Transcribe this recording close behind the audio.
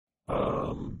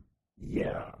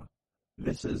Yeah,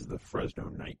 this is the Fresno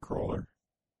Nightcrawler.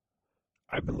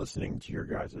 I've been listening to your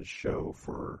guys' show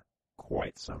for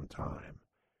quite some time,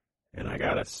 and I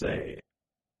gotta say,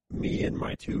 me and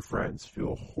my two friends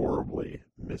feel horribly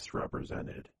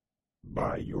misrepresented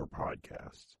by your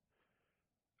podcast.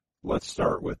 Let's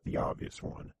start with the obvious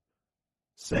one.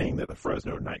 Saying that the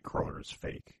Fresno Nightcrawler is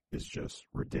fake is just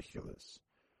ridiculous.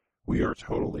 We are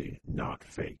totally not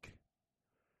fake.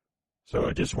 So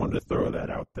I just wanted to throw that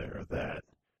out there, that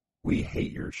we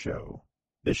hate your show.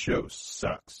 This show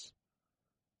sucks.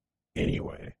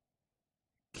 Anyway,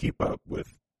 keep up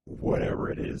with whatever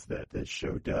it is that this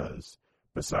show does,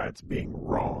 besides being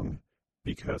wrong,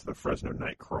 because the Fresno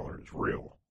Nightcrawler is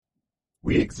real.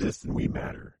 We exist and we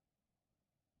matter.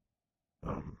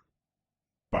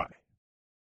 Bye.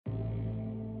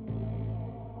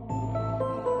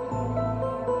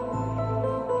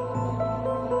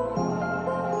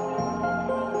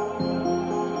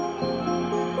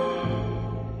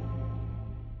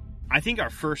 I think our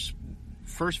first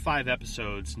 5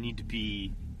 episodes need to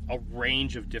be a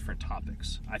range of different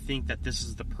topics. I think that this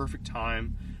is the perfect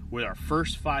time with our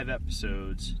first 5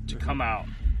 episodes to come out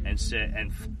and sit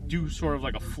and do sort of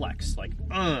like a flex, like,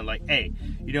 hey,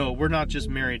 we're not just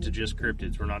married to just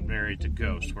cryptids, we're not married to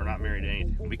ghosts, we're not married to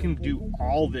anything. We can do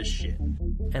all this shit.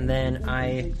 And then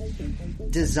I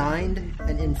designed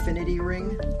an infinity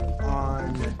ring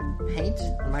on Paint,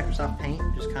 on Microsoft Paint.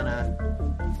 Just kind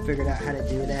of figured out how to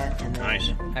do that, and then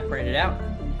Nice. I printed it out.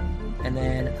 And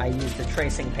then I used the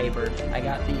tracing paper. I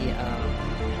got the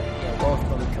both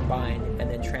of them combined, and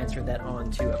then transferred that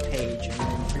onto a page. And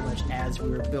then pretty much as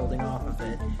we were building off of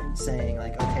it, saying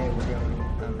like, okay, we're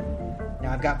going.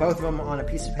 Now I've got both of them on a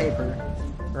piece of paper,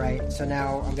 right? So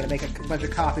now I'm going to make a bunch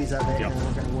of copies of it, Yep. and then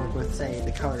we're going to work with, say,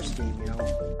 the color scheme.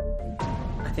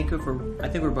 I think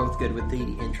we're both good with the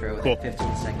intro, Cool. that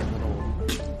 15-second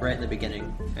little right in the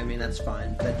beginning. I mean, that's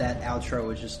fine. But that outro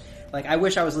was just like, I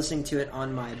wish I was listening to it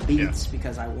on my beats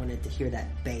because I wanted to hear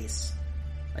that bass.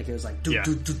 Like it was like do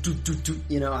do do do do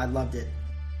do. I loved it.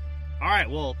 All right,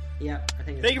 well, Yeah, I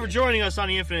think. thank you for joining us on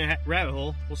the Infinite Rabbit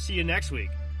Hole. We'll see you next week.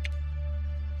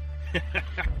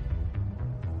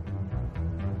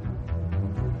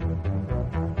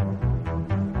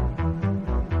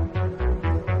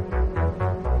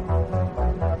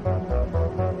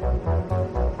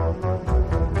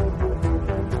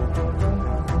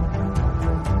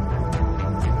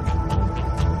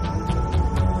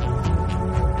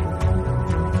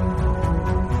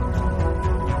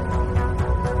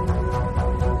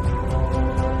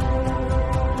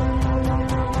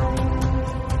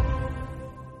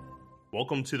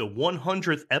 Welcome to the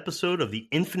 100th episode of the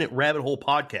Infinite Rabbit Hole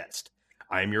podcast.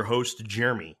 I am your host,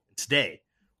 Jeremy. Today,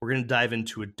 we're going to dive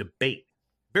into a debate,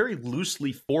 very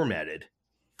loosely formatted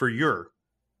for your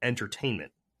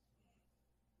entertainment.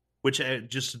 Which,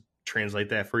 just to translate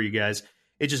that for you guys,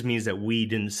 it just means that we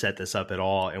didn't set this up at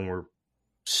all, and we're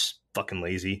fucking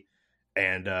lazy.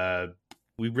 And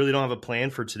we really don't have a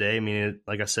plan for today. I mean,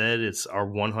 like I said, it's our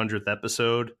 100th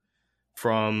episode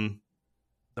from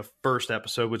the first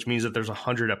episode, which means that there's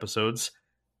 100 episodes.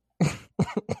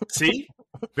 See?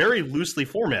 Very loosely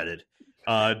formatted.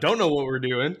 Don't know what we're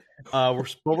doing. We're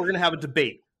going to have a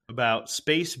debate about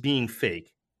space being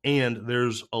fake. And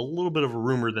there's a little bit of a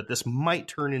rumor that this might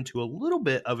turn into a little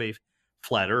bit of a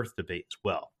flat Earth debate as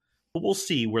well. But we'll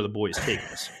see where the boys take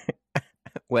us.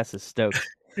 Wes is stoked.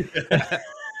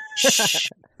 Shh.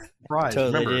 Surprise.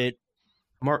 Totally,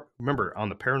 Remember, on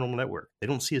the Paranormal Network, they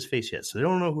don't see his face yet, so they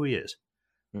don't know who he is.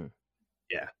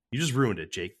 Yeah, you just ruined it,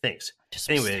 Jake. Thanks. Just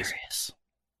Anyways, mysterious.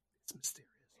 it's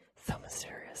mysterious. So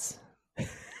mysterious.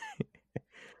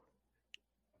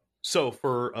 So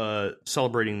for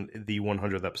celebrating the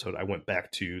 100th episode, I went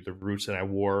back to the roots and I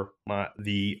wore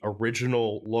the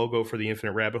original logo for the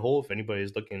Infinite Rabbit Hole. If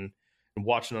anybody's looking and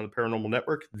watching on the Paranormal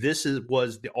Network, this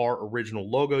was our original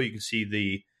logo. You can see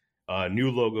the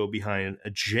new logo behind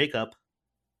Jacob.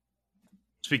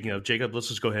 Speaking of Jacob, let's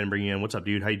just go ahead and bring you in. What's up,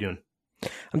 dude? How you doing?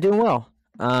 I'm doing well.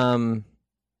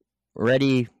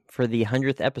 Ready for the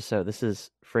 100th episode. This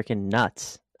is freaking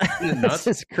nuts. Nuts?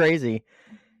 This is crazy.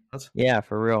 Nuts? Yeah,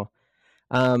 for real.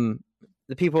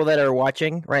 The people that are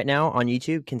watching right now on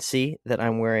YouTube can see that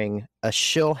I'm wearing a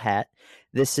shill hat.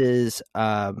 This is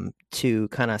to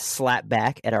kind of slap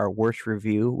back at our worst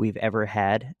review we've ever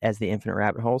had as the Infinite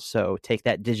Rabbit Hole. So take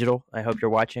that digital. I hope you're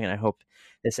watching, and I hope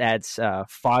this adds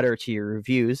fodder to your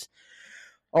reviews.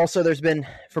 Also, there's been,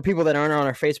 for people that aren't on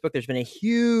our Facebook, there's been a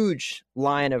huge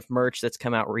line of merch that's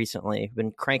come out recently. We've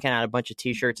been cranking out a bunch of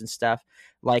t-shirts and stuff,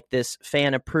 like this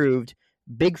fan-approved,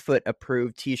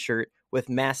 Bigfoot-approved t-shirt with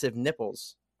massive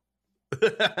nipples.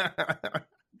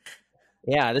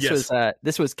 Yeah, Yes.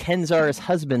 this was Kenzar's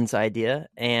husband's idea,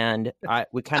 and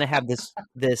we kind of have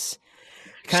this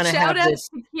Shout out to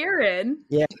Kieran.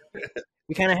 Yeah,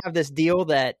 we kind of have this deal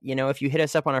that, you know, if you hit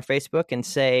us up on our Facebook and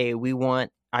say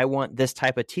I want this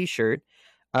type of T-shirt,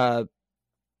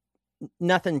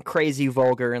 nothing crazy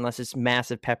vulgar unless it's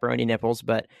massive pepperoni nipples,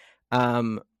 but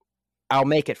I'll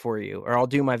make it for you, or I'll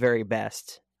do my very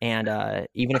best, and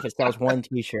even if it sells one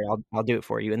T-shirt, I'll do it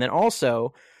for you. And then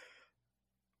also,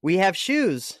 we have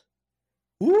shoes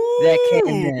that came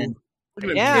in. Look at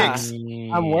them Yeah. kicks.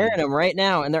 I'm wearing them right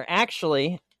now, and they're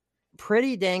actually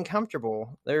pretty dang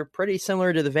comfortable. They're pretty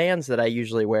similar to the Vans that I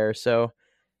usually wear. So,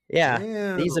 yeah,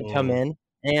 these have come in,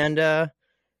 and a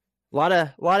lot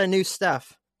of new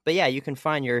stuff. But yeah, you can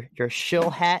find your shill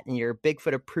hat and your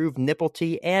Bigfoot approved nipple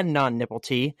tee and non-nipple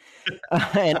tee,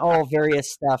 and all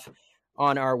various stuff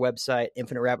on our website,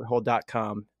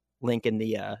 infiniterabbithole.com. Link in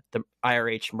the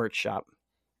IRH merch shop.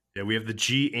 Yeah, we have the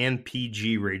G and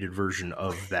PG rated version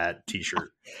of that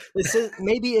T-shirt. This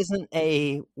isn't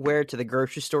a wear to the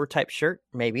grocery store type shirt.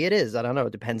 Maybe it is. I don't know.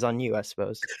 It depends on you, I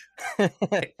suppose.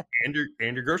 and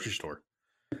your grocery store.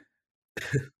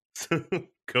 So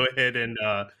go ahead and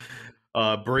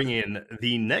bring in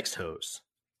the next host,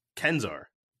 Kenzar.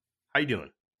 How you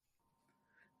doing?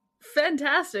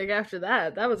 Fantastic. After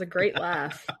that was a great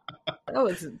laugh. That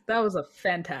was a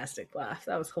fantastic laugh.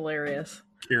 That was hilarious.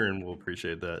 Kieran will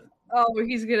appreciate that. Oh,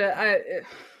 he's gonna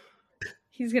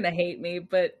hate me,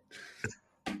 but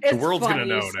it's The world's funny,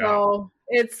 gonna know so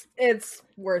it's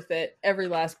worth it. Every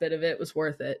last bit of it was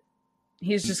worth it.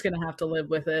 He's just gonna have to live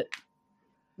with it.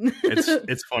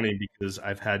 It's funny because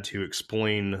I've had to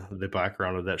explain the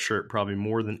background of that shirt probably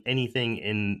more than anything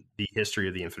in the history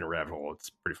of the Infinite Rabbit Hole.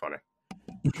 It's pretty funny.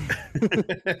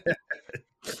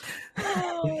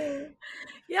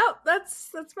 Yep,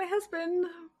 that's my husband.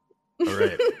 All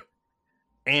right.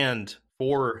 And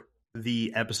for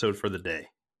the episode for the day,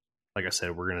 like I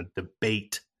said, we're going to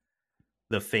debate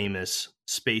the famous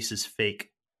space is fake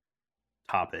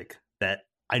topic that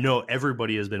I know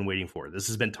everybody has been waiting for. This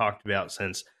has been talked about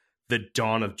since the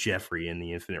dawn of Jeffrey in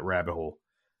the Infinite Rabbit Hole.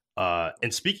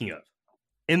 And speaking of,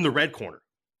 in the red corner,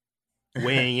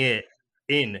 weighing it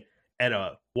in at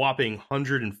a whopping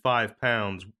 105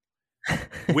 pounds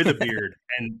with a beard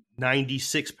and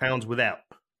 96 pounds without.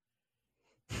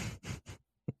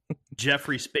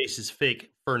 Jeffrey Space is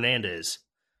Fake Fernandez.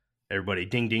 Everybody,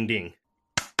 ding, ding, ding.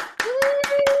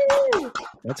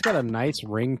 That's got a nice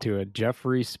ring to it.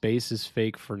 Jeffrey Space is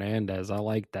Fake Fernandez. I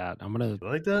like that. You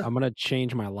like that? I'm gonna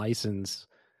change my license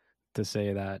to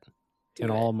say that Do in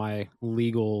it. all my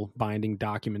legal binding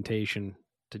documentation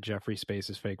to Jeffrey Space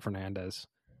is Fake Fernandez.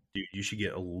 Dude, you should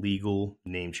get a legal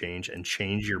name change and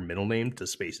change your middle name to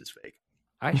Space is Fake.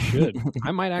 I should. I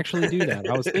might actually do that.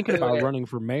 I was thinking Do about it. running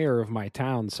for mayor of my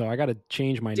town, so I got to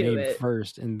change my Do name it.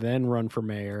 first and then run for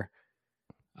mayor.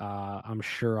 I'm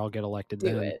sure I'll get elected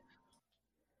Do then. it.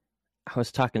 I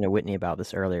was talking to Whitney about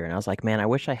this earlier, and I was like, man, I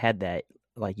wish I had that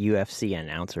like UFC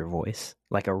announcer voice,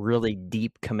 like a really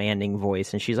deep, commanding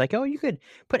voice. And she's like, oh, you could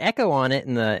put echo on it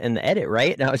in the edit,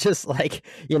 right? And I was just like,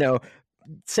 you know,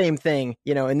 same thing,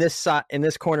 you know, in this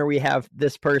corner we have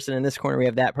this person, in this corner we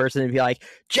have that person, and be like,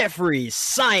 Jeffrey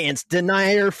Science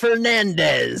Denier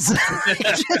Fernandez.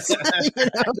 Just, you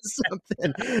know,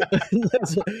 something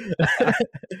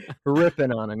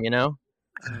ripping on him, you know.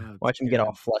 Watch him get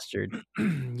all flustered.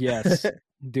 Yes,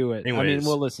 do it. I mean, Anyways.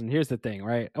 well, listen, here's the thing,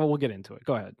 right? Oh, we'll get into it.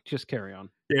 Go ahead. Just carry on.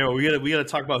 Yeah, we gotta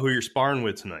talk about who you're sparring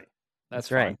with tonight.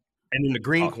 That's right. fine. And in the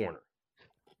green corner,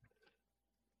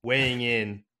 weighing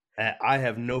in at I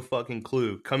have no fucking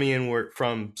clue, coming in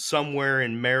from somewhere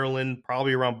in Maryland,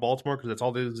 probably around Baltimore, because that's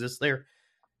all that exists there.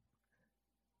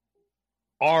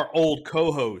 Our old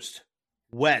co-host,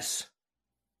 Wes,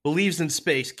 believes in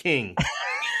space, King.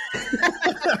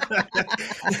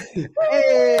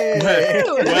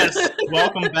 Wes,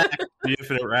 welcome back to the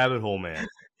Infinite Rabbit Hole, man.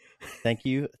 Thank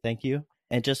you.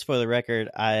 And just for the record,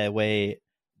 I weigh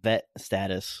vet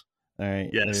status. All right.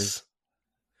 Yes.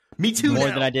 Me too. There's more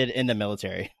now. than I did in the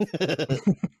military.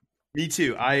 Me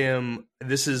too.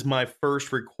 This is my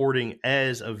first recording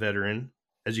as a veteran.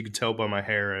 As you can tell by my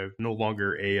hair, I'm no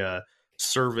longer a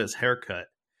service haircut.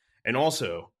 And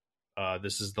also,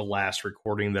 this is the last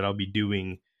recording that I'll be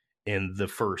doing in the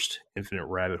first Infinite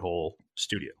Rabbit Hole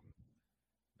studio.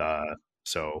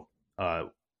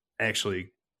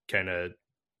 Actually, kind of,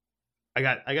 I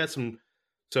got some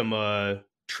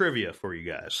trivia for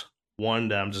you guys. One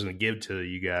that I'm just going to give to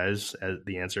you guys. As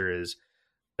the answer is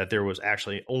that there was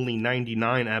actually only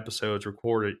 99 episodes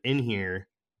recorded in here.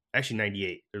 Actually,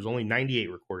 98. There's only 98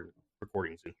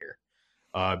 recordings in here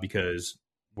because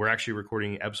we're actually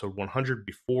recording episode 100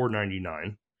 before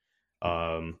 99.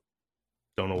 Don't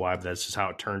know why, but that's just how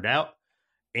it turned out.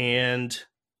 And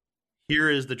here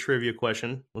is the trivia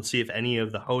question. Let's see if any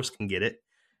of the hosts can get it.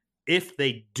 If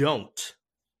they don't,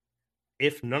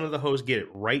 if none of the hosts get it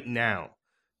right now,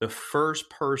 the first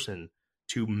person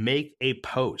to make a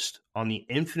post on the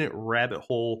Infinite Rabbit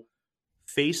Hole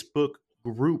Facebook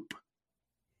group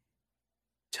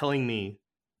telling me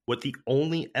what the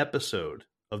only episode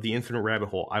of the Infinite Rabbit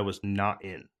Hole I was not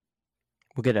in,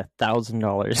 We'll get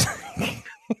 $1,000.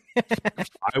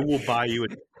 I will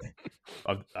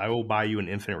buy you an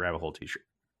Infinite Rabbit Hole t-shirt.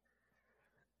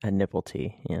 A nipple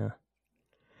tee, yeah.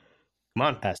 Come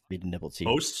on, Has to be the nipple teeth.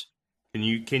 hosts. Can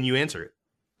you answer it?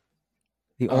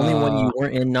 The only one you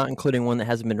weren't in, not including one that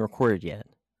hasn't been recorded yet.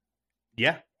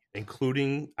 Yeah,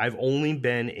 including I've only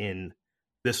been in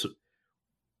this.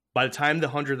 By the time the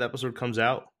 100th episode comes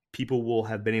out, people will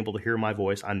have been able to hear my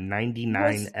voice on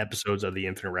 99 episodes of the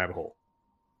Infinite Rabbit Hole.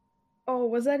 Oh,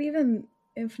 was that even?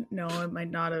 No, it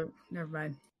might not have. Never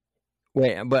mind.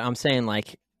 Wait, but I'm saying,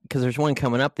 like, because there's one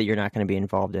coming up that you're not going to be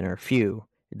involved in, or a few.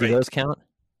 Do Right. those count?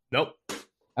 Nope.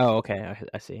 Oh, okay.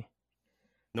 I see.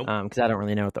 Nope. Because I don't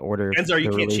really know what the order of Enzar, you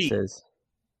the can't release cheat. is.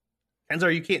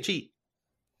 Enzar, you can't cheat.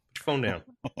 Put your phone down.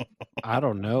 I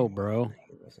don't know, bro.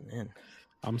 He wasn't in.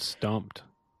 I'm stumped.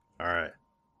 All right.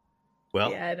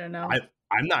 Well, Yeah, I don't know.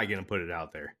 I'm not going to put it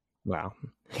out there. Wow.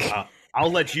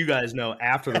 I'll let you guys know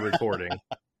after the recording.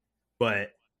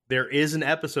 But there is an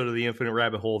episode of the Infinite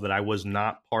Rabbit Hole that I was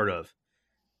not part of.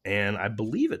 And I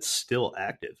believe it's still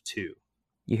active, too.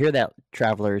 You hear that,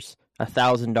 travelers?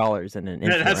 $1,000 in an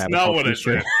Infinite That's Rabbit not Hole what I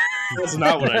t-shirt. said. That's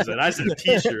not what I said. I said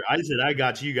t-shirt. I said I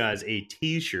got you guys a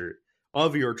t-shirt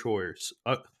of your choice.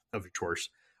 Of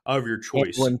your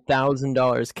choice.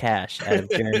 $1,000 cash out of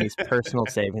Jeremy's personal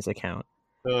savings account.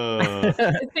 Uh,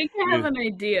 I think I have an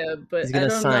idea, but He's I going to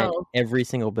don't sign know. every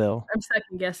single bill. I'm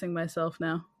second guessing myself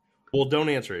now. well, don't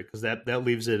answer it because that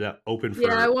leaves it open for.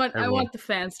 Yeah, I want everyone. the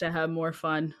fans to have more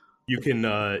fun. You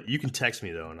can text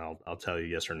me though, and I'll tell you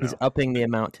yes or no. He's upping the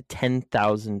amount to $10,000.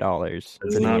 That's for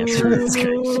the not answer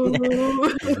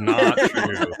It's not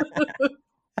true.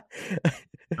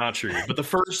 Not true. But the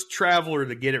first traveler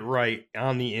to get it right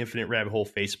on the Infinite Rabbit Hole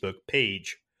Facebook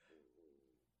page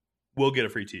will get a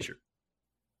free t-shirt.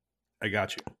 I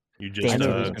got you. You just I Damn knew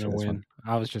it. he was That's going to this win. one.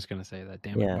 I was just going to say that.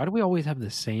 Damn Yeah. it. Why do we always have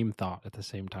the same thought at the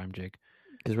same time, Jake?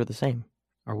 Because we're the same.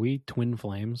 Are we twin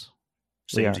flames?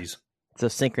 We are. samesies. It's the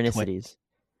synchronicities.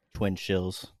 Twin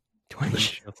shills.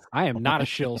 I am not a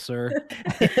shill, sir.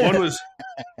 One was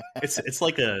it's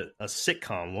like a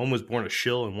sitcom. One was born a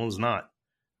shill and one was not.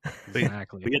 But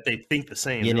Exactly. yet they think the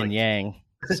same. Yin They're and like, yang.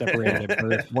 Separated at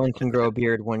birth. One can grow a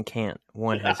beard, one can't.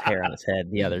 One has hair on his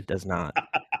head, the other does not.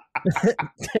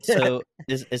 So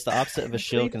is the opposite of a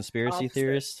shill Complete conspiracy opposite.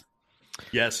 theorist?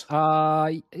 yes.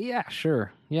 Yeah,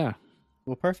 sure. Yeah.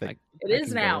 Well, perfect. It I is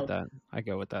can now. Go with that. I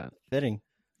go with that. Fitting.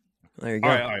 There you go.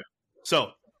 All right.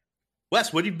 So,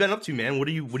 Wes, what have you been up to, man? What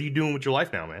are you doing with your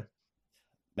life now, man?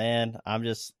 Man, I'm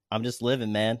just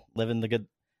living, man. Living the good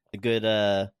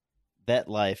vet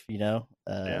life, you know.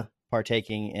 Yeah.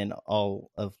 Partaking in all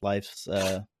of life's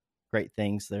great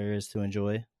things there is to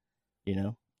enjoy, you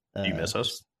know. Do you miss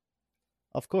us?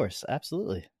 Of course,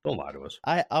 absolutely. Don't lie to us.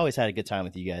 I always had a good time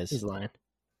with you guys. He's lying.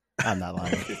 I'm not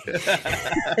lying.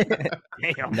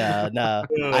 Damn. No.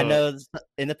 I know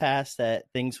in the past that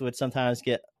things would sometimes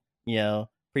get, you know,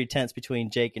 pretty tense between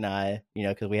Jake and I, you know,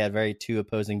 because we had very two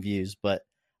opposing views. But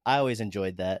I always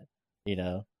enjoyed that, you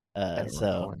know. I don't So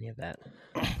recall any of that.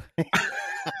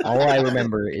 All I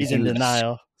remember is he's in you would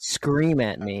denial. scream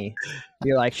at me.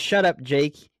 You're like, "Shut up,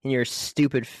 Jake!" in your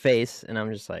stupid face, and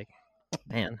I'm just like,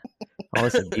 "Man, all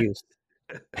this abuse."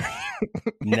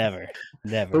 Never.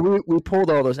 But we pulled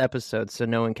all those episodes, so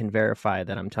no one can verify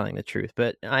that I'm telling the truth.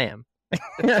 But I am.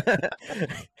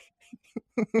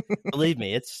 Believe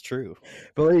me, it's true.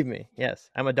 Believe me, yes,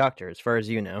 I'm a doctor, as far as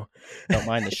you know. Don't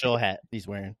mind the show hat he's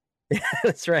wearing.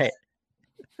 That's right.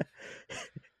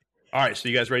 All right, so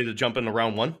you guys ready to jump into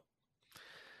round one?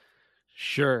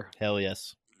 Sure. Hell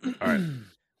yes. All right.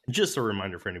 Just a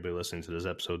reminder for anybody listening to this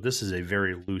episode, this is a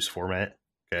very loose format,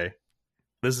 okay?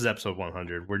 This is episode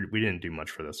 100. We didn't do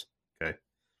much for this, okay?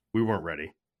 We weren't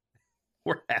ready.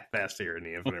 We're half-assed here in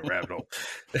the Infinite Rabbit Hole.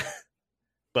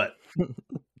 But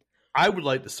I would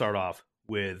like to start off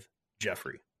with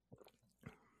Jeffrey.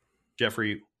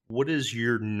 Jeffrey, what is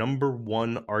your number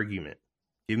one argument?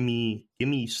 Give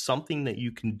me something that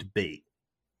you can debate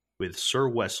with Sir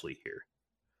Wesley here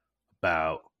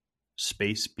about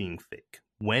space being fake.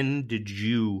 When did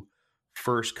you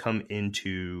first come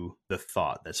into the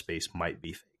thought that space might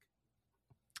be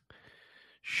fake?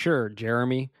 Sure,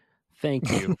 Jeremy.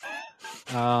 Thank you.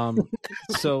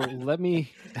 So let me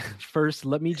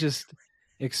just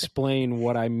explain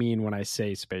what I mean when I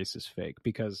say space is fake,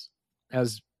 because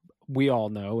as we all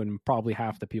know, and probably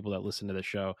half the people that listen to the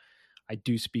show, I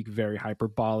do speak very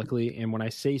hyperbolically. And when I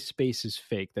say space is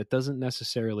fake, that doesn't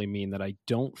necessarily mean that I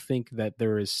don't think that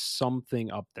there is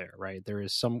something up there, right? There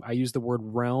is I use the word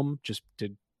realm just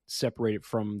to separate it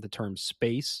from the term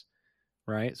space,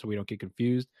 right? So we don't get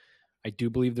confused. I do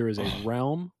believe there is a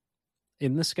realm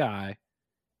in the sky,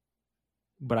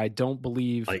 but I don't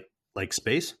believe like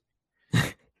space.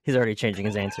 He's already changing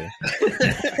his answer.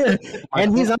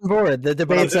 And he's on board. The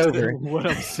debate's over. What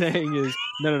I'm saying is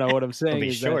no. What I'm saying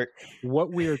is short. that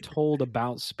what we are told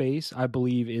about space, I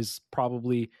believe, is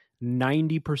probably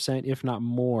 90%, if not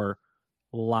more,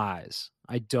 lies.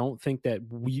 I don't think that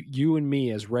you and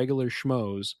me as regular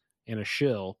schmoes and a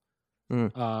shill,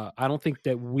 I don't think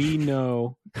that we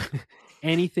know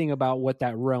anything about what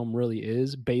that realm really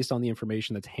is based on the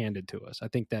information that's handed to us. I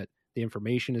think that the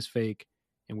information is fake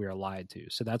and we are lied to.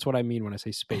 So that's what I mean when I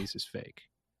say space is fake.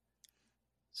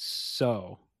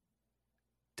 So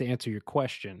to answer your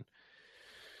question,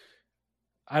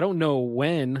 I don't know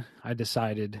when I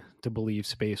decided to believe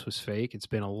space was fake. It's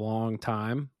been a long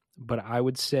time, but I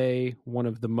would say one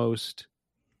of the most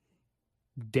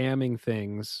damning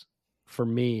things for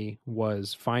me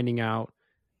was finding out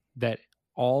that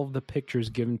all of the pictures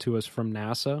given to us from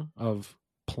NASA of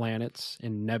planets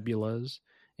and nebulas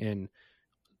and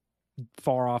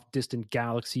far off distant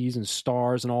galaxies and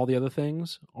stars and all the other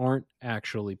things aren't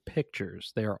actually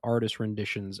pictures. They are artist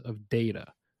renditions of data.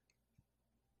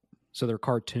 So they're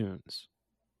cartoons.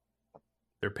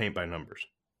 They're paint by numbers.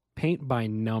 Paint by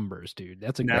numbers, dude.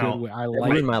 That's a Now, good way. I It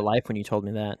like ruined my life when you told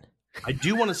me that. I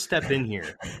do want to step in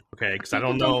here, okay? Because I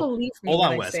don't People know. believe me Hold when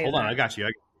on, I Wes. say Hold on. that. I got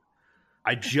you.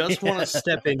 I just want to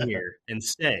step in here and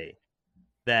say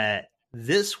that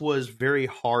this was very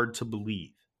hard to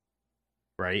believe,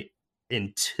 right?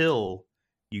 Until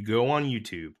you go on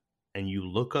YouTube and you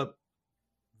look up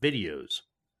videos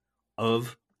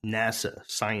of NASA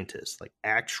scientists, like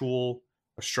actual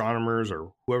astronomers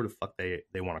or whoever the fuck they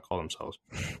want to call themselves.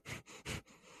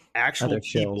 Actual Other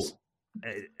people,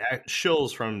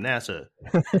 shills from NASA,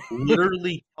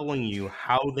 literally telling you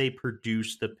how they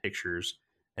produce the pictures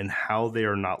and how they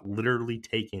are not literally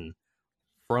taken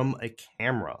from a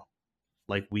camera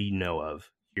like we know of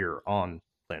here on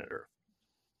planet Earth.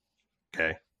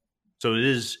 Okay. So it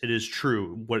is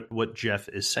true. What Jeff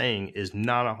is saying is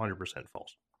not 100%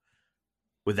 false.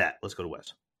 With that, let's go to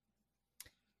Wes.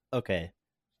 Okay,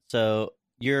 so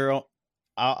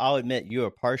I'll admit you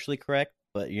are partially correct,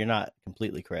 but you're not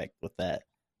completely correct with that.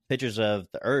 Pictures of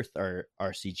the Earth are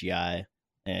CGI,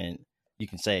 and you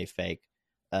can say fake.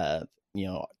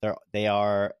 They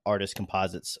are artist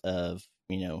composites of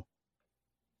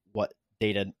what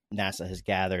data NASA has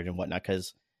gathered and whatnot.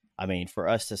 Because I mean, for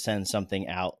us to send something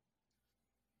out,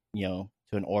 to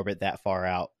an orbit that far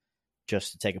out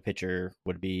just to take a picture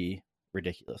would be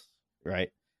ridiculous, right?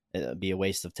 It'd be a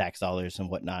waste of tax dollars and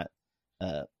whatnot.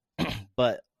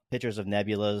 But pictures of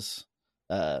nebulas,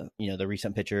 the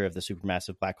recent picture of the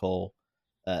supermassive black hole,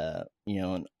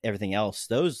 and everything else,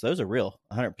 those are real,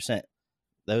 100%.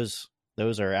 Those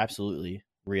are absolutely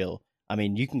real. I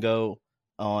mean, you can go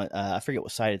on, I forget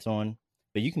what site it's on,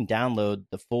 but you can download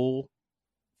the full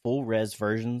res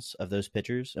versions of those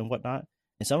pictures and whatnot.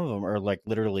 And some of them are like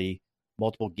literally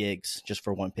multiple gigs just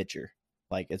for one picture.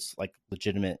 Like it's like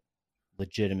legitimate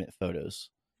photos.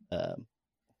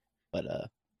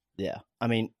 Yeah, I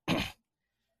mean,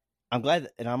 I'm glad,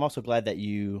 and I'm also glad that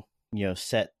you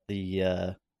set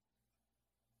the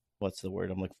what's the word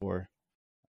I'm looking for?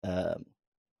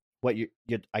 What you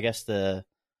I guess the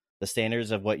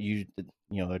standards of what you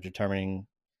are determining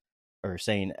or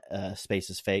saying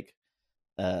space is fake.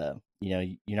 You're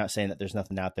not saying that there's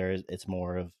nothing out there. It's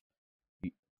more of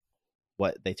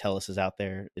what they tell us is out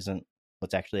there isn't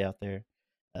what's actually out there.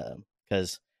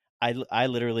 Because I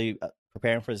literally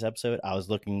preparing for this episode, I was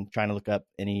trying to look up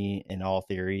any and all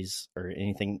theories or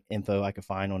anything info I could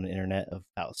find on the internet of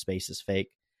how space is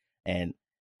fake, and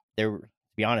to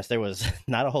be honest, there was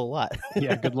not a whole lot.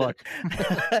 Yeah, good luck.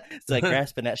 It's like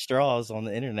grasping at straws on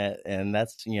the internet, and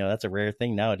that's a rare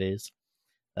thing nowadays.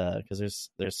 Because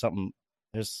there's a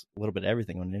little bit of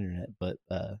everything on the internet, but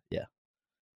yeah.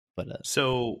 But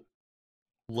so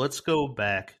let's go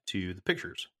back to the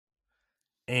pictures.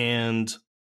 And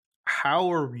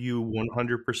how are you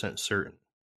 100% certain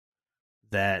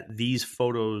that these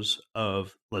photos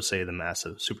of, let's say, the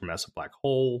supermassive black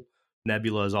hole,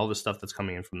 nebulas, all this stuff that's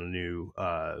coming in from the new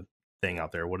thing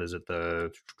out there? What is it?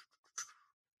 The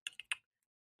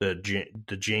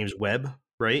James Webb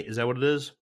right? Is that what it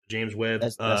is? James Webb.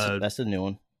 That's a new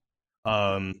one.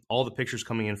 All the pictures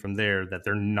coming in from there, that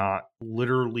they're not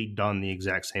literally done the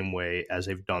exact same way as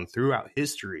they've done throughout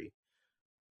history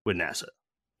with NASA.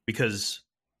 Because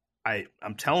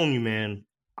I'm telling you, man,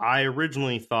 I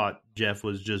originally thought Jeff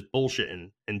was just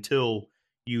bullshitting until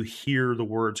you hear the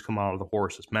words come out of the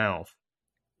horse's mouth.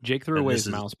 Jake threw away his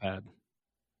mouse pad.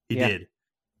 He did.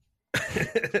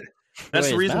 That's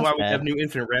the reason why we have new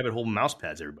Infinite Rabbit Hole mouse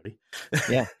pads, everybody.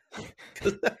 Yeah.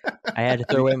 I had to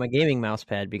throw away my gaming mouse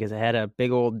pad because I had a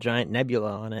big old giant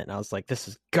nebula on it, and I was like, this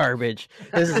is garbage.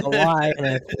 This is a lie. And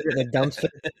I put it in a dumpster,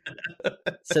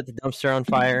 set the dumpster on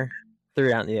fire, threw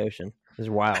it out in the ocean. It was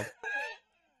wild.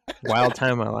 Wild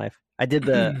time of my life. I did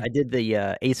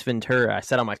the Ace Ventura. I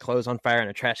set all my clothes on fire in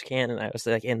a trash can, and I was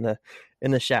like in the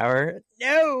shower.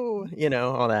 No,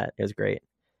 all that. It was great.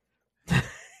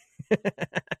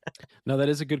 No, that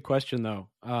is a good question, though.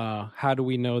 How do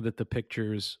we know that the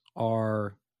pictures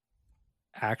are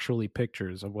actually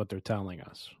pictures of what they're telling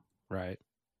us, right?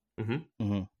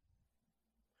 Because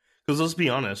let's be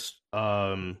honest,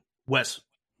 Wes,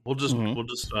 we'll just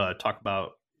talk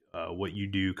about what you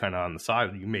do kind of on the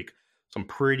side. You make some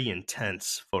pretty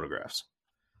intense photographs.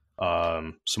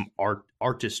 Some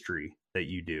artistry that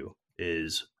you do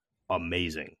is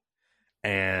amazing.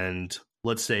 And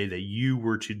let's say that you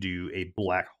were to do a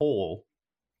black hole,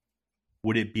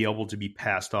 would it be able to be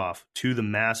passed off to the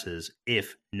masses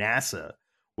if NASA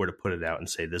were to put it out and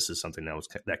say this is something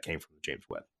that came from James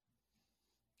Webb?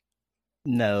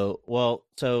 No. Well,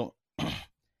 so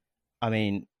I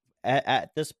mean,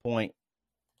 at this point,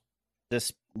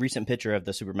 this recent picture of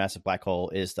the supermassive black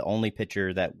hole is the only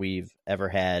picture that we've ever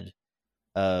had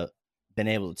been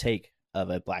able to take of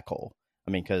a black hole.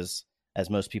 I mean, because as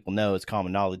most people know, it's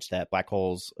common knowledge that black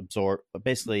holes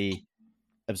basically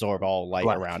absorb all light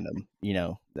around them.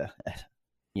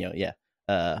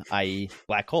 I.e.,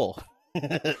 black hole.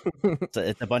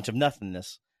 It's a bunch of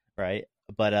nothingness, right?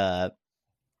 But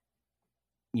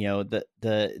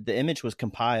the image was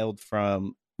compiled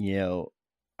from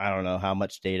I don't know how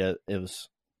much data. It was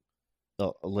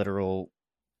a literal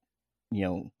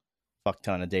fuck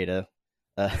ton of data.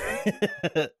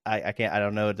 I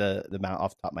don't know the amount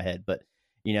off the top of my head, but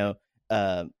they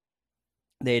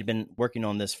had been working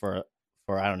on this for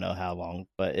I don't know how long,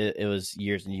 but it was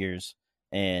years and years.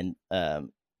 And I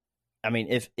mean,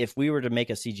 if we were to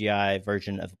make a CGI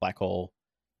version of the black hole,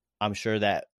 I'm sure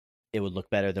that it would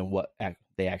look better than what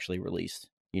they actually released.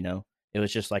 It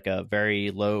was just like a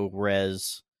very low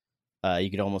res,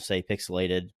 you could almost say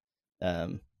pixelated,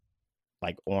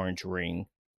 like orange ring,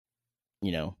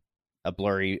 a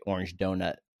blurry orange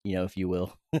donut, if you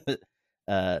will.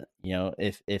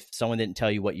 If someone didn't tell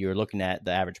you what you were looking at,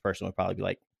 the average person would probably be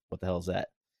like, what the hell is that?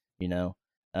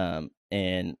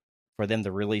 And for them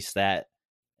to release that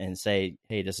and say,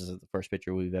 hey, this is the first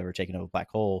picture we've ever taken of a black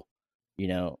hole,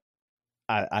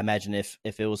 I imagine if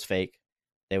it was fake,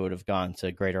 they would have gone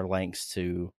to greater lengths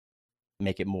to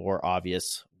make it more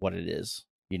obvious what it is,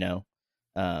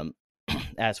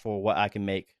 As for what I can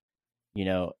make,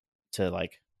 to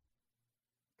like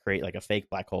create like a fake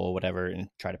black hole or whatever and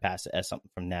try to pass it as something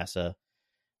from NASA.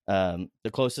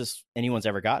 The closest anyone's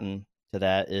ever gotten to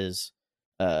that is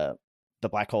the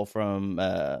black hole from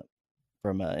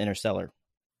Interstellar,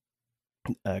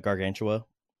 Gargantua.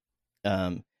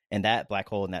 And that black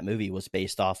hole in that movie was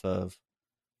based off of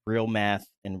real math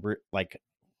and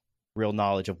real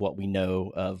knowledge of what we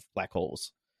know of black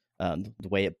holes, the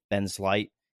way it bends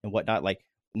light and whatnot. Like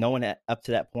no one up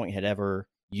to that point had ever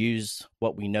used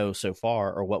what we know so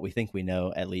far, or what we think we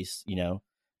know, at least,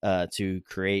 to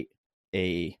create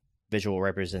a visual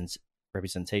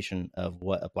representation of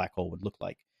what a black hole would look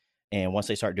like. And once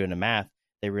they start doing the math,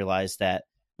 they realize that,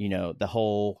 the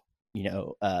whole,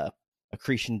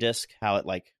 accretion disk, how it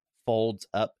like folds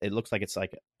up, it looks like it's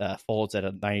like folds at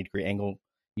a 90-degree angle,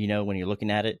 when you're looking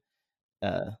at it,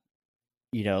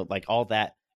 like all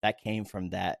that came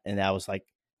from that. And that was like,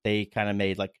 they kind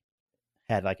of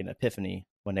had like an epiphany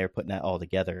when they were putting that all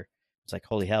together. It's like,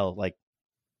 holy hell, like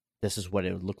this is what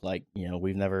it would look like.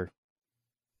 We've never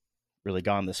really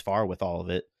gone this far with all of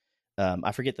it.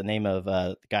 I forget the name of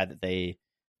the guy that they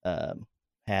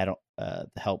had to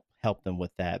help them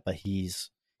with that, but he's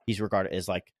regarded as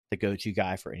like the go-to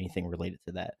guy for anything related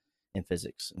to that in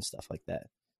physics and stuff like that.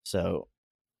 So,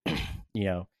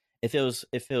 if it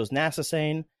was NASA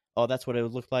saying, "Oh, that's what it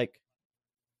would look like,"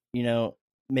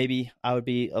 maybe I would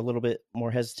be a little bit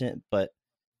more hesitant. But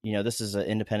this is an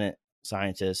independent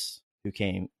scientist who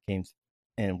came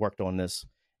and worked on this,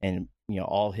 and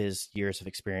all his years of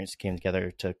experience came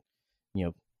together to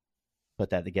put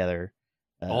that together.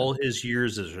 All his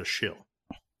years as a shill.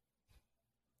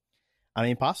 I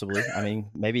mean, possibly. I mean,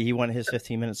 maybe he wanted his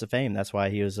 15 minutes of fame. That's why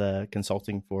he was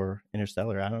consulting for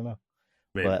Interstellar. I don't know.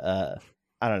 Maybe. But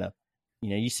I don't know.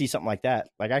 You see something like that.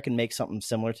 Like, I can make something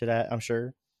similar to that, I'm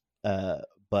sure.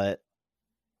 But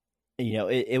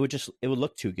it would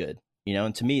look too good.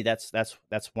 And to me, that's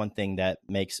one thing that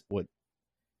what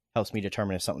helps me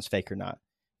determine if something's fake or not.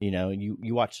 You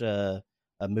watch a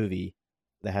movie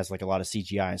that has like a lot of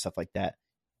CGI and stuff like that.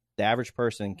 The average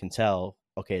person can tell,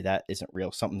 okay, that isn't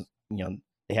real. Something,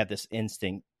 they have this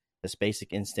instinct, this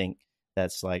basic instinct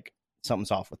that's like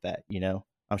something's off with that.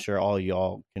 I'm sure all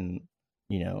y'all can,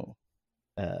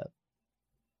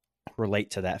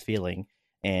 relate to that feeling,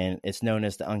 and it's known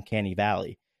as the uncanny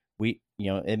valley.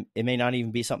 It may not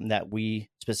even be something that we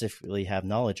specifically have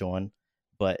knowledge on,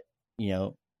 but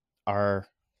our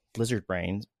lizard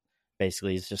brain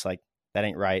basically is just like, that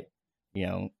ain't right.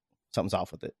 Something's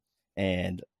off with it.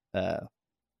 And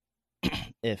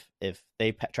if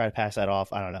they try to pass that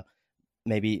off, I don't know,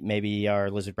 maybe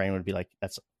our lizard brain would be like,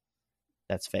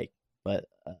 that's fake. But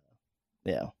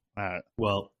yeah, I don't know.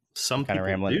 Well, some kind of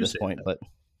people rambling do at this say point, that. but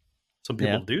Some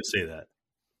people do say that.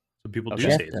 Some people do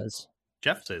Jeff say that. does.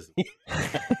 Jeff says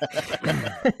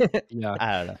Yeah.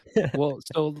 I don't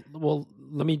know. Well,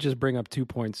 let me just bring up 2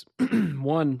 points.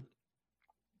 One,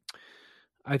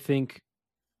 I think,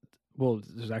 well,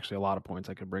 there's actually a lot of points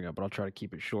I could bring up, but I'll try to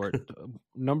keep it short.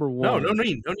 Number one. no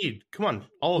need. Come on,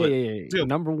 all of it. Yeah.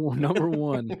 Number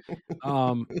one.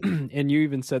 And you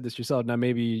even said this yourself. Now,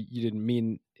 maybe you didn't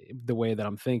mean the way that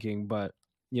I'm thinking, but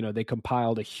they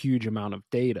compiled a huge amount of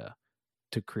data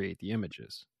to create the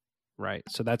images, right?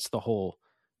 So that's the whole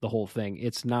thing.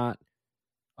 It's not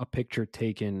a picture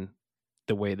taken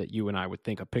the way that you and I would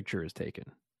think a picture is taken.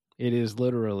 It is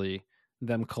literally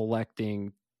them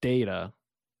collecting data,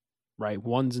 right?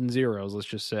 Ones and zeros, let's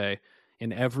just say,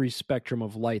 in every spectrum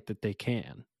of light that they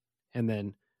can, and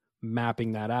then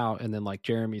mapping that out. And then, like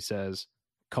Jeremy says,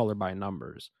 color by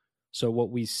numbers. So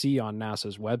what we see on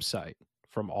NASA's website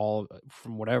from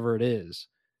whatever it is,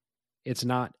 it's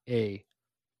not a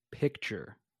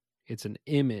picture, it's an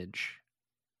image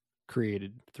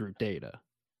created through data.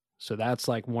 So that's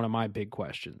like one of my big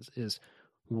questions is,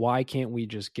 why can't we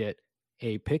just get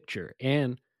a picture?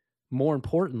 And more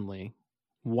importantly,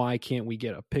 why can't we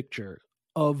get a picture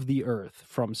of the Earth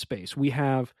from space? We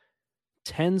have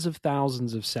tens of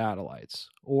thousands of satellites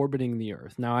orbiting the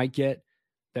Earth. Now, I get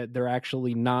that they're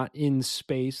actually not in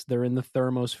space. They're in the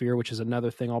thermosphere, which is another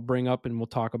thing I'll bring up and we'll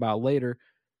talk about later.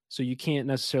 So you can't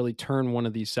necessarily turn one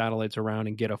of these satellites around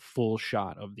and get a full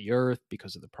shot of the Earth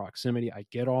because of the proximity. I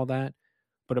get all that.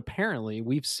 But apparently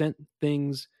we've sent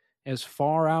things as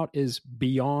far out as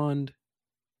beyond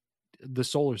the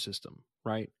solar system,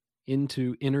 right?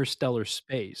 Into interstellar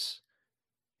space.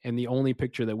 And the only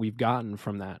picture that we've gotten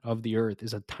from that of the Earth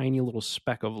is a tiny little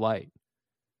speck of light.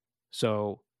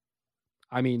 So,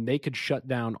 I mean, they could shut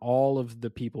down all of the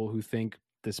people who think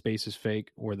the space is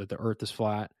fake or that the Earth is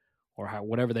flat or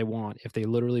whatever they want if they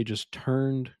literally just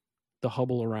turned the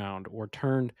Hubble around or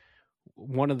turned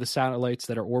one of the satellites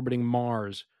that are orbiting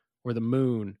Mars or the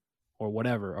moon or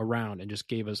whatever around and just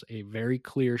gave us a very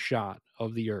clear shot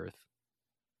of the Earth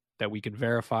that we could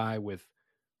verify with,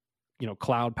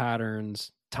 cloud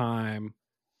patterns, time,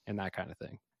 and that kind of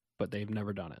thing. But they've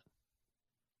never done it.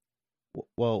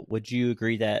 Well, would you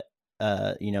agree that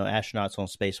astronauts on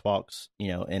spacewalks,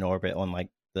 in orbit on like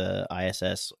the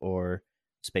ISS or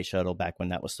space shuttle back when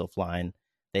that was still flying,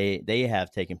 they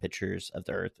have taken pictures of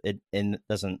the Earth. It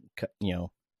doesn't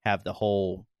have the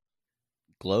whole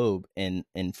globe in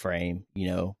frame,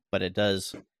 but it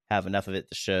does have enough of it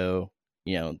to show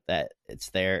that it's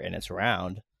there and it's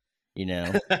round.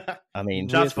 I mean,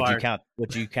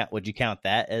 would you count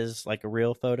that as like a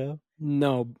real photo?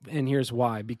 No, and here's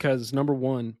why. Because number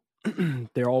one,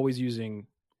 they're always using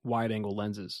wide angle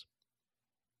lenses.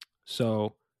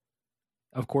 So,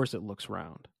 of course, it looks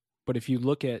round. But if you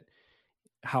look at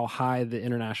how high the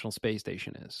International Space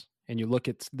Station is, and you look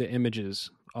at the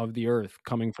images of the Earth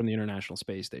coming from the International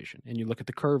Space Station, and you look at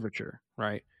the curvature,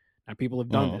 right? Now, people have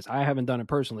done this. I haven't done it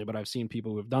personally, but I've seen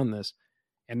people who have done this,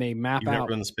 and they map You've out. never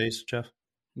been to space, Jeff?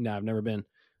 No, I've never been.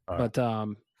 All but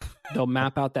they'll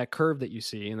map out that curve that you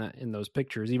see in those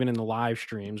pictures, even in the live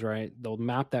streams, right? They'll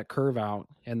map that curve out,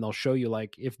 and they'll show you,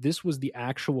 like, if this was the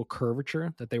actual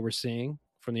curvature that they were seeing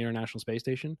from the International Space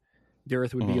Station, the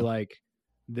Earth would be like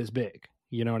this big.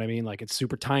 You know what I mean? Like, it's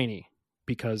super tiny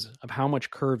because of how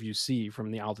much curve you see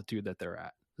from the altitude that they're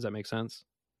at. Does that make sense?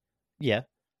 Yeah.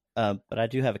 But I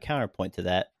do have a counterpoint to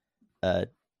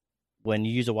that. When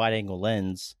you use a wide angle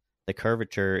lens, the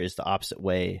curvature is the opposite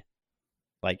way.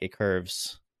 Like, it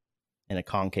curves in a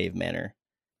concave manner,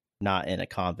 not in a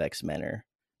convex manner.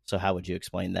 So how would you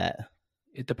explain that?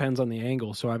 It depends on the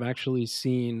angle. So I've actually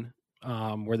seen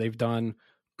where they've done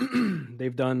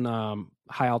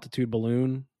high altitude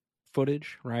balloon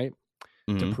footage, right,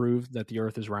 to prove that the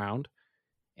Earth is round.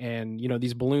 And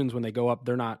these balloons, when they go up,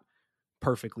 they're not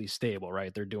perfectly stable,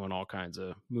 right? They're doing all kinds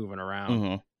of moving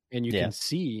around, and you can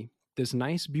see this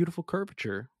nice, beautiful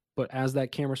curvature. But as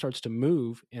that camera starts to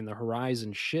move and the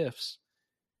horizon shifts,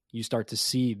 you start to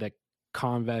see that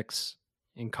convex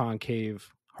and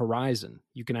concave horizon.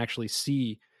 You can actually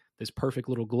see this perfect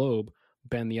little globe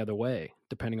bend the other way,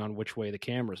 depending on which way the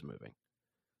camera's moving.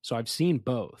 So I've seen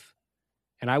both.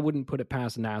 And I wouldn't put it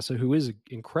past NASA, who is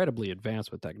incredibly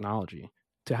advanced with technology,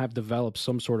 to have developed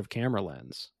some sort of camera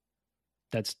lens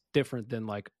that's different than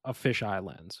like a fisheye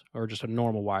lens or just a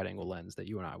normal wide angle lens that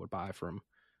you and I would buy from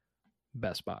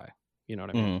Best Buy. You know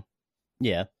what I mean?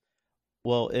 Yeah.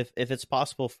 Well, if it's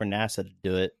possible for NASA to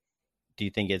do it, do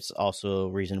you think it's also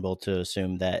reasonable to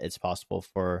assume that it's possible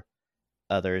for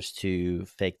others to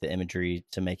fake the imagery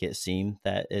to make it seem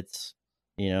that it's,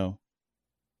 Yeah.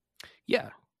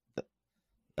 the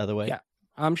other way? Yeah.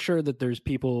 I'm sure that there's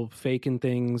people faking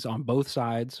things on both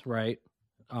sides, right?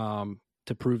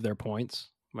 To prove their points.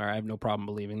 I have no problem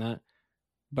believing that.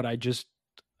 But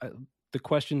the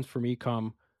questions for me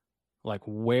come like,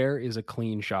 where is a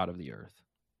clean shot of the Earth?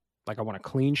 Like, I want a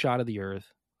clean shot of the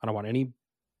Earth. I don't want any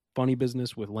funny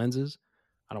business with lenses.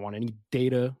 I don't want any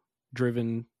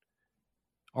data-driven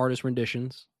artist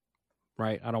renditions,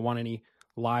 right? I don't want any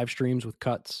live streams with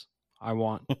cuts. I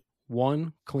want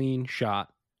one clean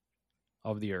shot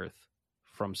of the Earth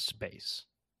from space.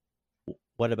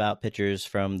 What about pictures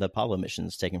from the Apollo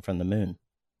missions taken from the moon?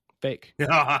 Fake.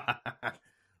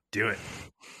 Do it.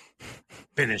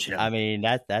 Finish him. I mean,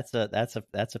 that's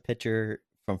a picture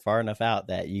from far enough out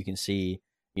that you can see,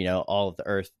 all of the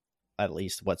Earth, at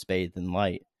least what's bathed in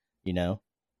light,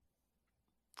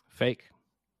 Fake.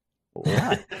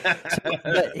 Why?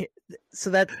 So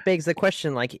that begs the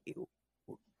question, like,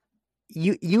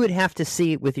 you would have to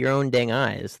see it with your own dang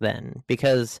eyes then,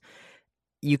 because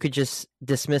you could just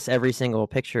dismiss every single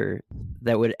picture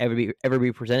that would ever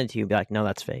be presented to you and be like, no,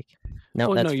 that's fake.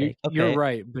 No, that's fake. You're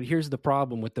right. But here's the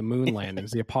problem with the moon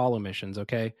landings, the Apollo missions,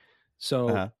 okay?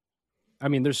 So, I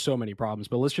mean, there's so many problems,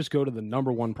 but let's just go to the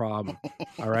number one problem,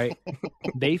 all right?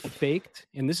 They faked,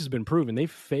 and this has been proven, they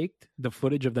faked the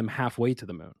footage of them halfway to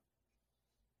the moon.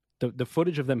 The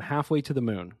footage of them halfway to the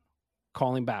moon,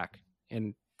 calling back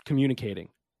and communicating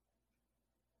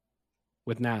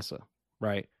with NASA,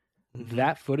 right? Mm-hmm.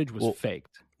 That footage was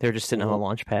faked. They're just sitting on the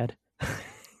launch pad.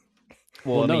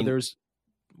 Well, no, there's...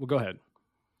 Well, go ahead.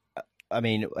 I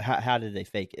mean, how did they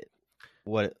fake it?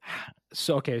 What?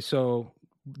 So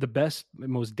the best,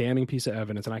 most damning piece of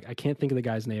evidence, and I can't think of the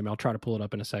guy's name. I'll try to pull it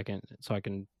up in a second so I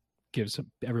can give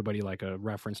everybody like a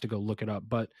reference to go look it up.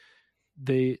 But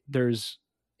there's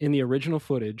in the original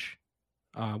footage,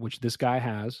 which this guy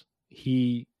has,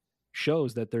 he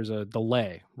shows that there's a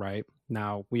delay, right?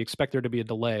 Now, we expect there to be a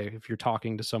delay if you're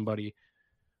talking to somebody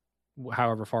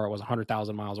however far it was,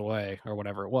 100,000 miles away or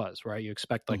whatever it was, right? You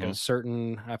expect like a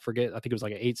certain, I think it was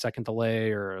like an 8-second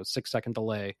delay or a 6-second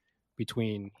delay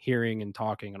between hearing and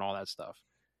talking and all that stuff.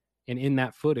 And in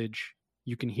that footage,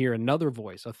 you can hear another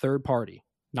voice, a third party,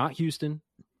 not Houston,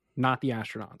 not the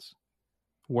astronauts,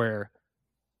 where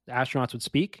the astronauts would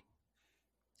speak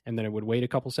and then it would wait a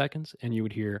couple seconds and you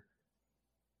would hear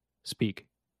speak.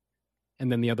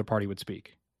 And then the other party would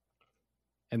speak.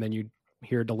 And then you'd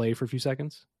hear a delay for a few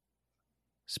seconds,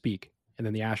 speak, and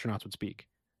then the astronauts would speak.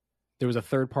 There was a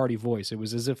third party voice. It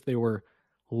was as if they were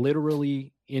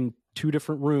literally in two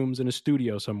different rooms in a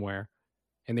studio somewhere,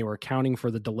 and they were accounting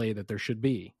for the delay that there should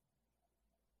be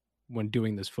when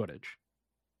doing this footage.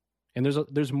 And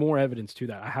there's more evidence to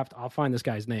that. I'll find this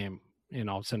guy's name and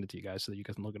I'll send it to you guys so that you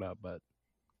can look it up. But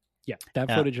yeah, that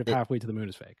footage of halfway to the moon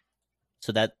is fake.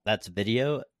 So that's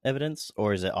video evidence,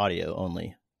 or is it audio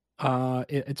only?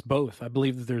 It's both. I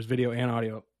believe that there's video and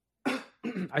audio.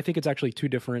 I think it's actually two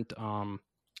different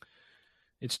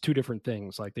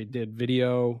things. Like they did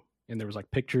video and there was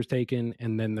like pictures taken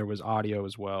and then there was audio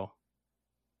as well.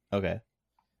 Okay.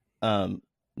 Now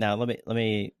let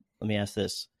me ask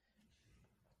this.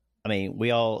 I mean, we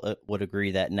all would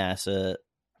agree that NASA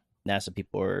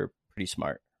people are pretty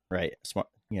smart, right? Smart,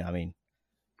 I mean,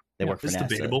 they work for NASA.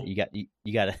 Debatable. You got to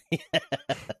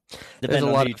There's a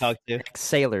lot you of talk to.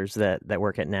 sailors that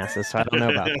work at NASA, so I don't know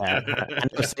about that. I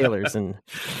know sailors and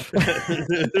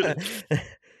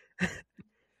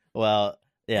Well,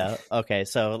 yeah, okay,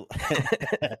 so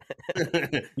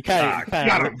you're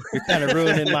kind of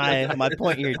ruining my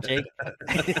point here, Jake.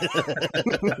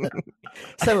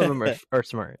 some of them are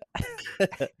smart.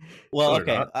 Well,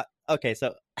 No, okay, okay,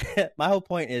 so my whole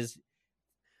point is,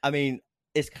 I mean,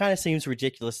 it kind of seems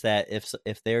ridiculous that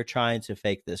if they're trying to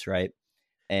fake this, right,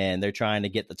 and they're trying to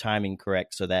get the timing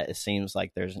correct so that it seems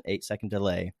like there's an 8-second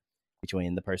delay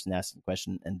between the person asking the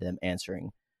question and them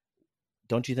answering.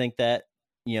 Don't you think that,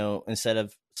 instead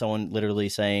of someone literally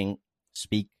saying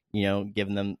speak,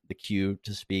 giving them the cue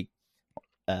to speak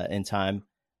in time,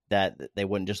 that they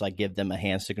wouldn't just like give them a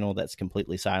hand signal that's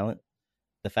completely silent?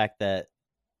 The fact that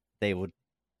they would,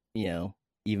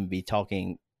 even be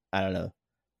talking, I don't know.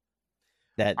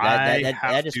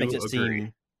 That just makes it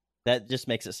seem, that just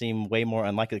makes it seem way more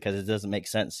unlikely because it doesn't make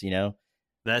sense,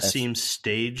 That seems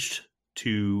staged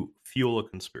to fuel a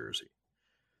conspiracy.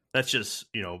 That's just,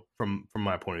 from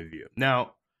my point of view.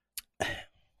 Now,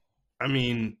 I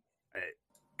mean,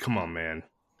 come on, man.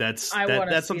 That's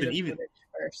something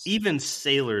even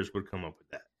sailors would come up with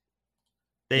that.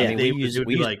 They use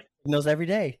like signals every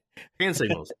day. Hand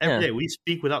signals every day. We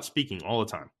speak without speaking all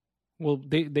the time. Well,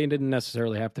 they didn't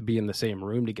necessarily have to be in the same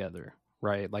room together,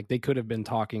 right? Like they could have been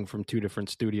talking from 2 different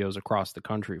studios across the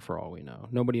country for all we know.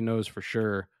 Nobody knows for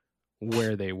sure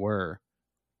where they were,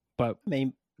 but I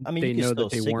mean, they know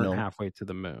that they weren't halfway to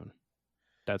the moon.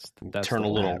 That's turn a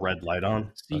little red light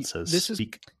on that says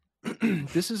speak.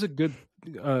 This is a good.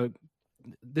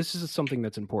 This is something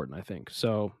that's important, I think.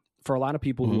 So for a lot of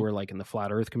people who are like in the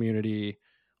flat Earth community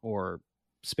or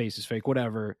space is fake,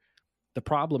 whatever, the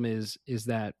problem is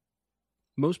that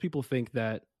most people would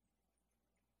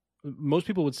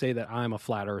say that I'm a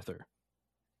flat earther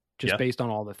just based on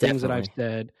all the things that I've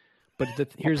said. But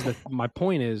here's my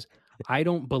point is, I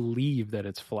don't believe that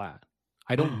it's flat.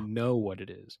 I don't know what it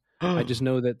is. I just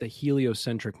know that the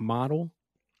heliocentric model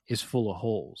is full of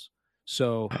holes.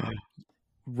 So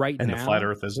right now, and the flat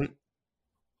Earth isn't.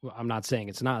 Well, I'm not saying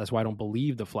it's not. That's why I don't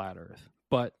believe the flat Earth.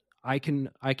 But I can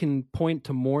point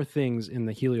to more things in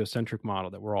the heliocentric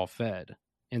model that we're all fed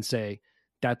and say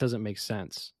that doesn't make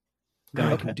sense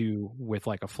than I can do with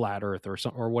like a flat Earth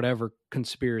or whatever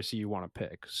conspiracy you want to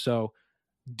pick. So,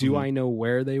 do I know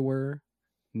where they were?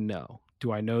 No.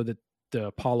 Do I know that the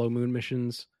Apollo moon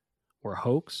missions were a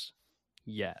hoax?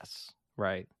 Yes.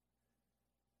 Right.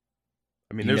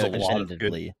 I mean, there's a lot of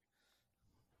good.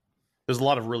 There's a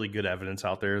lot of really good evidence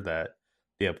out there that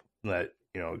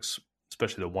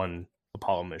especially the one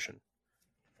Apollo mission.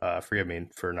 Forgive me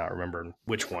for not remembering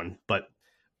which one, but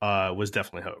was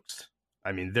definitely hoaxed.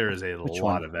 I mean, there is a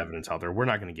lot of evidence out there. We're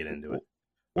not going to get into it.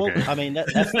 Well, okay? I mean,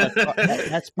 that's you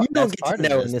don't get to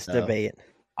know in this debate.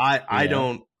 I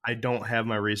don't have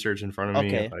my research in front of me.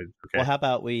 Okay. Well, how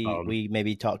about we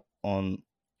maybe talk on?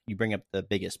 You bring up the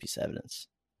biggest piece of evidence.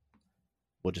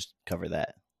 We'll just cover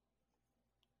that.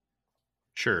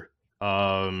 Sure.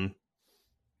 How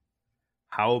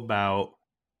about?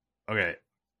 Okay.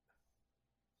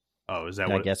 Oh, is that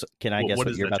what? Can I guess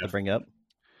what you're about to bring up?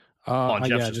 I've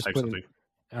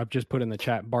just put in the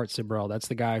chat Bart Sibrel. That's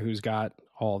the guy who's got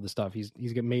all the stuff. He's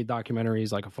made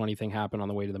documentaries like A Funny Thing Happened on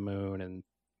the Way to the Moon and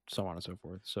so on and so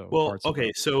forth. So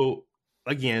okay. So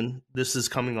again, this is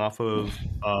coming off of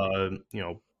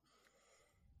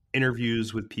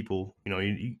interviews with people.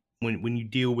 When you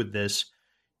deal with this,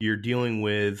 you're dealing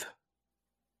with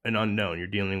an unknown. You're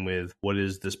dealing with what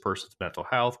is this person's mental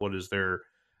health, what is their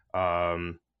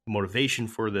motivation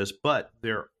for this. But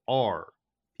there are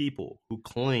people who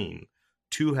claim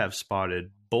to have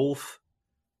spotted both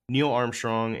Neil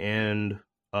Armstrong and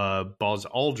Buzz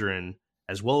Aldrin,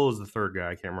 as well as the third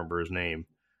guy, I can't remember his name,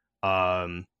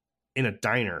 in a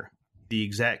diner the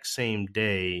exact same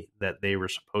day that they were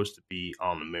supposed to be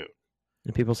on the moon.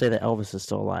 And people say that Elvis is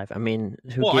still alive. I mean,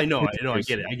 I know, I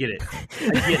get it,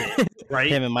 right?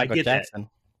 Him and Michael Jackson.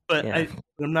 But yeah.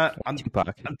 I'm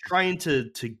trying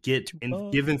to get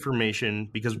and give information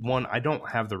because one, I don't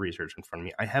have the research in front of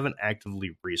me. I haven't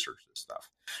actively researched this stuff,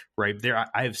 right?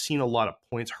 I have seen a lot of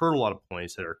points, heard a lot of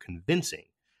points that are convincing,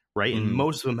 right? And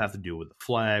most of them have to do with the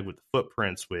flag, with the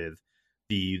footprints, with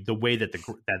the way that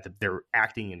they're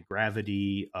acting in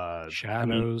gravity,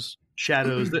 shadows.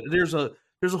 There's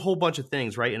a whole bunch of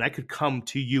things, right? And I could come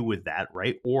to you with that,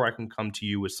 right? Or I can come to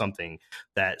you with something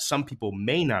that some people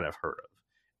may not have heard of.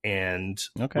 And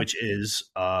which is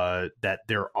that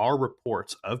there are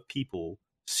reports of people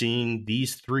seeing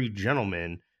these three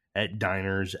gentlemen at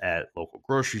diners, at local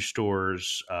grocery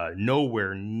stores,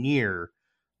 nowhere near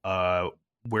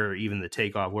where even the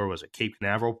takeoff, where was it? Cape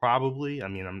Canaveral, probably. I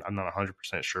mean, I'm not 100%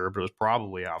 sure, but it was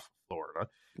probably off of Florida.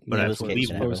 But I believe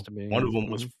one of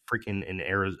them was freaking in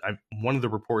Arizona. One of the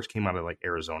reports came out of like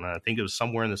Arizona. I think it was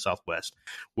somewhere in the Southwest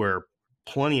where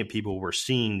plenty of people were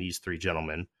seeing these three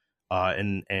gentlemen.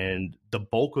 And the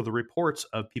bulk of the reports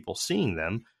of people seeing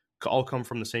them all come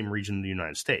from the same region of the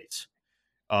United States.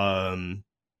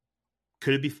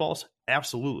 Could it be false?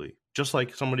 Absolutely. Just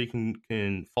like somebody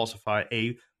can falsify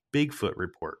a Bigfoot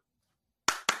report.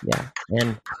 Yeah,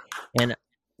 and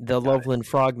the Loveland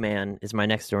Frogman is my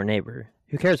next door neighbor.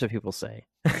 Who cares what people say?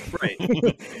 Right.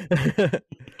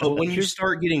 But when you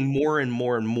start getting more and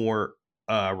more and more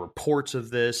reports of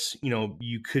this,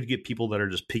 you could get people that are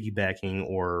just piggybacking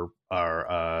or are,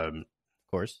 Of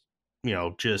course.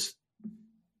 Just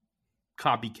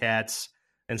copycats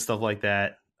and stuff like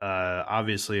that.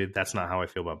 Obviously, that's not how I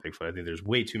feel about Bigfoot. I think there's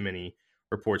way too many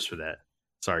reports for that.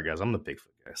 Sorry, guys, I'm the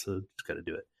Bigfoot guy, so just got to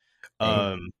do it.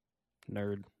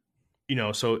 Nerd.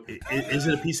 So is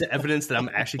it a piece of evidence that I'm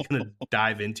actually going to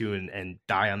dive into and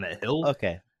die on that hill?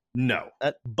 Okay. No,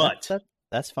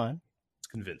 that's fine. It's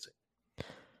convincing.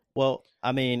 Well,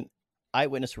 I mean,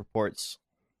 eyewitness reports,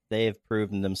 they have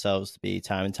proven themselves to be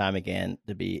time and time again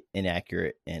to be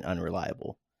inaccurate and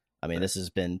unreliable. I mean, this has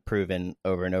been proven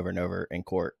over and over and over in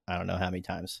court. I don't know how many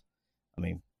times. I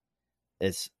mean,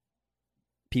 it's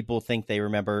people think they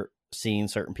remember seeing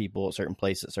certain people at certain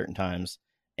places at certain times.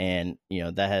 And,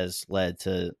 that has led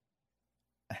to,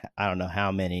 I don't know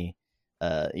how many,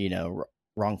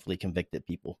 wrongfully convicted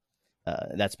people.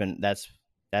 That's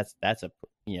a,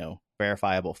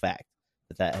 verifiable fact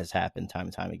that has happened time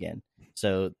and time again.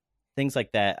 So things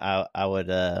like that, I would,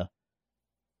 I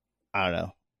don't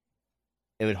know.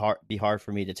 It would be hard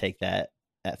for me to take that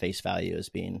at face value as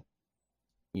being,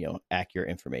 accurate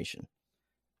information.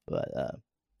 But,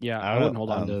 yeah, I wouldn't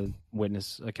hold on to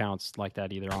witness accounts like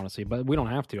that either, honestly. But we don't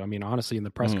have to. I mean, honestly, in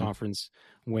the press conference,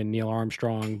 when Neil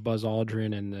Armstrong, Buzz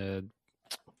Aldrin, and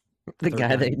the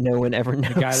guy that no one ever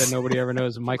knows, the guy that nobody ever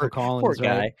knows, Michael Collins, poor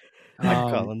guy, right? Michael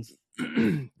Collins,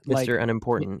 Mr.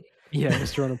 Unimportant. Yeah,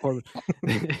 Mr. Unimportant.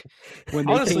 When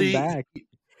they honestly, came back,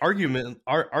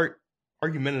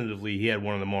 argumentatively, he had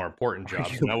one of the more important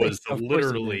jobs, and that was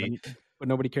literally. But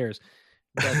nobody cares.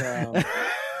 But,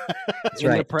 That's in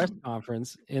right. their press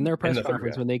conference,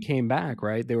 when they came back,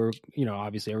 right, they were,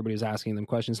 obviously everybody was asking them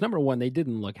questions. Number one, they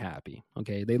didn't look happy.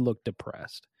 Okay, they looked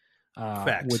depressed,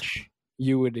 which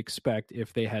you would expect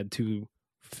if they had to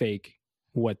fake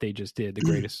what they just did, the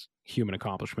greatest human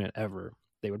accomplishment ever.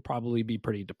 They would probably be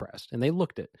pretty depressed, and they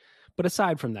looked it. But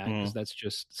aside from that, because that's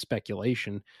just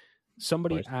speculation,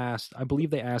 somebody asked, I believe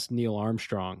they asked Neil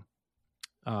Armstrong,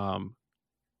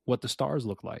 what the stars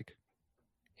look like,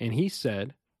 and he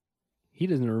said he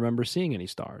doesn't remember seeing any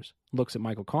stars. Looks at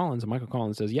Michael Collins, and Michael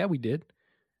Collins says, yeah, we did.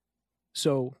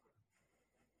 So,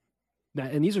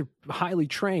 and these are highly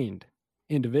trained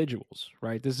individuals,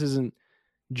 right? This isn't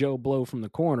Joe Blow from the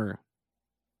corner.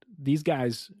 These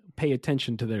guys pay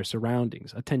attention to their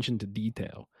surroundings, attention to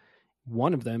detail.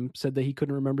 One of them said that he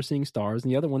couldn't remember seeing stars,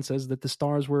 and the other one says that the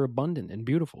stars were abundant and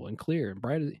beautiful and clear and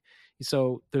bright.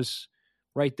 So there's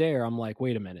right there, I'm like,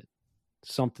 wait a minute,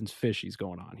 something's fishy's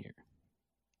going on here.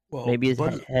 Well, maybe his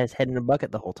head has head in a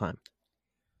bucket the whole time.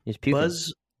 He's puking.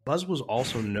 Buzz was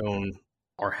also known,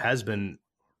 or has been,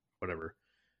 whatever.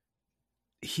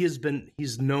 He's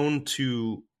known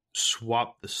to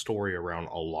swap the story around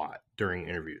a lot during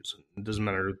interviews. It doesn't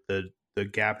matter the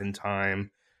gap in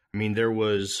time. I mean, there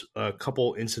was a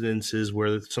couple incidences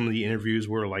where some of the interviews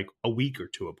were like a week or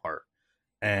two apart,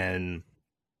 and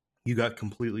you got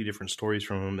completely different stories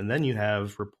from him. And then you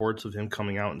have reports of him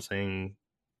coming out and saying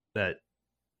that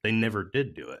they never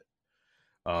did do it.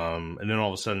 And then all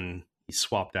of a sudden he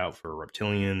swapped out for a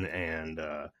reptilian and,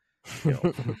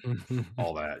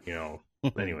 all that,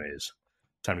 anyways,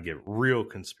 time to get real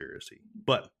conspiracy.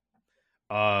 But,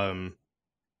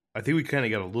 I think we kind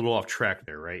of got a little off track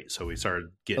there, right? So we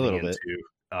started getting into,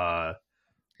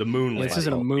 the moon. This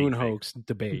isn't a moon hoax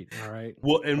debate. All right.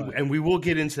 Well, and we will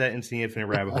get into that into the infinite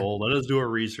rabbit hole. Let us do our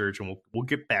research and we'll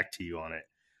get back to you on it.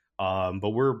 But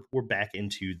we're back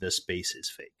into the space is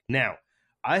fake. Now,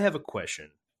 I have a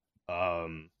question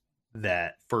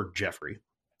that for Jeffrey.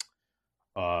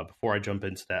 Before I jump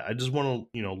into that, I just want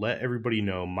to let everybody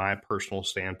know my personal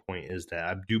standpoint is that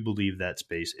I do believe that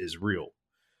space is real.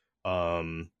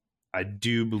 I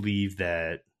do believe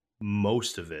that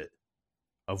most of it,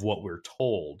 of what we're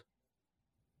told,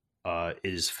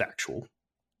 is factual.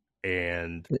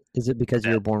 And is it because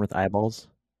you were born with eyeballs?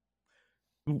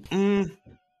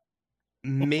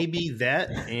 Maybe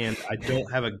that, and I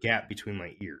don't have a gap between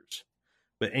my ears.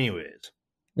 But anyways,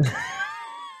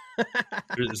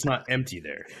 it's not empty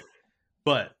there.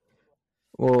 But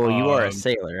well, you are a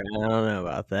sailor. I don't know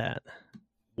about that.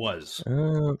 Was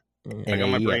I got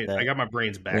my brain? I got my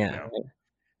brains back now.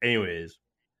 Anyways,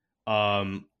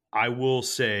 I will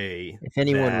say, if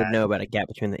anyone would know about a gap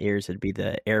between the ears, it'd be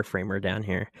the airframer down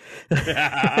here.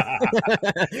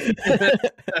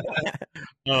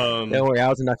 Don't worry, I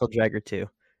was a knuckle dragger too.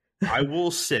 I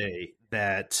will say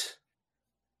that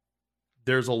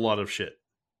there's a lot of shit.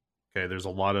 Okay, there's a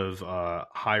lot of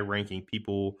high-ranking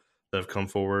people that have come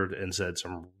forward and said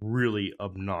some really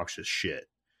obnoxious shit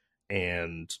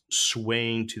and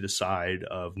swaying to the side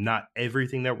of not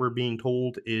everything that we're being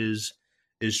told is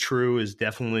true is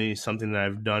definitely something that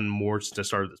I've done more since I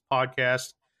started this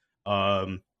podcast.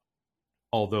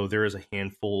 Although there is a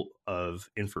handful of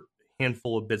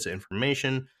bits of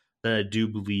information that I do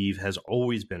believe has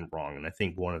always been wrong, and I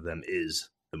think one of them is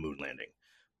the moon landing.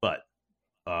 But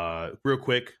real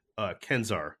quick,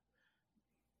 Kenzar,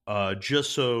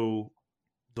 just so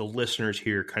the listeners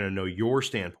here kind of know your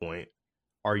standpoint,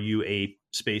 are you a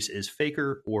space is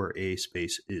faker or a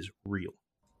space is real?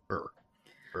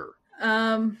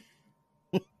 Don't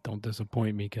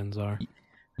disappoint me, Kenzar.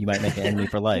 You might make an enemy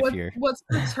for life here. What's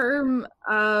the term?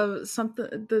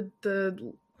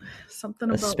 Something something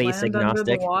A about space land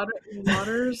agnostic? under the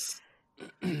waters.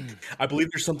 I believe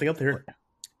there's something up there.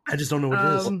 I just don't know what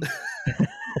it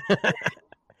is.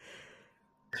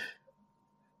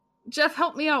 Jeff,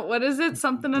 help me out. What is it?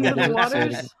 Something under the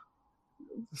waters?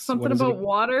 Something about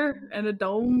water and a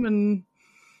dome and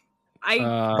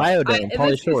Biodome, this is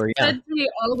Pauly Shore, yeah. said to me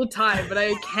all the time, but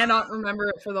I cannot remember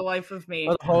it for the life of me.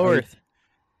 Oh, the whole Earth.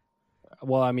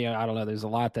 Well, I mean, I don't know. There's a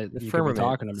lot that The you could be firmament.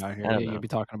 talking about here. I don't Yeah, know. you'd be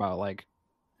talking about like,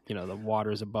 the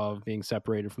waters above being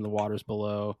separated from the waters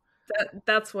below.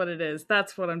 That's what it is.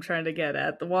 That's what I'm trying to get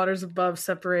at. The waters above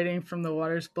separating from the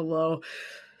waters below.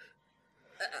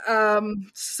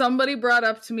 Somebody brought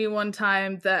up to me one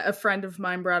time that a friend of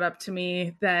mine brought up to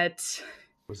me that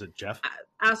Was it Jeff?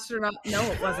 astronaut. No,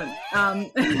 it wasn't.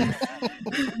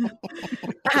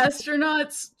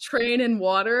 Astronauts train in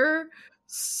water.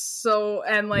 So,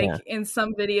 and like Yeah. in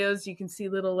some videos, you can see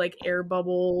little like air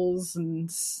bubbles and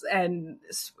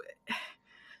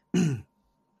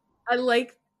I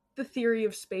like the theory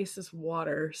of space as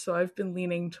water. So I've been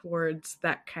leaning towards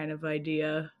that kind of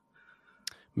idea.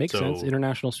 Makes sense. So-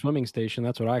 International Swimming Station.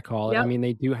 That's what I call it. Yep. I mean,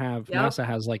 they do have Yep. NASA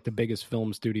has like the biggest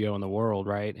film studio in the world,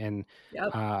 right? And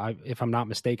Yep. if I'm not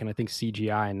mistaken, I think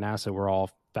CGI and NASA were all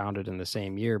founded in the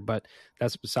same year. But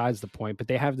that's besides the point. But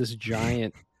they have this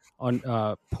giant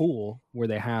pool where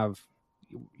they have,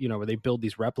 where they build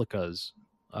these replicas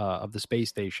of the space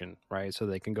station, right? So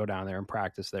they can go down there and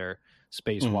practice their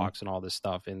spacewalks and all this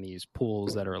stuff in these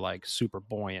pools that are like super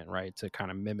buoyant, right? To kind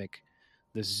of mimic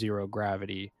this zero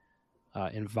gravity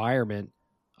environment.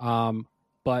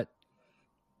 But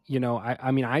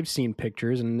I mean, I've seen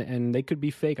pictures and they could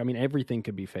be fake. I mean, everything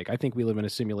could be fake. I think we live in a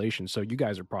simulation, so you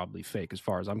guys are probably fake as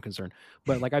far as I'm concerned.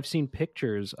 But like, I've seen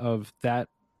pictures of that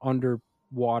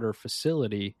underwater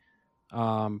facility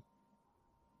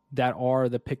that are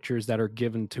the pictures that are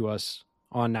given to us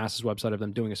on NASA's website of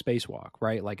them doing a spacewalk,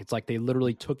 right? Like, it's like they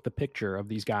literally took the picture of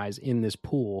these guys in this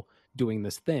pool doing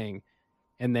this thing,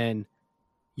 and then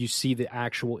you see the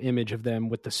actual image of them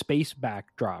with the space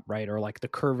backdrop, right? Or like the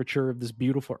curvature of this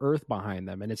beautiful Earth behind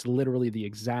them. And it's literally the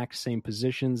exact same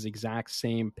positions, exact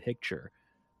same picture.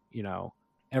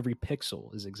 Every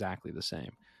pixel is exactly the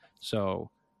same. So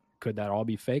could that all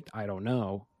be faked? I don't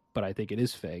know, but I think it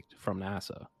is faked from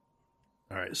NASA.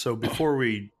 All right. So before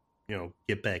we,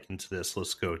 get back into this,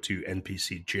 let's go to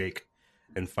NPC Jake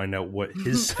and find out what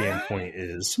his standpoint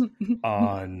is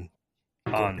on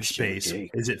space.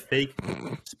 Is it fake,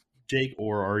 Jake,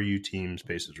 or are you team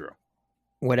Space is real?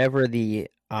 Whatever the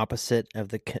opposite of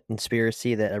the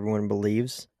conspiracy that everyone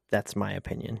believes, that's my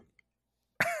opinion.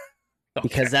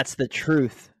 Because that's the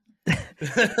truth.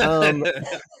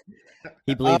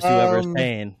 He believes whoever's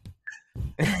paying.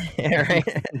 Yeah,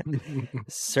 right?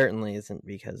 Certainly isn't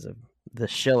because of the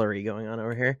shillery going on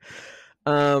over here.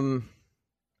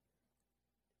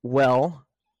 Well,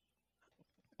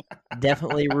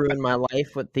 definitely ruined my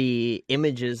life with the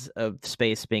images of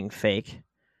space being fake,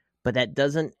 but that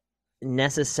doesn't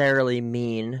necessarily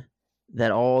mean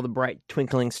that all the bright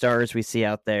twinkling stars we see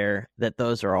out there, that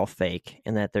those are all fake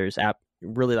and that there's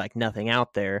really like nothing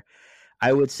out there.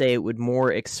 I would say it would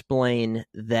more explain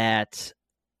that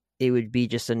it would be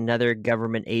just another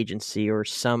government agency or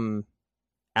some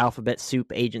alphabet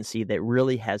soup agency that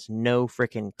really has no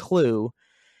freaking clue,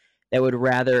 that would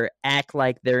rather act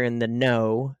like they're in the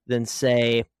know than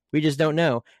say, we just don't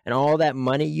know. And all that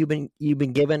money you've been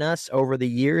giving us over the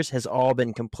years has all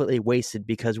been completely wasted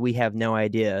because we have no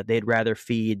idea. They'd rather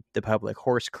feed the public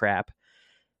horse crap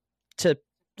to,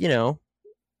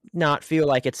 not feel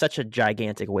like it's such a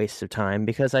gigantic waste of time,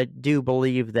 because I do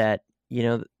believe that,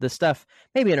 the stuff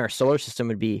maybe in our solar system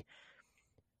would be,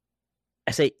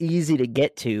 I say easy to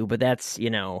get to, but that's,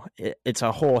 it's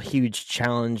a whole huge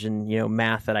challenge and,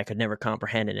 math that I could never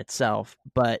comprehend in itself.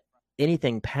 But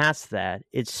anything past that,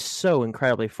 it's so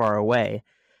incredibly far away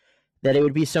that it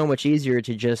would be so much easier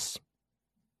to just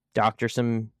doctor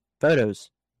some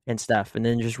photos and stuff and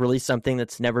then just release something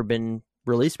that's never been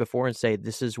released before and say,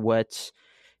 this is what,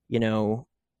 you know,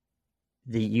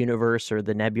 the universe or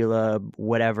the nebula,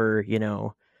 whatever, you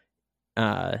know,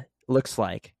 looks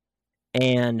like.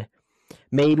 And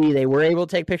maybe they were able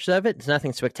to take pictures of it. It's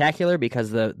nothing spectacular because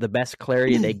the best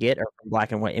clarity they get are from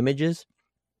black and white images.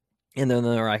 And then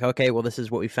they're like, okay, well, this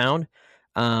is what we found,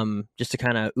 just to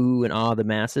kind of ooh and ah the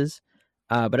masses.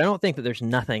 But I don't think that there's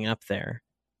nothing up there.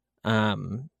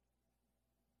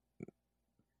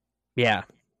 Yeah.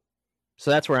 So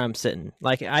that's where I'm sitting.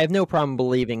 Like, I have no problem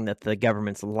believing that the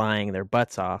government's lying their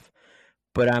butts off,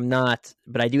 but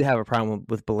I do have a problem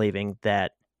with believing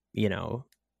that, you know,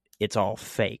 it's all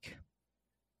fake.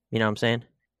 You know what I'm saying?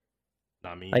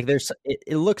 Not me. Like,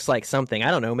 it looks like something.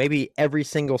 I don't know. Maybe every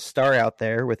single star out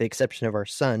there, with the exception of our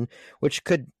sun, which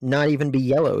could not even be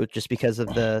yellow just because of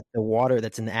the water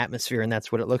that's in the atmosphere, and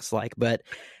that's what it looks like. But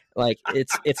like,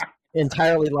 it's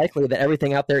entirely likely that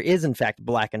everything out there is in fact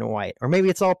black and white, or maybe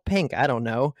it's all pink. I don't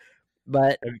know.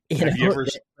 But have you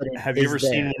ever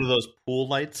seen one of those pool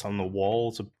lights on the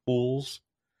walls of pools?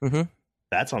 Mm-hmm.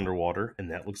 That's underwater,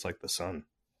 and that looks like the sun.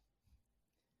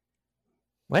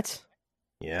 What?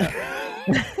 Yeah.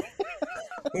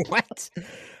 What?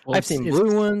 Well, I've seen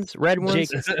blue ones, red ones. Jake,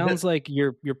 it sounds like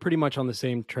you're pretty much on the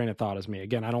same train of thought as me.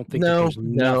 Again, I don't think No, that there's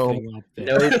nothing up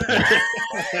there.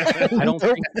 Nope.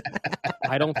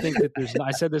 I don't think that there's.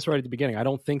 I said this right at the beginning. I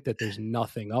don't think that there's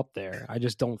nothing up there. I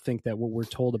just don't think that what we're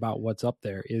told about what's up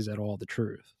there is at all the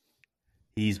truth.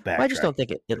 He's back. I just don't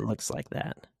think it looks like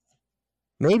that.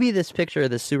 Maybe this picture of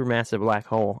the supermassive black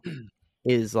hole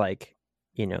is like,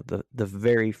 you know, the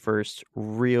very first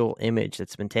real image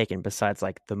that's been taken besides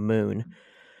like the moon.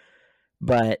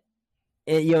 But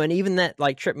you know, and even that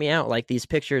like tripped me out. Like these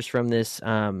pictures from this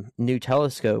new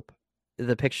telescope,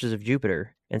 the pictures of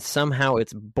Jupiter, and somehow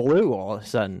it's blue all of a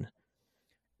sudden.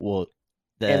 Well,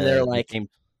 and they're like,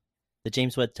 the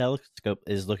James Webb Telescope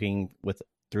is looking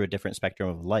through a different spectrum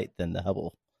of light than the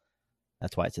Hubble.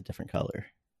 That's why it's a different color.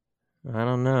 I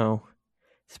don't know.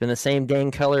 It's been the same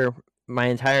dang color my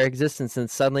entire existence, and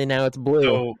suddenly now it's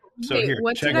blue. So Wait, here,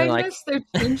 what check. did I miss? They're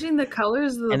changing the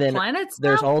colors of the And then planets now?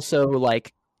 There's also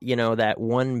like, you know, that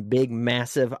one big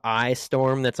massive eye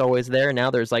storm that's always there.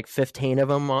 Now there's like 15 of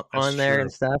them on there true.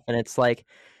 and stuff, and it's like,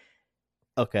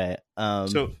 Okay.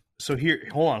 So here,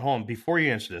 hold on. Before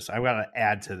you answer this, I've got to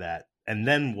add to that, and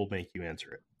then we'll make you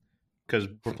answer it because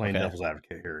we're playing Okay. devil's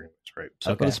advocate here, right?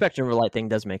 So, Okay. the spectrum of light thing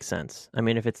does make sense. I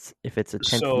mean, if it's a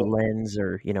tenth of the lens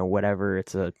or, you know, whatever,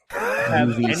 it's a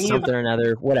UV something or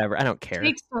another, whatever. I don't care.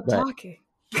 Jake, stop but- talking.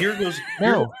 here goes.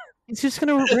 No, it's just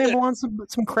gonna ramble on some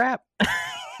crap.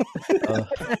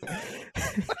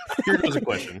 Here goes a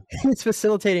question: It's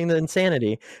facilitating the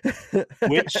insanity.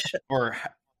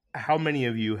 how many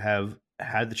of you have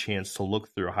had the chance to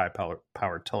look through a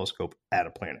high-powered telescope at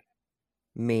a planet?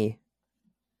 Me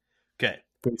Okay,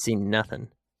 didn't see nothing.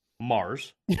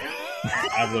 Mars.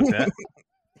 I've looked at,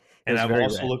 and was I've very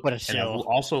also red. looked. What a and shill.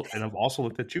 I've also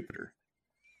looked at Jupiter.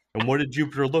 And what did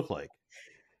Jupiter look like?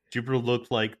 Jupiter looked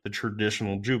like the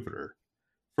traditional Jupiter,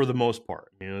 for the most part.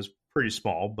 I mean, it was pretty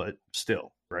small, but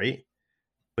still, right?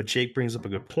 But Jake brings up a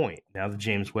good point. Now the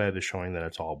James Webb is showing that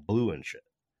it's all blue and shit.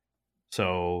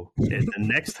 So the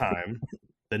next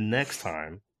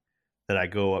time that I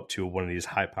go up to one of these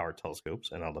high-powered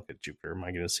telescopes and I look at Jupiter, am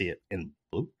I going to see it in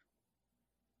blue?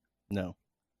 No.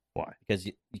 Why?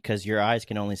 Because your eyes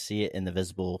can only see it in the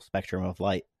visible spectrum of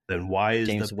light. Then why is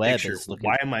James the Webb picture? is looking-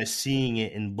 Why am I seeing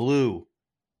it in blue?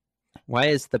 Why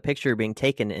is the picture being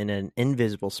taken in an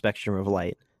invisible spectrum of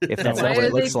light? If that's Why not what are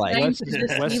it they looks like. trying to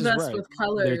Wes deceive is us right. with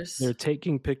colors? They're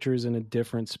taking pictures in a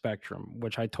different spectrum,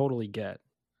 which I totally get.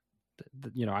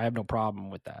 You know, I have no problem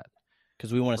with that.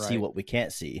 Because we want to see Right. what we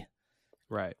can't see.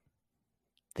 Right.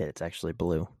 That it's actually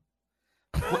blue.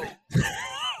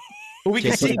 But we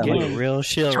can Just see but I'm again- blue. a real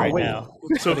shill Oh, right wait. now.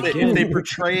 So But if again- they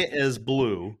portray it as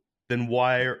blue, then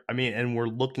why? And we're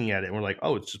looking at it and we're like,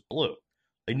 oh, it's just blue.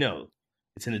 Like, no,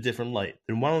 it's in a different light.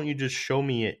 Then why don't you just show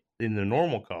me it in the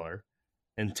normal color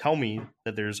and tell me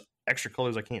that there's extra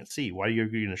colors I can't see? Why are you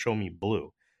going to show me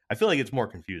blue? I feel like it's more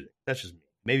confusing. That's just me.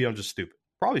 Maybe I'm just stupid.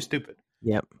 Probably stupid.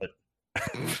 Yep.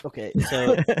 Okay,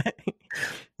 so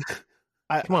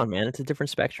Come on, man. It's a different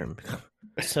spectrum.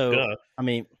 Duh. I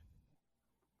mean,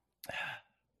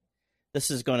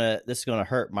 this is gonna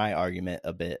hurt my argument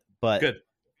a bit, but Good.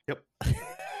 Yep.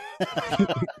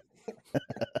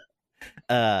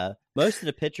 Most of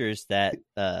the pictures that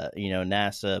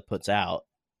NASA puts out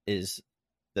is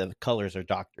the colors are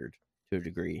doctored to a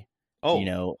degree. Oh, You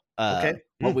know, Okay.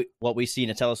 what we see in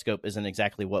a telescope isn't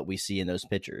exactly what we see in those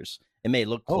pictures. It may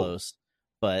look close,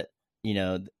 but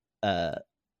it's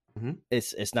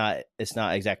not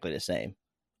exactly the same.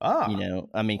 I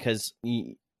mean, because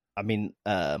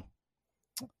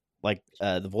like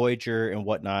the Voyager and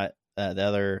whatnot, the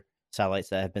other satellites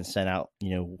that have been sent out,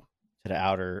 to the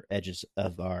outer edges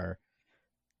of our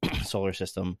solar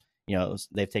system,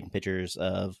 they've taken pictures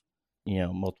of,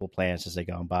 multiple planets as they've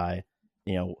gone by,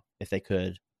 if they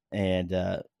could. And,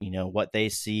 what they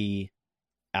see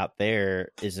out there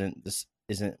isn't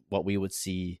what we would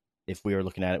see if we were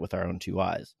looking at it with our own two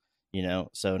eyes,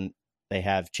 so they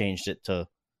have changed it to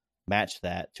match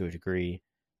that to a degree,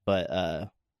 but,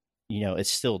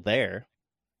 it's still there.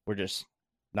 We're just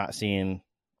not seeing,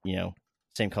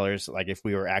 same colors. Like if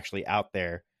we were actually out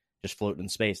there just floating in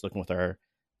space, looking with our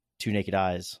two naked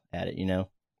eyes at it,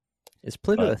 Is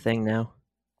Pluto a thing now?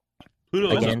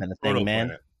 Pluto Again? is a thing, man.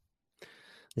 planet.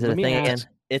 Is it Let a me thing ask-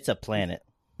 again? It's a planet.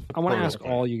 I want to Totally ask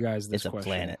planet. all you guys this It's a question.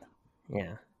 planet.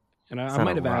 Yeah. And It's I not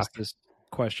might a have asked rock. this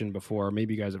question before.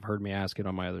 Maybe you guys have heard me ask it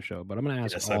on my other show, but I'm going to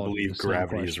ask Yes, all I of you believe the same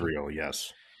gravity is question. real.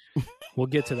 Yes. We'll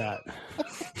get to that.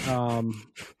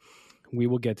 We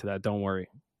will get to that. Don't worry.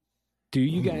 Do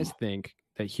you guys think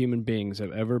that human beings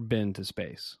have ever been to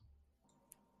space?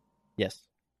 Yes.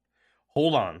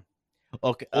 Hold on.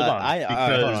 Okay. Hold on. Hold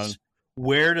Because on.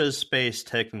 where does space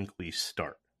technically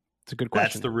start? It's a good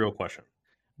question. That's the real question.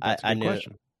 That's a I good knew it.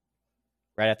 question.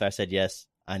 Right after I said yes,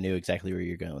 I knew exactly where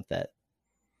you're going with that.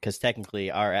 Because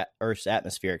technically, our Earth's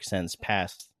atmosphere extends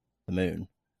past the moon.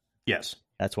 Yes.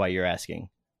 That's why you're asking.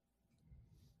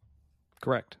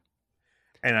 Correct.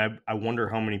 And I wonder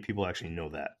how many people actually know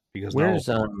that. Because Where's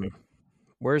now,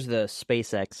 where's the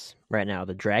SpaceX right now?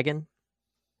 The Dragon?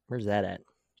 Where's that at?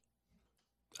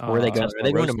 Where are they going? Are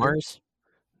they going to Roadster? Mars?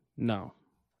 No.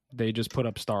 They just put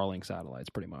up Starlink satellites,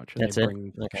 pretty much. And That's they it?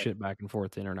 bring Okay. shit back and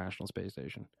forth to International Space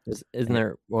Station. Isn't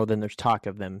there? Well, then there's talk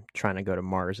of them trying to go to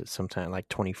Mars at some time, like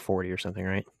 2040 or something,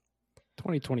 right?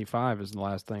 2025 is the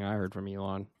last thing I heard from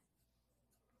Elon.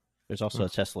 There's also a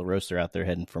Tesla Roadster out there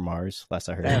heading for Mars. Last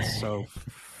I heard. That's so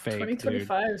fake, dude.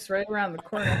 2025 is right around the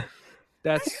corner.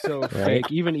 That's so fake.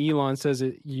 Even Elon says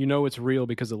it. It's real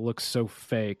because it looks so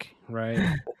fake, right?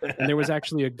 And there was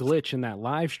actually a glitch in that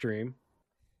live stream.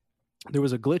 There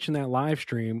was a glitch in that live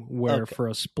stream where, for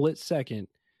a split second,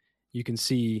 you can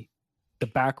see the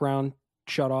background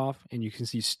shut off and you can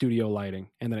see studio lighting,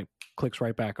 and then it clicks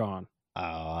right back on. Oh,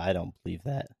 I don't believe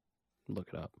that.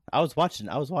 Look it up. I was watching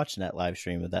that live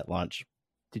stream of that launch.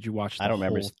 Did you watch the I don't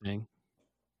remember. whole thing?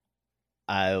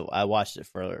 I watched it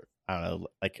for hour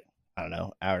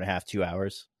and a half, 2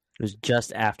 hours. It was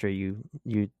just after you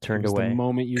turned It was away. the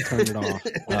moment you turned it off.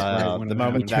 That's right when The it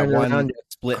moment happened. that turned one around to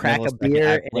split crack a millisecond beer,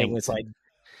 I and it blinked was like,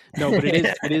 No, but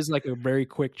it is like a very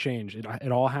quick change.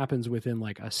 It all happens within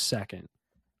like a second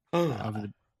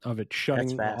of it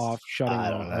shutting fast. off, shutting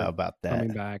I off, don't know about that.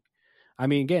 coming back. I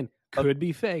mean, again, could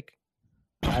be fake.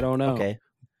 I don't know. Okay.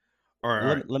 all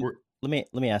right.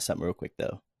 Let me ask something real quick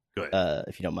though, Go ahead.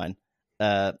 if you don't mind.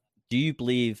 Do you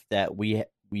believe that we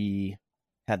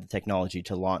have the technology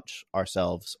to launch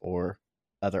ourselves or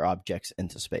other objects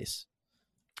into space?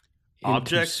 Into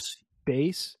Objects?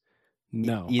 space?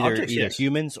 No. Either Objects, yes.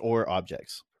 humans or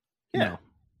objects. Yeah. No.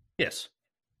 Yes.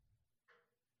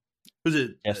 Is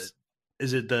it? Yes.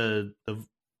 Is it the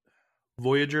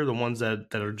Voyager, the ones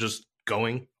that are just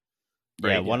going?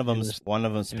 Yeah, Right. one of them's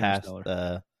past.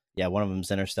 Interstellar. One of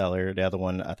them's Interstellar. The other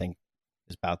one I think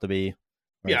is about to be.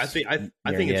 Yeah, I It's think I near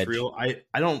think the it's edge. real.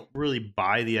 I don't really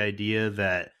buy the idea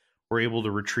that we're able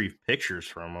to retrieve pictures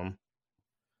from them.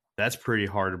 That's pretty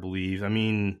hard to believe. I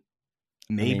mean,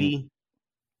 maybe.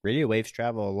 Radio waves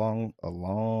travel a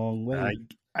long way.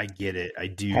 I get it. I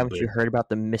do. haven't but you heard about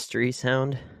the mystery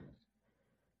sound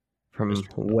from Mystery-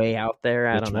 way out there?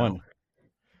 I Which don't know. one?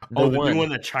 Oh, the new one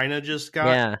that China just got.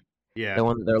 Yeah, Yeah. the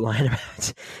one that they're lying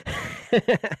about.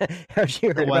 Have you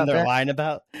heard The one about they're that? lying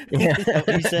about? Yeah. Is that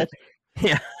what you said?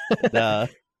 Yeah. Duh.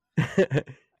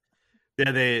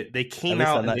 Yeah, they came least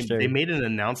out I'm and not sure. they made an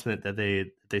announcement that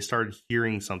they started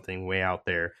hearing something way out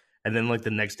there, and then like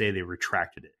the next day they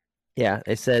retracted it. Yeah,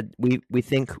 they said we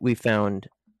think we found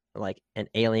like an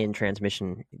alien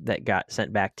transmission that got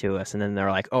sent back to us, and then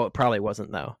they're like, oh, it probably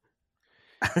wasn't though.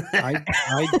 I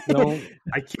don't.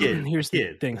 I kid. Here's the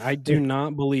kid. thing. I do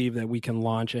not believe that we can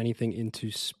launch anything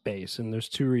into space. And there's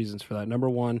two reasons for that. Number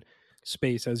one,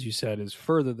 space, as you said, is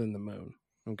further than the moon.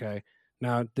 Okay.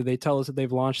 Now, did they tell us that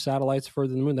they've launched satellites further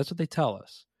than the moon? That's what they tell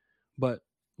us. But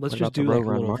let's What just about the do like a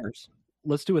rover on little, Mars?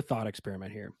 let's do a thought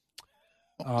experiment here.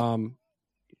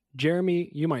 Jeremy,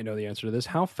 you might know the answer to this.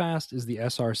 How fast is the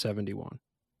SR-71?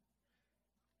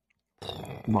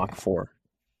 Mach 4.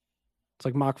 It's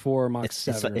like Mach 4 or Mach It's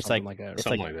 7 or it's something like- like that. it's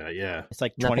Something like that, yeah. It's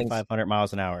like Nothing's- 2,500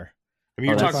 miles an hour. I mean,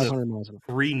 you're Oh, talking that's- to 500 miles an hour.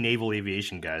 3 naval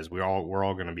aviation guys. We're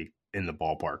all going to be in the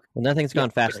ballpark. Well, nothing's gone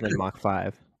Yeah. faster than Mach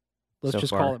 5. Let's so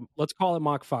just far. call it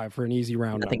Mach 5 for an easy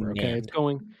round Nothing number. Okay, manned. it's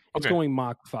Okay. going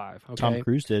Mach 5. Okay, Tom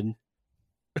Cruise did.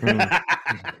 Fuck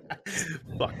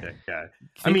that guy.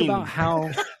 think mean- about how.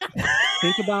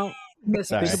 think about Mr.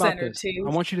 Sorry. think about Center this. too.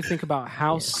 I want you to think about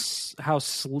how how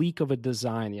sleek of a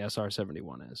design the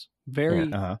SR-71 is.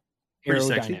 Very Uh-huh. Pretty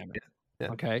sexy. aerodynamic.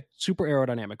 Yeah. Okay, super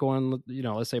aerodynamic. Going,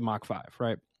 let's say Mach 5,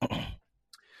 right?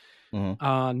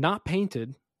 Mhm.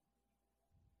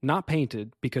 Not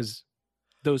painted because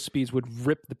those speeds would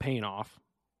rip the paint off.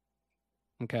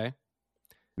 Okay,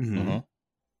 Mhm. Mhm.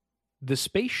 the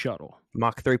space shuttle.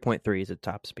 Mach 3.3 is a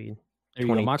top speed. There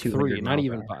you go, Mach 2200 3, not miles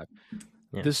even per 5.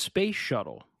 Yeah. The space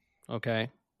shuttle, okay,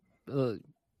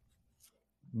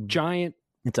 giant,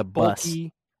 It's a bus.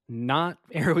 bulky, not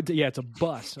aero. Yeah, it's a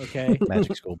bus. Okay,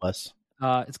 Magic School Bus.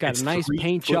 it's got It's a nice 3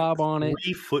 paint foot- job on it.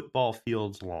 3 football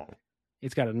fields long.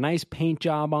 It's got a nice paint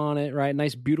job on it, right?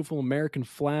 Nice, beautiful American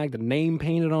flag. The name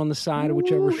painted on the side of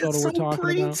whichever Ooh, shuttle that's we're so talking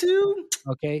pretty about. too.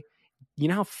 Okay, you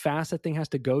know how fast that thing has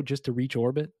to go just to reach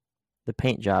orbit? The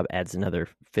paint job adds another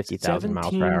 50,000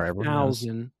 miles per hour. Everyone knows.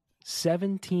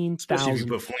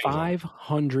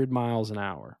 17,500 miles an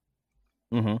hour.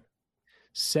 Mm-hmm.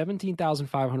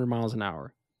 17,500 miles an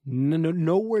hour.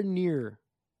 Nowhere near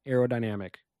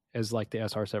aerodynamic as like the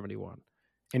SR-71.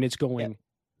 And it's going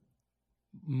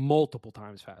multiple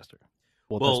times faster.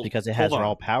 Well, Well, that's because it hold has on.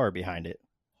 raw power behind it.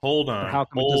 Hold But on. how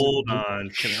come it doesn't Hold look on.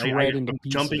 shred into I'm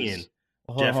jumping in. pieces?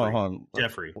 Hold on, Jeffrey. hold on.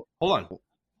 Jeffrey. Hold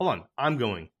on. I'm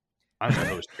the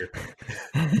host here.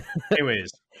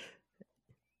 Anyways,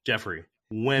 Jeffrey,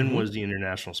 when Mhm. was the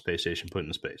International Space Station put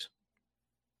into space?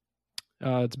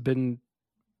 It's been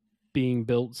being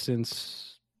built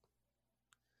since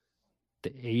the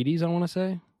 80s, I want to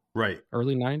say. Right.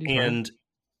 Early 90s. right? And It's like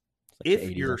the if 80s,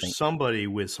 I you're think. somebody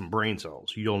with some brain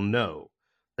cells, you'll know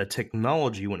that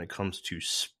technology when it comes to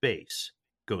space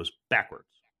goes backwards.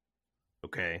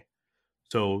 Okay?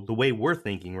 So the way we're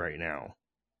thinking right now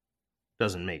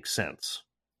doesn't make sense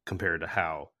compared to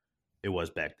how it was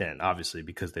back then. Obviously,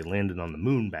 because they landed on the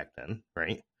moon back then,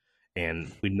 right?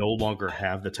 And we no longer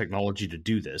have the technology to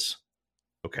do this.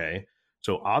 Okay?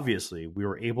 So obviously, we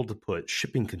were able to put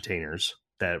shipping containers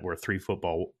that were 3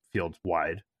 football fields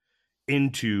wide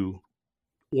into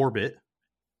orbit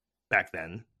back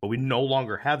then, but we no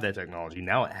longer have that technology.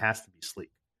 Now it has to be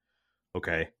sleek.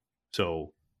 Okay?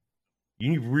 So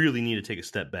you really need to take a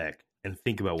step back and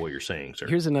think about what you're saying, sir.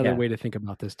 Here's another Yeah. way to think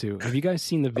about this too. Have you guys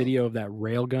seen the video of that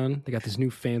railgun? They got this new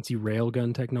fancy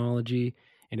railgun technology,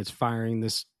 and it's firing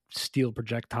this steel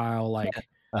projectile like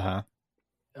Uh-huh.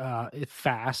 it's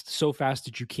fast, so fast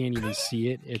that you can't even see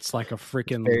it. It's like a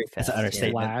freaking Very That's an fast.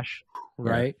 understatement. flash,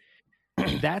 right?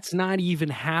 That's not even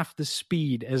half the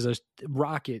speed as a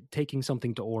rocket taking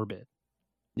something to orbit.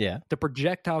 Yeah. The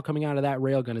projectile coming out of that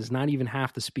railgun is not even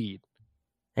half the speed.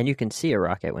 And you can see a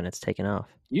rocket when it's taken off.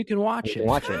 You can watch You it. can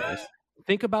watch it.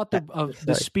 Think about the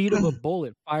Sorry. speed of a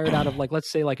bullet fired out of like, let's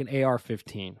say like an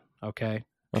AR-15. Okay.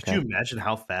 Could Okay. you imagine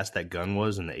how fast that gun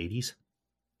was in the 80s?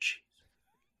 Jeez.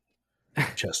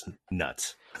 Just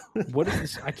nuts. What is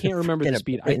this? I can't remember Freaking the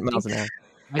speed. 8 miles an hour.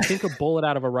 I think a bullet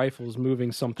out of a rifle is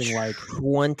moving something like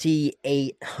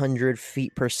 2,800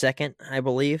 feet per second, I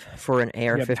believe, for an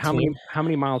yeah, AR-15. but how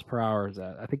many miles per hour is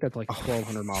that? I think that's like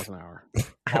 1,200 miles an hour.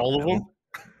 All of them?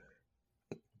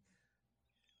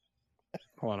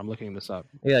 Hold on, I'm looking this up.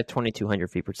 Maybe like 2,200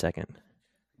 feet per second.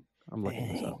 I'm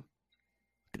looking this up.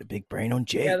 Got a big brain on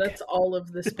Jake. Yeah, that's all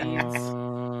of the speeds.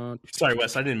 Sorry,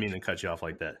 Wes. I didn't mean to cut you off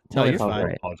like that. Tell me you're if I'm fine. I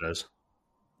right. apologize.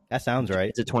 That sounds right.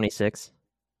 Is it 26?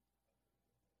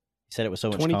 He said it with so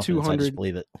much confidence, I 2,200. just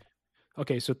believe it.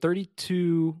 Okay, so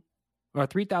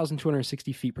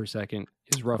 3,260 feet per second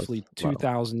is roughly That's low.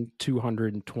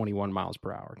 2,221 miles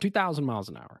per hour. 2,000 miles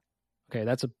an hour. Okay,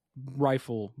 that's a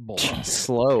rifle bullet.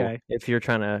 Slow Okay. if you're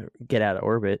trying to get out of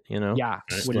orbit, you know? Yeah,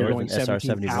 That's when you're slower going than SR-71.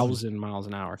 17,000 miles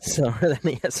an hour. Slower than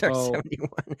the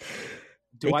SR-71.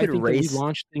 Do They I could think that we race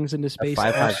launched things into A space?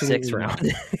 5.56 Absolutely round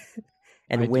not.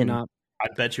 and I do win. not. I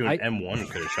bet you an I- M1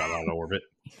 could have shot out of orbit.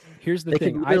 Here's the They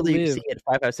thing. could I literally live see it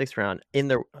 5.56 round in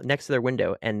their next to their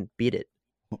window and beat it.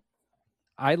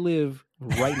 I live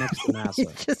right next to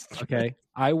NASA. Just- Okay.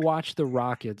 I watch the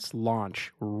rockets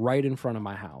launch right in front of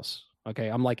my house. Okay.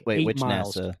 I'm like Wait, 8 which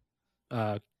miles,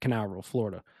 NASA? Canaveral,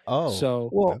 Florida. Oh.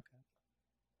 So,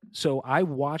 so I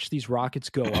watch these rockets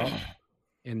go up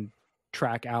and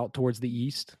track out towards the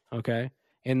east. Okay.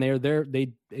 And they're there.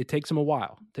 It takes them a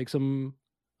while. It takes them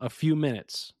a few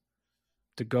minutes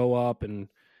to go up and,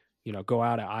 go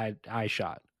out at eye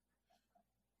shot.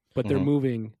 But they're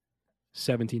moving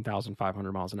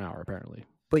 17,500 miles an hour, apparently.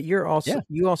 But you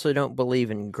also don't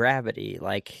believe in gravity,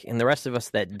 and the rest of us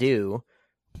that do.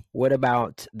 What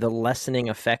about the lessening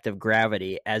effect of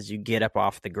gravity as you get up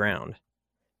off the ground?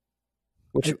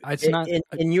 Which it's not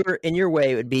in your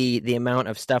way, it would be the amount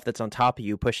of stuff that's on top of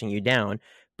you pushing you down.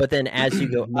 But then as you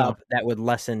go up, that would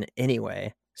lessen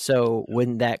anyway. So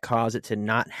wouldn't that cause it to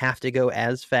not have to go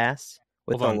as fast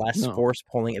with the less force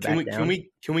pulling it back down?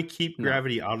 Can we keep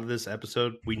gravity out of this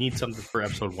episode? We need something for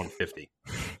episode 150.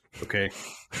 Okay.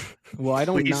 Well, I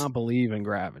don't not believe in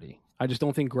gravity. I just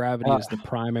don't think gravity is the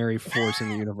primary force in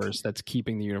the universe that's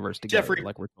keeping the universe together, Jeffrey,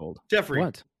 like we're told. Jeffrey,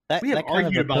 what? We have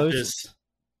argued about this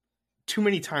too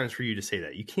many times for you to say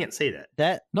that. You can't say that.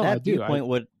 That viewpoint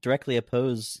would directly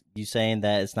oppose you saying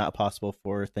that it's not possible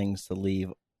for things to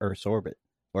leave Earth's orbit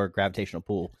or gravitational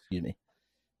pull. Excuse me.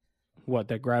 What?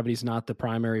 That gravity's not the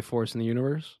primary force in the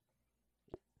universe?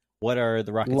 What are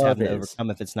the rockets having to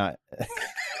overcome if it's not?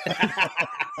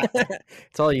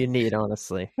 It's all you need,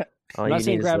 honestly. I'm not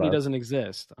saying gravity doesn't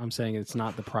exist. I'm saying it's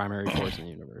not the primary force in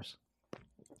the universe.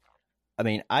 I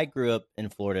mean, I grew up in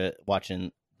Florida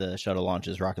watching the shuttle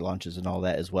launches, rocket launches, and all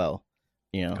that as well.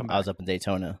 I was up in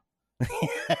Daytona.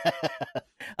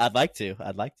 I'd like to,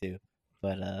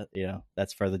 but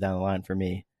that's further down the line for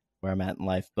me where I'm at in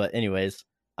life. But anyways,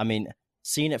 I mean,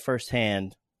 seeing it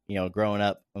firsthand, growing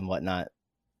up and whatnot,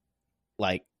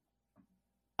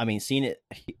 seeing it,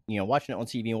 watching it on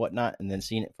TV and whatnot, and then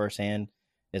seeing it firsthand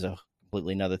is a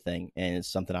completely another thing, and it's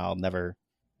something I'll never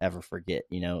ever forget.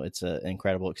 It's an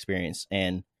incredible experience,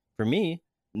 and for me,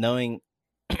 knowing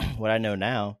what I know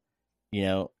now,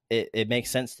 it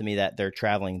makes sense to me that they're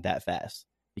traveling that fast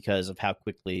because of how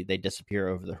quickly they disappear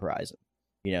over the horizon.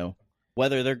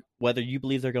 Whether you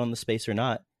believe they're going to space or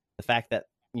not, the fact that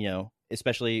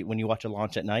especially when you watch a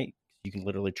launch at night, you can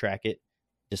literally track it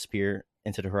disappear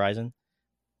into the horizon.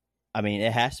 I mean,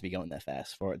 it has to be going that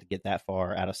fast for it to get that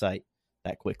far out of sight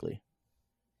that quickly.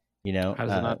 How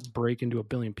does it not break into a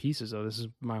billion pieces, though? This is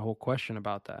my whole question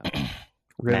about that.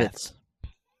 Rivets.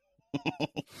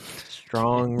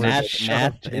 Strong rivets.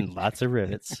 Math and lots of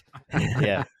rivets.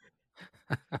 Yeah.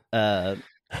 I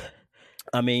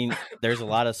mean, there's a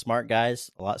lot of smart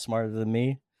guys, a lot smarter than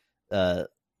me,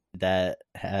 that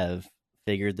have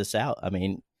figured this out. I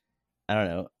mean, I don't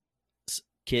know.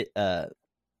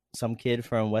 Some kid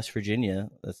from West Virginia,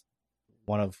 that's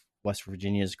one of West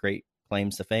Virginia's great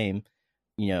claims to fame,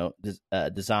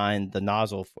 designed the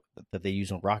nozzle that they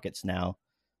use on rockets now.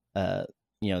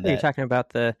 You're talking about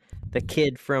the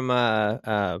kid from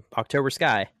October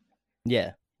Sky.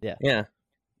 Yeah.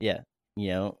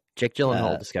 Jake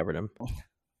Gyllenhaal discovered him.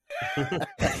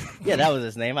 Yeah, that was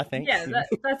his name, I think. Yeah,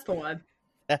 that's the one.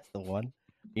 That's the one.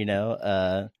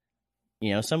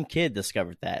 Some kid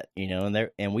discovered that,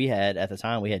 and we had, at the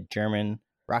time, we had German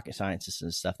rocket scientists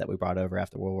and stuff that we brought over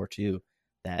after World War II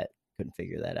that couldn't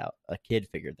figure that out. A kid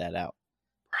figured that out.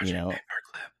 Yes.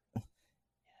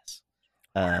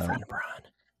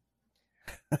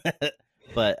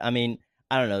 But I mean,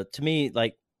 I don't know. To me,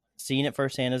 like, seeing it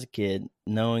firsthand as a kid,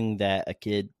 knowing that a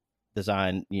kid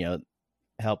designed,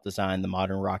 helped design the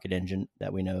modern rocket engine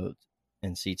that we know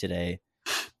and see today.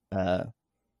 I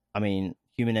mean,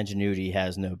 human ingenuity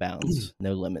has no bounds,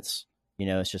 no limits.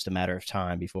 It's just a matter of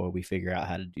time before we figure out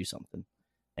how to do something.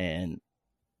 And,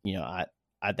 I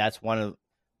that's one of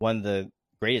the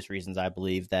greatest reasons I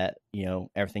believe that,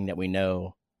 everything that we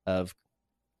know of,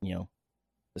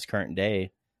 this current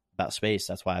day about space,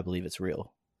 that's why I believe it's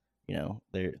real.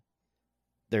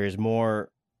 There is more,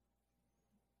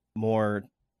 I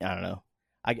don't know.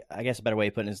 I guess a better way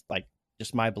of putting it is like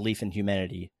just my belief in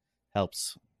humanity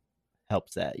helps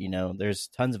that, there's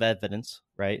tons of evidence,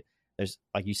 right? There's,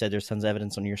 like you said, there's tons of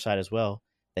evidence on your side as well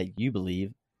that you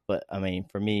believe. But I mean,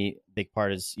 for me, a big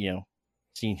part is,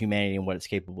 seeing humanity and what it's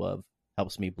capable of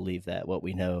helps me believe that what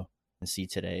we know and see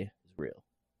today is real.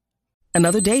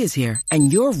 Another day is here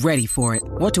and you're ready for it.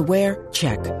 What to wear?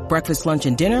 Check. Breakfast, lunch,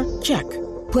 and dinner? Check.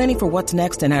 Planning for what's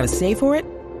next and how to save for it?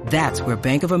 That's where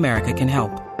Bank of America can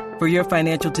help. For your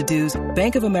financial to-dos,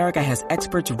 Bank of America has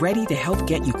experts ready to help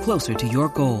get you closer to your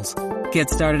goals. Get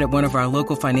started at one of our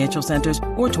local financial centers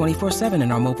or 24/7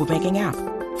 in our mobile banking app.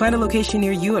 Find a location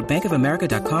near you at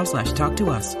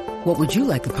bankofamerica.com/talktous. What would you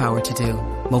like the power to do?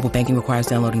 Mobile banking requires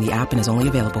downloading the app and is only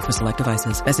available for select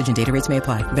devices. Message and data rates may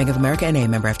apply. Bank of America NA,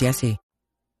 member FDIC.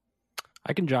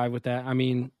 I can jive with that. I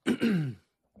mean,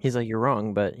 he's like, you're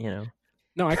wrong, but No,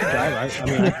 I can jive. I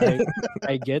mean,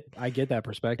 I get that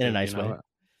perspective in a nice way.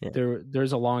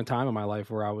 there's a long time in my life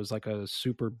where I was like a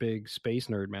super big space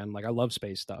nerd, man. Like I love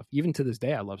space stuff. Even to this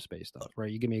day, I love space stuff.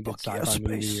 Right? You give me a good sci-fi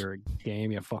movie or a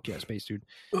game, fuck yeah, space, dude.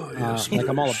 Like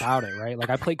I'm all about it, right? Like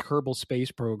I play Kerbal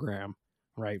Space Program,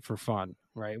 right, for fun,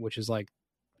 right, which is like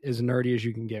as nerdy as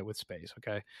you can get with space.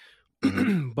 Okay,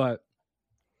 but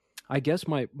I guess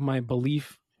my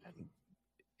belief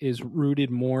is rooted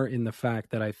more in the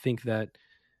fact that I think that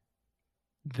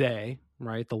they,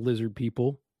 right, the lizard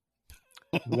people,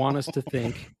 want us to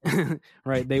think,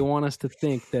 right? They want us to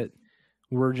think that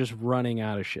we're just running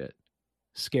out of shit,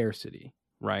 scarcity,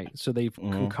 right? So they've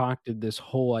concocted this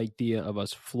whole idea of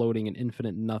us floating in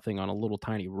infinite nothing on a little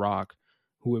tiny rock.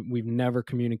 We've never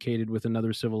communicated with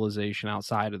another civilization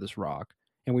outside of this rock,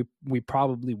 and we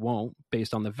probably won't,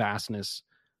 based on the vastness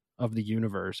of the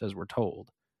universe as we're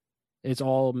told. It's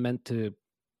all meant to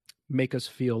make us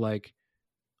feel like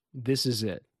this is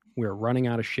it. We're running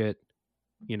out of shit,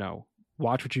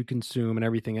 watch what you consume and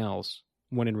everything else,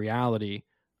 when in reality,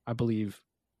 I believe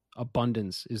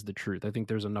abundance is the truth. I think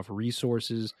there's enough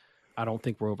resources. I don't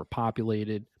think we're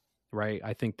overpopulated, right?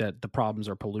 I think that the problems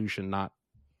are pollution, not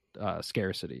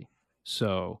scarcity.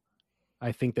 So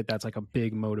I think that that's like a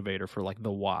big motivator for like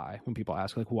the why. When people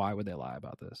ask like, why would they lie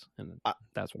about this? And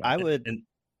that's what I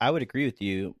would agree with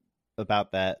you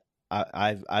about that.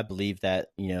 I believe that,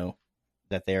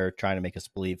 that they're trying to make us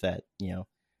believe that,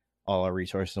 all our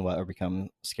resources and whatever become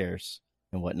scarce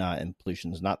and whatnot, and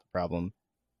pollution is not the problem.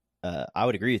 I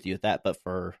would agree with you with that, but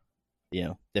for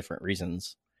different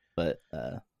reasons. But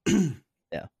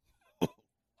yeah.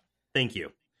 Thank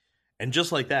you. And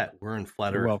just like that, we're in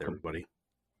Flat Earth, everybody.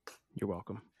 You're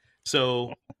welcome.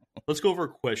 So let's go over a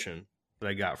question that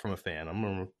I got from a fan. I'm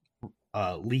going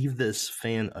to leave this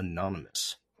fan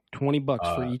anonymous.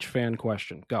 $20 for each fan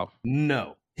question. Go.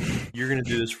 No, you're going to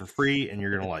do this for free, and you're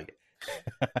going to like it.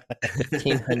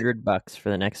 $1,500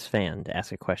 for the next fan to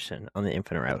ask a question on the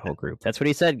Infinite Rabbit Hole group. That's what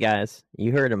he said, guys.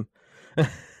 You heard him.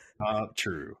 Not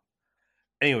true.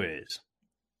 Anyways,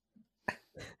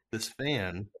 this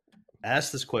fan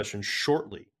asked this question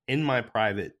shortly in my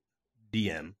private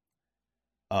DM.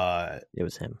 It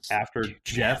was him. After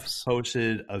Jeff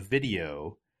posted a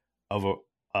video of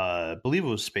I believe it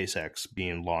was SpaceX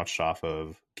being launched off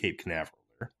of Cape Canaveral.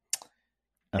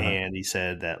 And he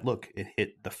said that, look, it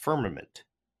hit the firmament.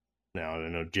 Now, I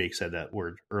know Jake said that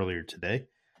word earlier today.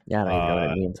 Yeah, I don't even know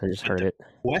what it means. I just heard it. The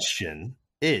question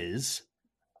is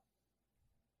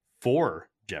for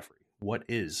Jeffrey, what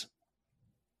is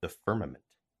the firmament?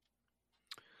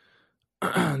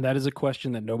 That is a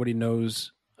question that nobody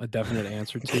knows a definite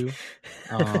answer to.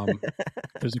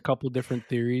 There's a couple different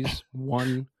theories.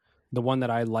 The one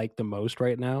that I like the most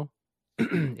right now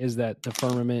is that the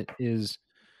firmament is,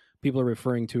 people are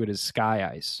referring to it as sky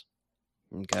ice.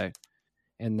 Okay.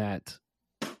 And that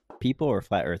people or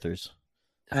flat earthers?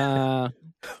 Because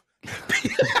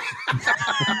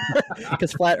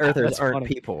flat earthers aren't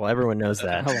people. Everyone knows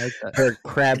that. I like that. They're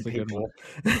crab people.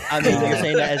 I mean, you're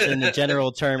saying that as in the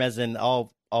general term, as in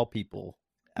all people.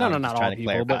 No, not all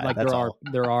people, but like there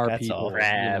are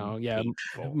people. Yeah,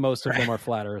 most of them are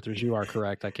flat earthers. You are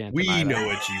correct. I can't. We know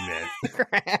what you meant.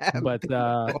 But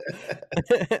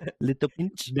little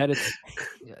pinch. That it's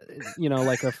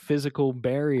like a physical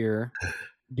barrier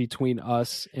between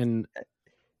us and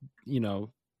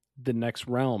the next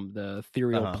realm, the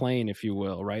ethereal plane, if you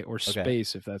will, right, or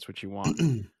space, if that's what you want.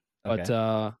 But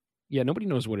nobody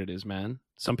knows what it is, man.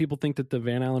 Some people think that the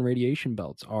Van Allen radiation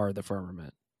belts are the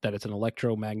firmament, that it's an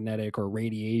electromagnetic or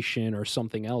radiation or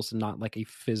something else, and not like a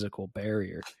physical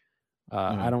barrier.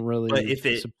 I don't really. But if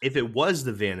it was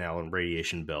the Van Allen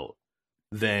radiation belt,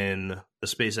 then the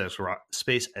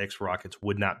SpaceX rockets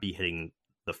would not be hitting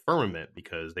the firmament,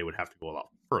 because they would have to go a lot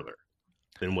further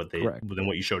than what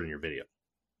you showed in your video.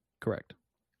 Correct.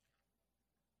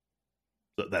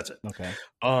 So that's it. Okay.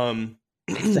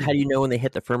 So how do you know when they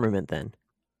hit the firmament then?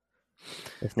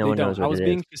 If no one knows what I was it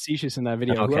being is. facetious in that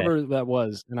video. Okay. Whoever that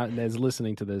was, and is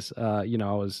listening to this,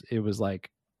 it was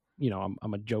like, I'm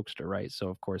a jokester, right? So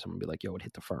of course I'm gonna be like, yo, it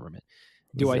hit the firmament.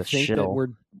 Do I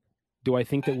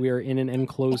think that we're in an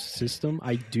enclosed system?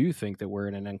 I do think that we're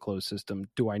in an enclosed system.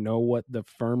 Do I know what the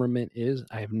firmament is?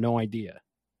 I have no idea.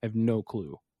 I have no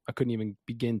clue. I couldn't even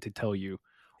begin to tell you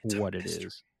what it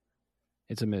is.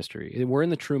 It's a mystery. We're in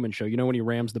the Truman Show. You know when he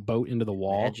rams the boat into the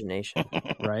wall? Imagination.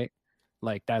 Right?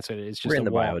 Like that's what it is. Just we're in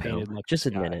the wall biodome. painted like just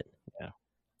admit it. Yeah.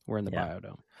 We're in the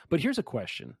biodome. But here's a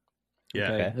question.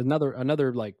 Yeah. Okay?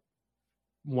 Another like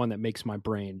one that makes my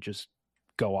brain just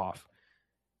go off.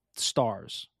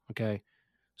 Stars. Okay.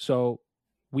 So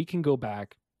we can go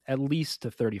back at least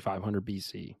to 3500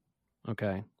 BC.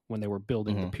 Okay. When they were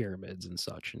building the pyramids and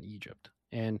such in Egypt.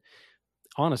 And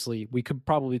honestly, we could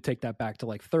probably take that back to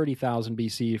like 30,000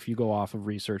 BC if you go off of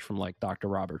research from like Dr.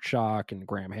 Robert Schoch and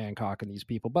Graham Hancock and these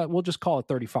people, but we'll just call it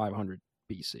 3,500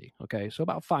 BC. Okay. So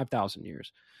about 5,000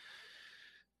 years.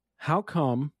 How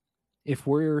come if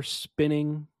we're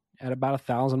spinning at about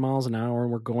 1,000 miles an hour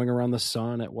and we're going around the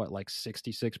sun at what, like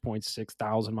 66.6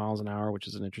 thousand miles an hour, which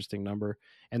is an interesting number.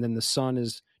 And then the sun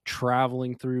is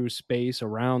traveling through space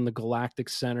around the galactic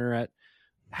center at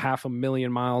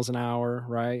 500,000 miles an hour.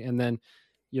 Right. And then,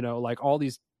 like all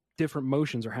these different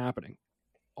motions are happening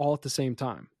all at the same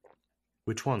time.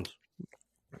 Which ones?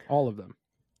 All of them.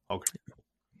 Okay.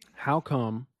 How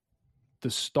come the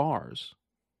stars,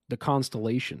 the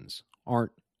constellations,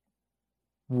 aren't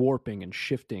warping and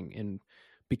shifting and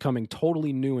becoming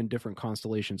totally new and different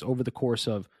constellations over the course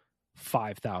of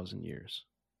 5,000 years?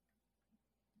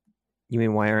 You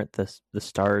mean why aren't the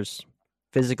stars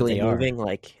physically They are. moving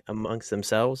like amongst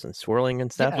themselves and swirling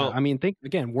and stuff? Yeah, I mean, think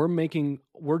again.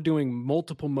 We're doing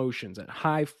multiple motions at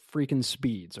high freaking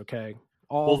speeds. Okay,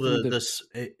 all Well, through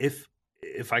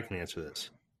if I can answer this,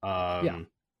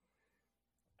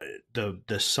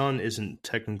 the sun isn't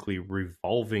technically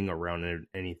revolving around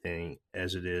anything,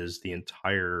 as it is the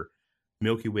entire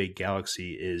Milky Way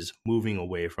galaxy is moving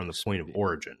away from the point of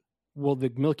origin. Well,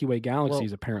 the Milky Way galaxy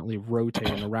is apparently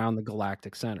rotating around the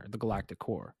galactic center, the galactic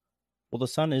core. Well, the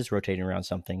sun is rotating around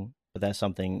something, but that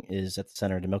something is at the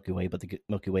center of the Milky Way, but the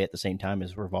Milky Way at the same time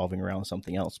is revolving around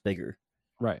something else bigger.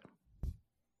 Right.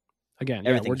 Again,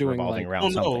 Everything's we're doing revolving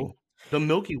around something. No, the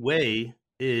Milky Way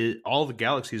is all the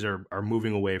galaxies are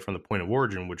moving away from the point of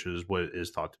origin, which is what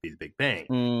is thought to be the Big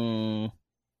Bang.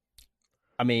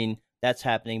 I mean, that's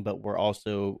happening, but we're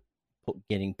also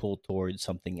getting pulled towards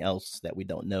something else that we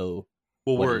don't know.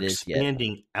 Well, what we're it is yet.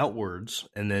 expanding outwards,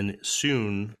 and then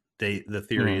soon the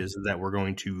theory is that we're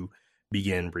going to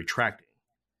begin retracting.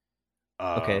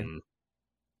 Okay.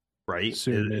 Right?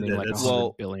 Soon, meaning like that's-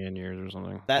 100 billion years or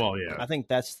something. Well, yeah. I think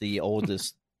that's the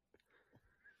oldest.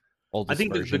 I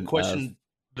think the version question,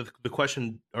 the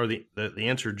question or the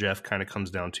answer, Jeff, kind of comes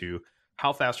down to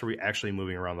how fast are we actually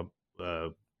moving around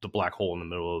the black hole in the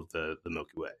middle of the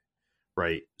Milky Way,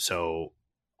 right? So,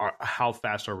 how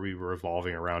fast are we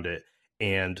revolving around it?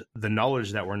 And the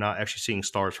knowledge that we're not actually seeing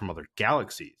stars from other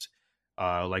galaxies,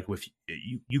 like with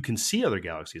you can see other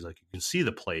galaxies, like you can see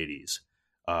the Pleiades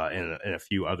and a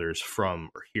few others from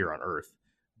here on Earth.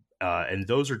 And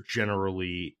those are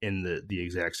generally in the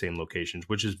exact same locations,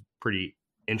 which is pretty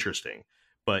interesting.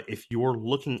 But if you're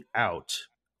looking out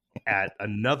at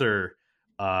another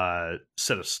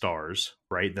set of stars,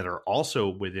 right, that are also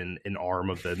within an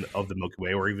arm of the Milky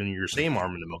Way, or even your same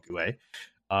arm in the Milky Way,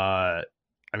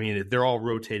 I mean, they're all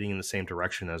rotating in the same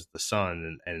direction as the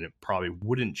sun, and it probably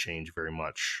wouldn't change very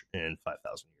much in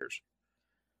 5,000 years.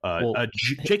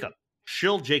 Jacob.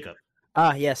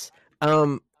 Ah, yes.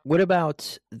 What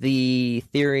about the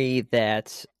theory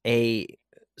that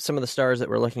some of the stars that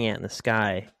we're looking at in the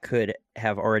sky could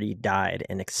have already died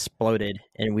and exploded,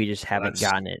 and we just haven't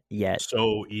gotten it yet?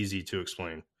 So easy to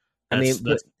explain. That's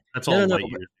all light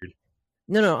years, dude.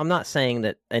 No, I'm not saying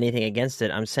that anything against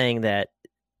it. I'm saying that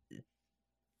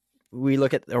we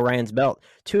look at Orion's belt.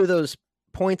 Two of those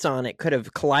points on it could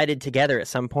have collided together at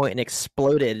some point and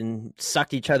exploded and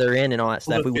sucked each other in and all that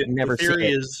stuff. We would never see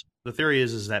it. The theory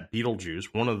is that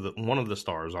Betelgeuse, one of the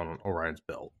stars on Orion's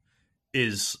belt,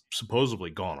 is supposedly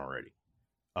gone already,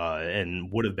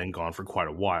 and would have been gone for quite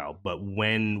a while. But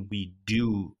when we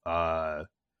do actually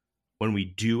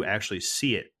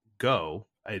see it go,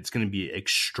 it's going to be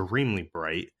extremely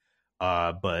bright.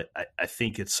 But I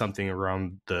think it's something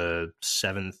around the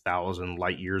 7,000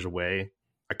 light years away.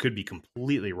 I could be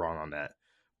completely wrong on that,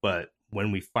 but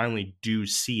when we finally do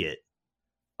see it,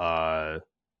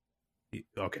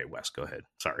 okay, Wes, go ahead.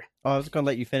 Sorry. Oh, I was going to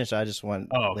let you finish. I just want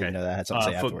to let you know that I had something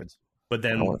to say afterwards. But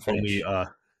then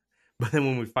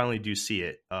when we finally do see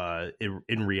it,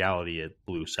 in reality, it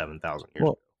blew 7,000 years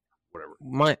ago. Whatever.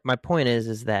 My point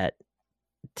is that,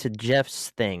 to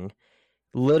Jeff's thing,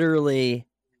 literally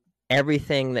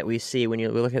everything that we see when you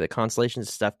look at the constellations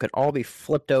and stuff could all be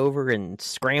flipped over and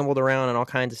scrambled around and all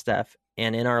kinds of stuff.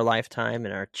 And in our lifetime,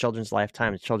 in our children's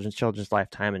lifetime, children's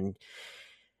lifetime, and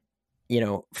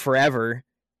forever,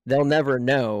 they'll never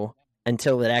know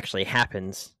until it actually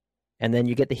happens. And then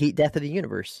you get the heat death of the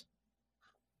universe.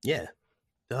 Yeah.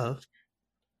 Duh.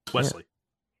 Wesley.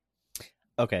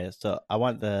 Okay, so I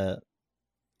want to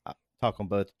talk on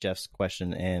both Jeff's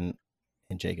question and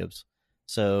Jacob's.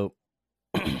 So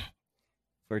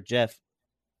for Jeff,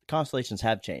 constellations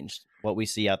have changed. What we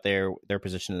see out there, their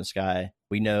position in the sky,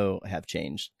 we know have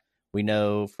changed. We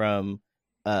know from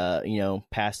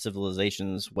past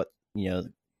civilizations what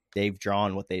they've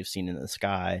drawn, what they've seen in the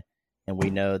sky, and we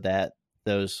know that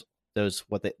those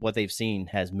what they've seen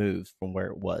has moved from where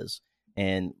it was,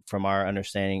 and from our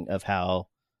understanding of how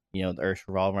the Earth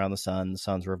revolves around the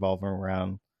sun's revolving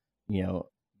around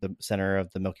the center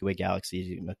of the Milky Way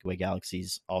galaxy. Milky Way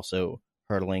galaxies also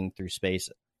hurtling through space,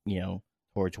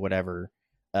 towards whatever.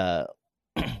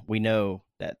 We know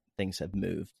that things have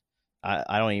moved.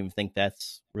 I don't even think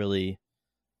that's really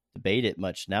debated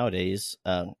much nowadays.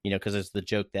 Because there's the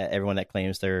joke that everyone that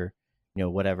claims they're,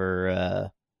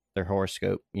 whatever, their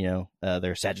horoscope,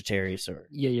 they're Sagittarius or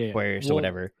Aquarius or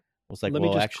whatever. Was like,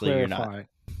 well, actually, you're not.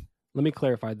 Let me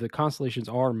clarify. The constellations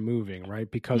are moving,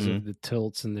 right? Because of the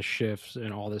tilts and the shifts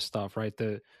and all this stuff, right?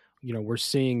 We're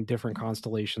seeing different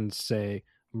constellations, say,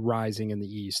 rising in the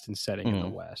east and setting in the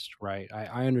west, right?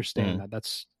 I understand that.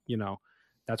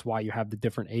 That's why you have the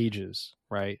different ages,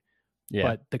 right? Yeah.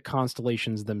 But the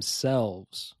constellations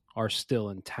themselves are still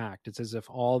intact. It's as if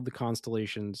all of the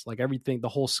constellations, like everything, the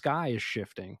whole sky is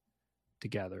shifting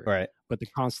together, right? But the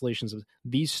constellations of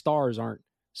these stars aren't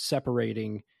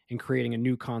separating and creating a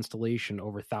new constellation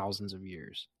over thousands of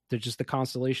years. They're just, the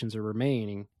constellations are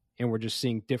remaining, and we're just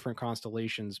seeing different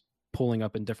constellations pulling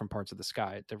up in different parts of the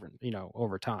sky at different,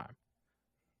 over time.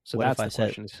 So what that's the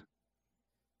question.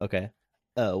 Okay.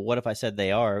 What if I said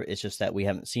they are? It's just that we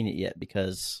haven't seen it yet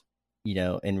because,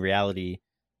 in reality,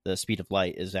 the speed of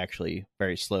light is actually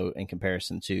very slow in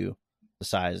comparison to the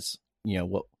size,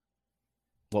 what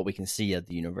we can see of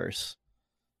the universe.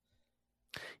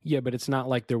 Yeah, but it's not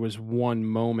like there was one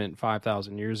moment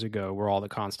 5,000 years ago where all the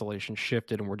constellations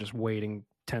shifted and we're just waiting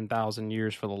 10,000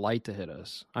 years for the light to hit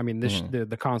us. I mean,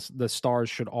 the stars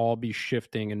should all be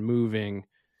shifting and moving,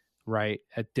 right,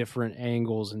 at different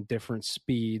angles and different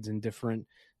speeds and different,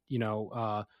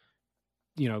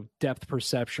 depth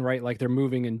perception, right? Like they're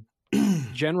moving in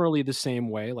generally the same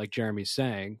way, like Jeremy's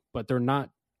saying, but they're not.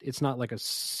 It's not like a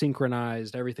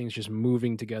synchronized, everything's just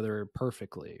moving together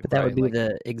perfectly. But that would be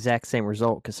the exact same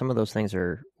result, because some of those things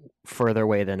are further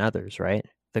away than others, right?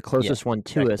 The closest one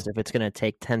to us, if it's going to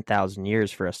take 10,000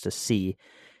 years for us to see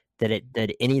that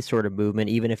any sort of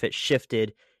movement, even if it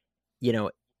shifted,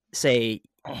 say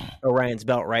Orion's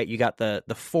belt, right? You got the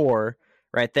 4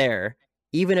 right there.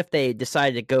 Even if they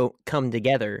decided to come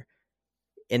together,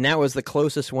 and that was the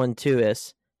closest one to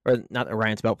us, or not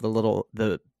Orion's belt, but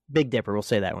the Big Dipper, we'll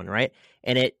say that one, right?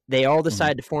 And they all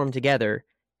decide to form together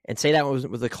and say that was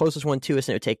the closest one to us,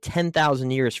 and it would take 10,000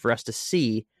 years for us to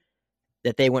see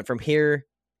that they went from here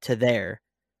to there.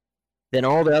 Then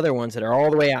all the other ones that are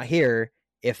all the way out here,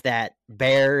 if that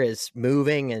bear is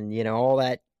moving and, all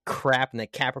that crap and the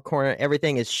Capricorn,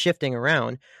 everything is shifting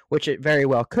around, which it very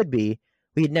well could be,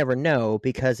 we'd never know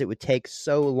because it would take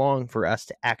so long for us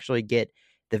to actually get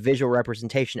the visual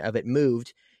representation of it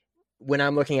moved. When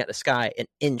I'm looking at the sky, an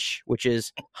inch, which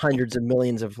is hundreds of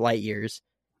millions of light years,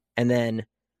 and then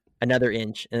another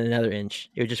inch and another inch,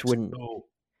 it just wouldn't.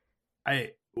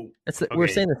 We're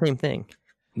saying the same thing.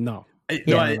 No.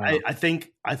 I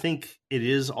think it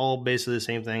is all basically the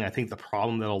same thing. I think the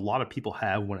problem that a lot of people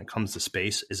have when it comes to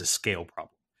space is a scale problem.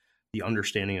 The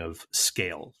understanding of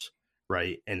scales,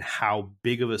 right? And how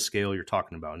big of a scale you're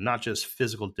talking about, not just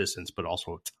physical distance, but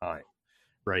also time,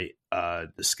 right?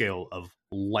 The scale of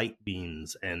light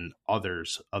beams and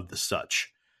others of the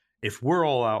such. If we're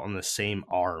all out on the same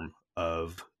arm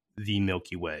of the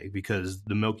Milky Way, because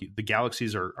the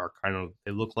galaxies are kind of,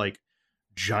 they look like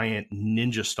giant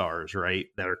ninja stars, right?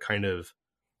 That are kind of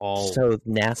all. So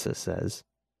NASA says,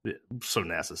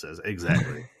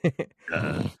 exactly.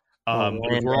 If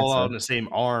we're all out in the same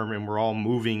arm and we're all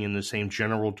moving in the same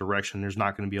general direction, there's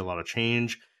not going to be a lot of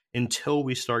change until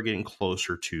we start getting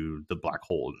closer to the black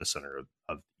hole in the center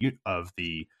of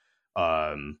the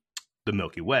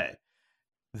Milky Way.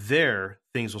 There,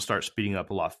 things will start speeding up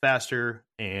a lot faster,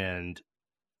 and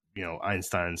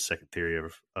Einstein's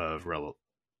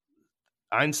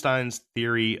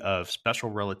theory of special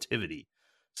relativity,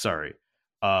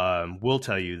 will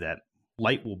tell you that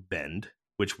light will bend,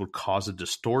 which would cause a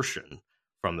distortion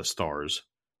from the stars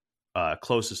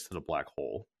closest to the black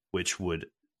hole, which would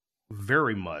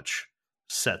very much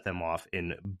set them off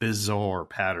in bizarre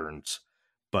patterns.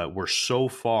 But we're so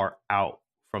far out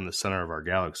from the center of our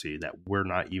galaxy that we're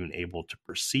not even able to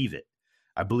perceive it.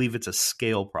 I believe it's a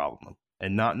scale problem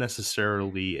and not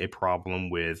necessarily a problem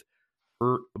with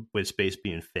space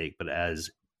being fake, but as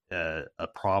a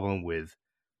problem with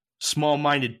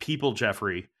small-minded people,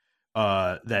 Jeffrey,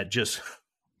 that just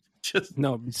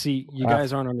no. See, you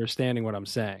guys aren't understanding what I'm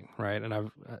saying, right? And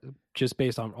I've just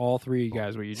based on all three of you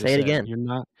guys, what you just say it said, again.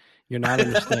 You're not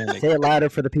understanding. Say it louder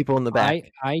for the people in the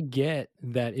back. I get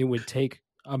that it would take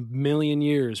 1,000,000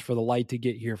 years for the light to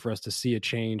get here for us to see a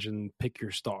change and pick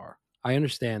your star. I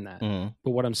understand that. Mhm.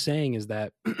 But what I'm saying is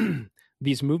that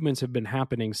these movements have been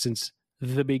happening since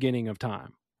the beginning of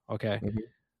time. Okay. Mhm.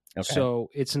 Okay. So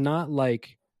it's not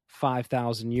like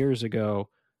 5,000 years ago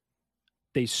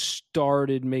they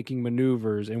started making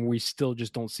maneuvers and we still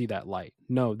just don't see that light.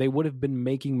 No, they would have been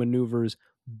making maneuvers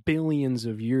billions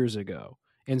of years ago.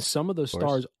 And some of those Of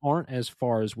course. stars aren't as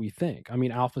far as we think. I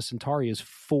mean, Alpha Centauri is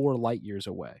 4 light years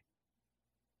away.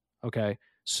 Okay.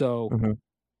 So Mhm.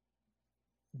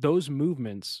 those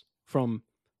movements from,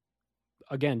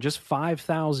 again, just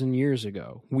 5,000 years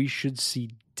ago, we should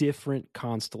see different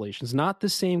constellations, not the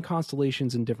same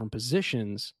constellations in different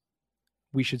positions.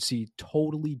 We should see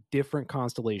totally different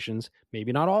constellations.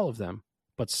 Maybe not all of them,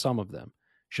 but some of them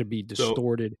should be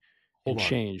distorted and hold on.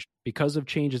 changed because of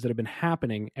changes that have been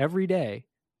happening every day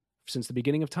since the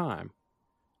beginning of time.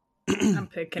 I'm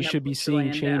picking We up should be what you're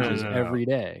laying seeing changes down. No. every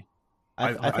day.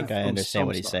 I think I from understand some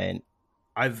what he's star. saying.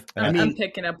 I'm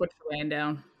picking up what you're laying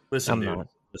down. Listen, I'm dude. not.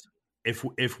 Listen.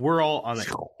 If we're all on an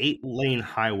 8-lane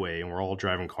highway and we're all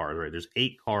driving cars, right? There's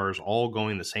 8 cars all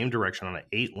going the same direction on an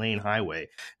 8-lane highway,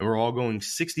 and we're all going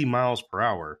 60 miles per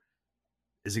hour.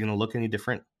 Is it going to look any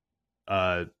different?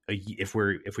 If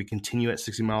we continue at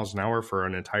 60 miles an hour for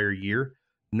an entire year?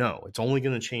 No, it's only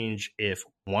going to change if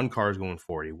one car is going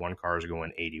 40, one car is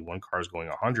going 80, one car is going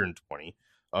 120,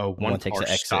 one takes car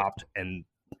an exit. stopped and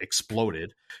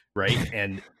exploded,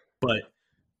 right? But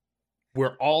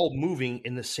we're all moving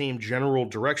in the same general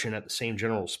direction at the same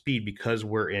general speed because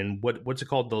we're in what's it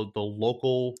called, the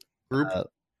local group,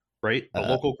 right? The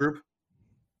local group.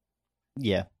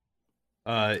 Yeah.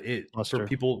 For Cluster.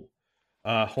 people.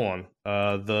 Hold on.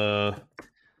 The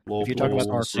local If you're talking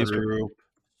about group.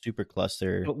 super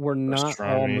cluster, But we're not all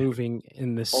Astronomy. moving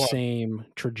in the Hold on. same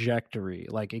trajectory.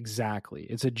 Like, exactly.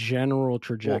 It's a general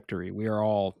trajectory. We are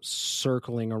all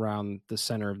circling around the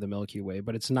center of the Milky Way,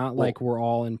 but it's not like we're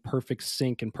all in perfect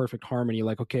sync and perfect harmony.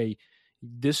 Like, okay,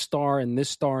 this star and this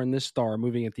star and this star are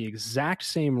moving at the exact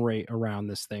same rate around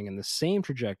this thing in the same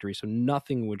trajectory, so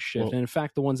nothing would shift. Well- and in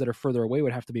fact, the ones that are further away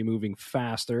would have to be moving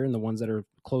faster, and the ones that are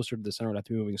closer to the center would have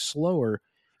to be moving slower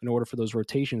in order for those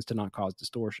rotations to not cause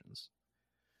distortions.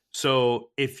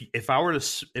 So if I were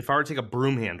to take a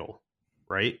broom handle,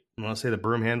 right? And let's say the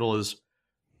broom handle is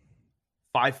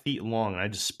 5 feet long, and I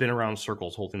just spin around in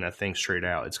circles holding that thing straight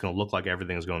out, it's going to look like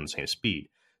everything is going the same speed.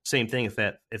 Same thing if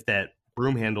that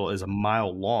broom handle is a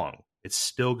mile long, it's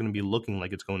still going to be looking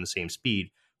like it's going the same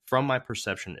speed from my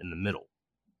perception in the middle,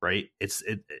 right?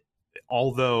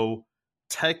 Although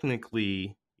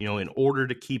technically, in order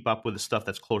to keep up with the stuff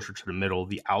that's closer to the middle,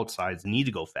 the outsides need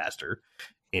to go faster.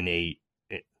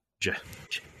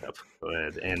 Jacob, go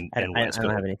ahead. And I Wes, don't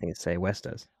have anything to say. Wes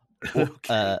does.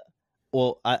 Okay.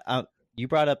 I you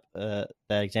brought up that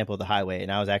example of the highway,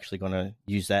 and I was actually going to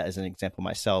use that as an example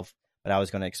myself, but I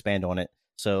was going to expand on it.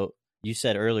 So you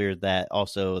said earlier that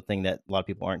also a thing that a lot of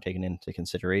people aren't taking into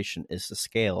consideration is the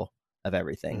scale of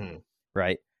everything,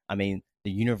 right? I mean, the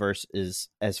universe is,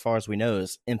 as far as we know,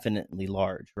 is infinitely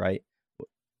large, right?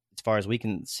 As far as we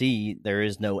can see, there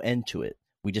is no end to it.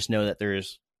 We just know that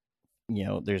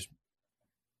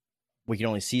we can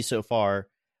only see so far.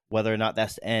 Whether or not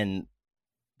that's the end,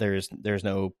 there's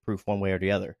no proof one way or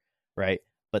the other, right?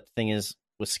 But the thing is,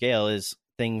 with scale, is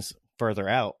things further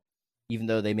out, even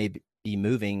though they may be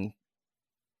moving,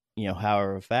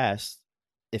 however fast,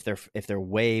 if they're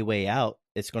way out,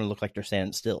 it's going to look like they're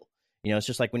standing still. It's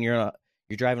just like when you're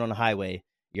driving on a highway,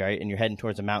 right, and you're heading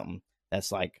towards a mountain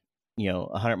that's like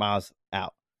 100 miles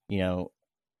out.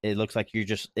 It looks like you're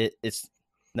just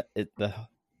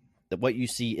what you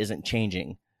see isn't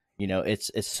changing.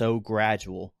 It's so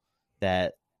gradual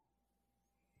that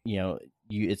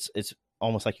it's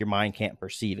almost like your mind can't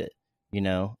perceive it.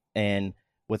 And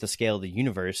with the scale of the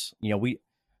universe,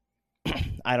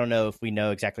 I don't know if we know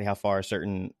exactly how far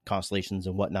certain constellations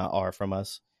and whatnot are from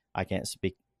us. I can't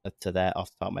speak to that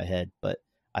off the top of my head, but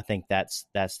I think that's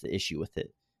the issue with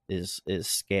it is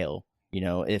scale.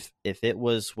 If it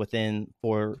was within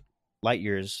 4 light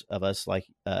years of us, like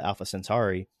Alpha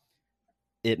Centauri,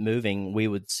 it moving, we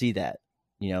would see that.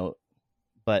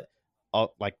 But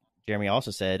like Jeremy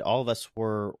also said, all of us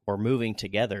were moving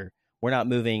together. We're not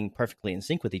moving perfectly in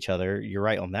sync with each other. You're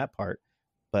right on that part,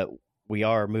 but we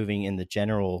are moving in the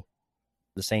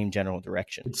same general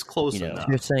direction. It's close enough.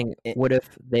 You're saying, what if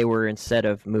they were, instead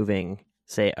of moving,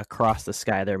 say, across the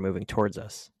sky, they're moving towards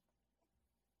us?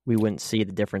 We wouldn't see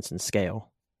the difference in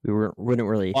scale. We wouldn't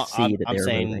really see that they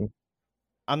were moving.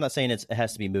 I'm not saying it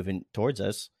has to be moving towards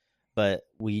us, but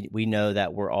we know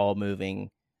that we're all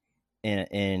moving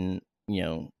in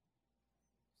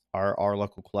our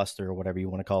local cluster or whatever you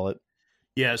want to call it.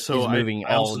 Yeah, so is moving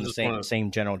I all also in the just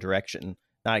same general direction.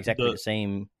 Not exactly the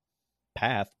same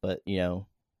path, but the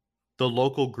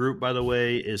local group, by the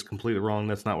way, is completely wrong.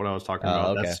 That's not what I was talking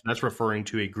about. Okay. That's referring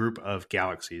to a group of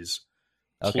galaxies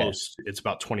close. It's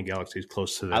about 20 galaxies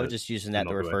close to the. I was just using that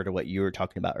to refer to what you were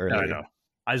talking about earlier. I know.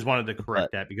 I just wanted to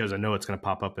correct that because I know it's going to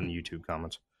pop up in the YouTube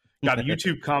comments. God, the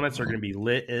YouTube comments are going to be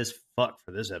lit as fuck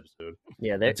for this episode.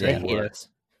 Yeah, they hate us.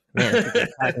 Man, they're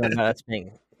talking about us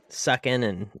being sucking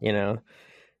and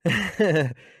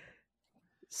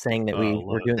saying that we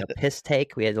were doing a piss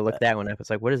take. We had to look that one up. It's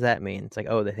like, what does that mean? It's like,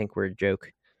 oh, they think we're a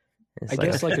joke. I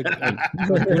guess like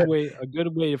a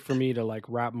good way for me to like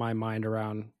wrap my mind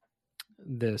around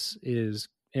this is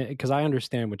because I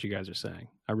understand what you guys are saying.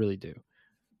 I really do.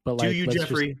 But like, do you,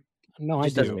 Jeffrey? No, I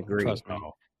doesn't agree. Trust me.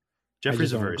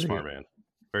 Jeffrey's a very smart man.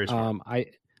 Very smart. I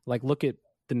like look at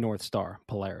the North Star,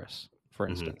 Polaris, for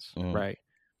instance, right?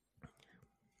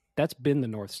 That's been the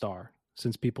North Star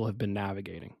since people have been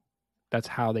navigating. That's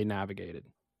how they navigated.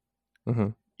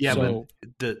 Yeah, so,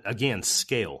 but again,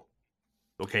 scale.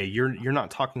 Okay, you're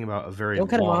not talking about a very. Don't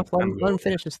cut him off. Let him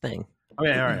finish his thing.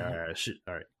 Okay, all right.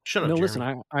 Shut up. No, Jeremy.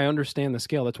 listen. I understand the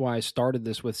scale. That's why I started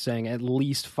this with saying at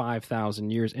least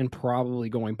 5,000 years, and probably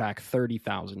going back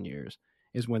 30,000 years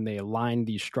is when they aligned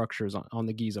these structures on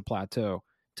the Giza Plateau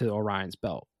to Orion's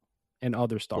Belt and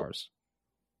other stars.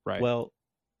 Right. Well,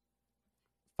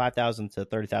 5,000 to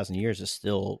 30,000 years is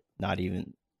still not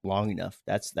even long enough.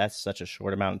 That's such a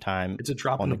short amount of time. It's a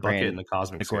drop in the bucket in the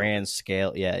cosmic scale. Grand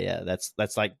scale. Yeah. That's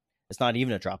like it's not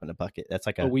even a drop in a bucket. That's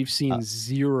like we've seen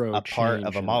zero a part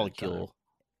of a molecule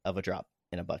of a drop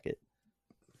in a bucket.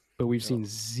 But we've seen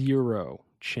zero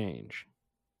change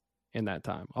in that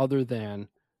time, other than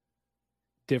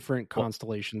different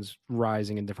constellations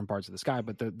rising in different parts of the sky.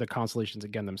 But the constellations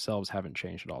again themselves haven't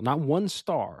changed at all. Not one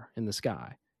star in the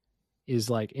sky is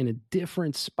like in a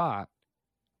different spot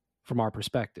from our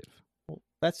perspective. Well,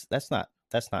 that's not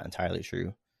entirely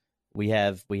true. We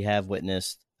have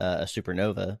witnessed a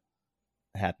supernova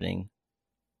happening.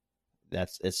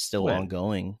 It's still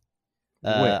ongoing.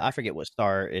 I forget what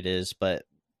star it is, but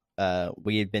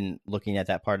we had been looking at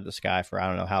that part of the sky for I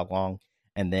don't know how long,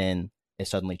 and then it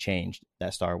suddenly changed.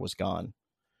 That star was gone.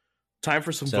 Time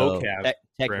for some vocab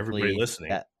for everybody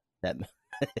listening.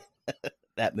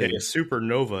 That movie. A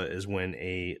supernova is when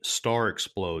a star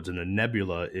explodes, and a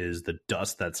nebula is the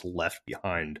dust that's left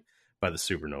behind by the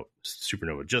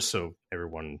supernova. Just so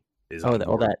everyone is all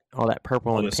that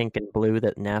purple and pink and blue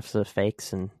that NASA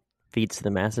fakes and feeds to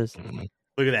the masses.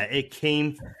 Look at that! It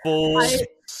came full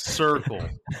circle.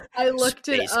 I looked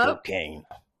Space it up. Cocaine.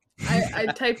 I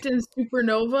typed in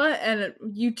supernova, and a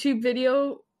YouTube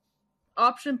video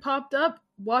option popped up.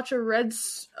 Watch a red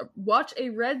supergiant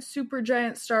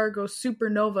star go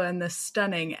supernova in this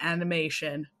stunning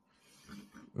animation.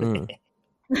 It's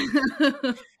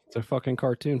a fucking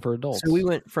cartoon for adults. So we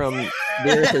went from the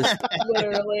Earth is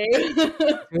literally.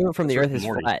 We went from the Earth is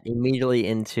flat immediately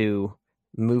into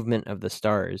movement of the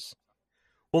stars.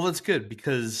 Well, that's good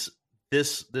because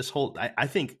this whole I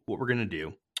think what we're gonna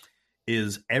do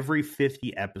is every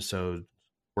 50 episodes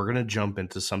we're gonna jump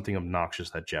into something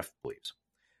obnoxious that Jeff believes.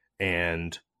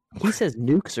 And he says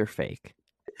nukes are fake.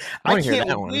 I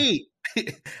can't wait.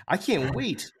 I can't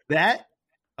wait. That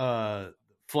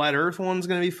flat Earth one's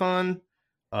going to be fun.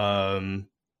 I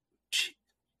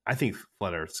think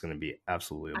flat Earth's going to be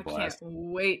absolutely a blast. I can't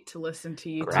wait to listen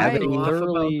to you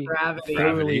thoroughly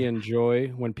enjoy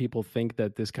when people think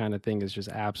that this kind of thing is just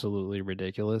absolutely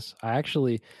ridiculous.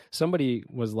 Somebody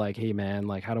was like, "Hey man,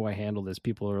 like how do I handle this?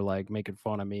 People are like making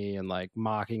fun of me and like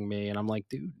mocking me," and I'm like,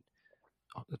 "Dude,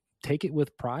 take it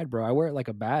with pride, bro. I wear it like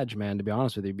a badge, man, to be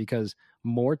honest with you, because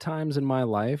more times in my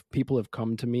life, people have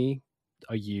come to me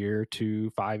a year,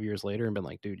 2, 5 years later and been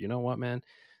like, dude, you know what, man?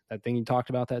 That thing you talked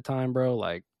about that time, bro,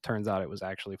 like, turns out it was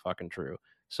actually fucking true.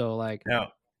 So, like,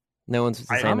 no one's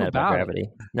saying that about gravity.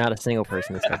 Not a single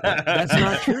person has said that. That's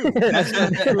not true. That's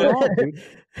not true at all, dude.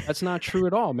 That's not true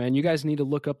at all, man. You guys need to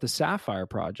look up the Sapphire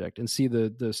Project and see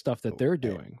the stuff that they're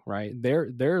doing, right?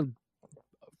 They're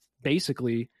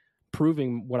basically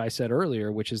proving what I said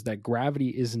earlier, which is that gravity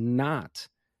is not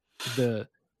the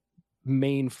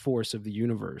main force of the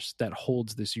universe that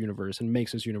holds this universe and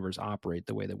makes this universe operate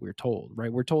the way that we're told,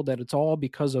 right? We're told that it's all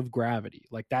because of gravity.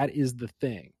 Like that is the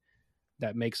thing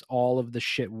that makes all of the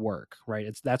shit work, right?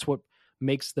 That's what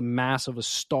makes the mass of a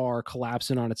star collapse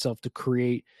in on itself to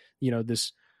create,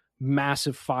 this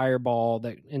massive fireball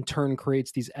that in turn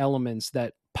creates these elements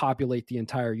that populate the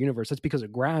entire universe. That's because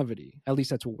of gravity. At least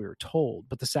that's what we were told.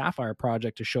 But the Sapphire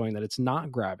Project is showing that it's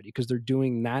not gravity because they're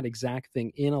doing that exact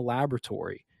thing in a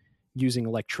laboratory using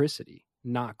electricity,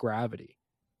 not gravity,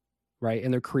 right?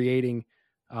 And they're creating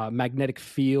magnetic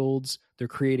fields. They're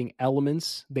creating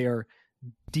elements. They are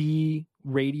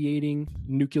de-radiating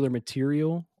nuclear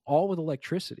material, all with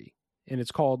electricity. And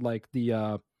it's called like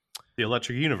the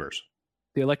electric universe.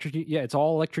 The electric, yeah, it's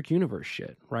all electric universe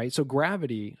shit, right? So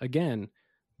gravity, again,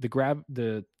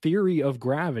 the theory of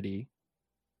gravity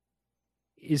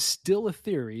is still a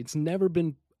theory. It's never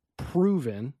been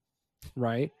proven,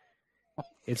 right?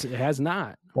 It has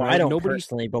not. Well, right? I don't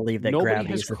personally believe that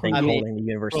gravity is the thing holding the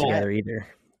universe together either.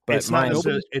 But it's not.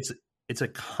 It's a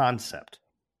concept.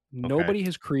 Nobody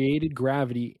has created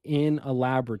gravity in a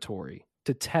laboratory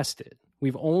to test it.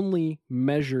 We've only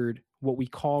measured what we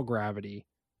call gravity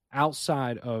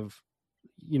outside of,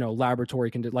 laboratory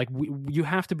conditions. Like you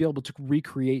have to be able to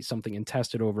recreate something and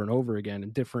test it over and over again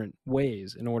in different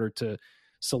ways in order to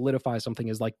solidify something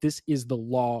as like, this is the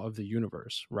law of the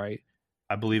universe, right?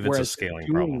 I believe it's a scaling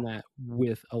doing problem. That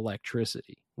with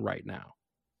electricity right now.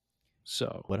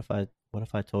 So what if I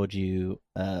told you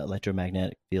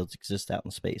electromagnetic fields exist out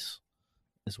in space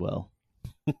as well?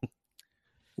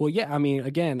 Well, yeah, I mean,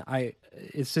 again,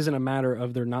 this isn't a matter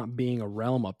of there not being a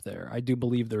realm up there. I do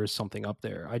believe there is something up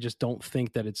there. I just don't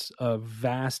think that it's a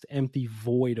vast, empty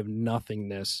void of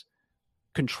nothingness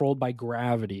controlled by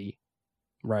gravity,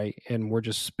 right? And we're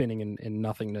just spinning in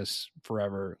nothingness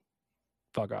forever.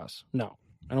 Fuck us. No,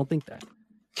 I don't think that.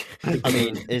 I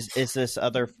mean, is this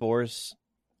other force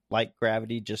like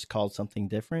gravity just called something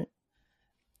different?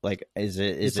 Like, is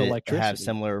it have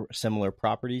similar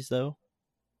properties though?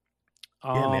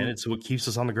 Yeah, man, it's what keeps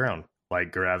us on the ground,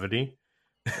 like gravity.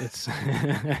 It's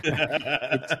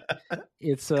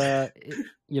it's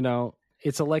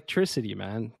electricity,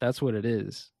 man. That's what it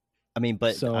is. I mean,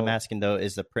 but I'm asking though,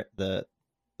 is the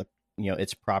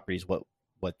its properties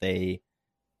what they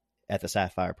at the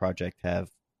Sapphire Project have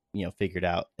figured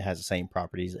out it has the same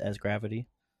properties as gravity?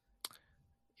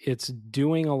 It's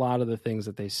doing a lot of the things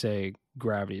that they say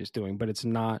gravity is doing, but it's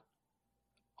not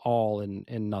all and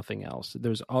nothing else.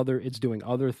 It's doing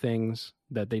other things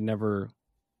that they never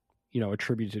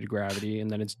attributed to gravity,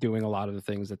 and then it's doing a lot of the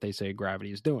things that they say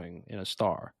gravity is doing in a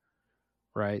star,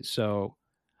 right? So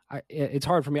it's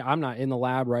hard for me. I'm not in the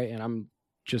lab, right? And I'm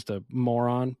just a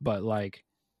moron, but like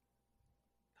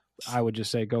I would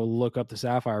just say go look up the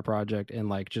Sapphire Project and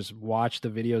like just watch the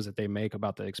videos that they make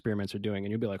about the experiments they're doing,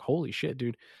 and you'll be like, holy shit,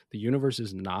 dude, the universe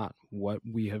is not what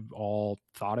we have all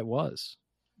thought it was.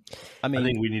 I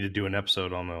think we need to do an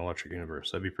episode on the electric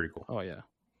universe. That'd be pretty cool. Oh yeah.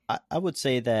 I would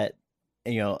say that,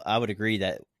 I would agree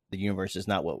that the universe is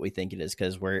not what we think it is,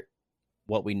 because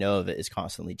what we know of it is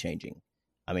constantly changing.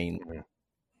 I mean,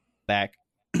 back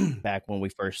when we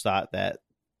first thought that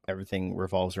everything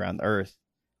revolves around the Earth,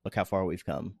 look how far we've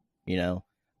come.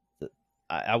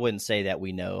 I wouldn't say that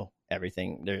we know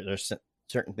everything. There's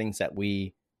certain things that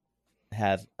we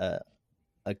have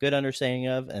a good understanding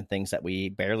of, and things that we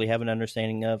barely have an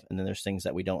understanding of, and then there's things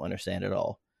that we don't understand at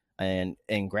all. And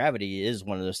gravity is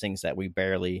one of those things that we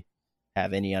barely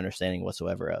have any understanding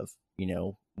whatsoever of.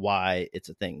 Why it's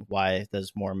a thing. Why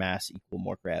does more mass equal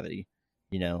more gravity?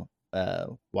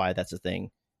 Why that's a thing.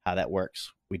 How that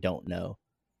works, we don't know.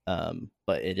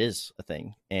 But it is a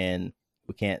thing, and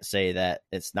we can't say that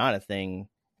it's not a thing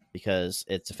because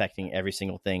it's affecting every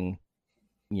single thing,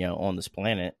 on this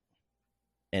planet.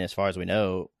 And as far as we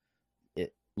know,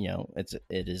 it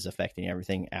is affecting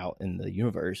everything out in the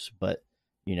universe. But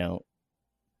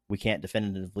we can't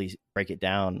definitively break it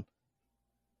down.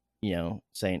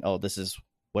 Saying, "Oh, this is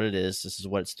what it is. This is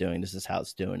what it's doing. This is how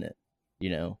it's doing it."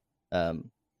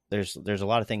 There's a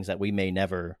lot of things that we may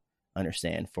never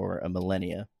understand for a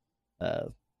millennia.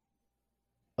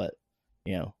 But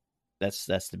that's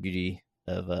the beauty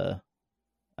of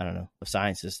of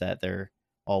science, is that they're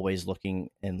always looking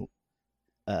and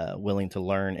willing to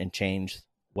learn and change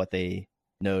what they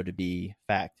know to be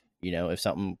fact. If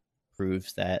something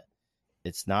proves that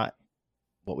it's not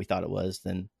what we thought it was,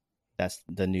 then that's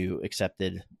the new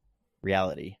accepted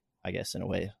reality, I guess, in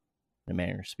a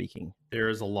manner of speaking. There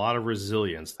is a lot of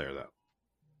resilience there, though.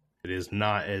 It is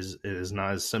not as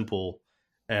simple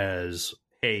as,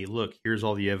 hey, look, here's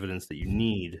all the evidence that you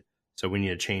need, so we need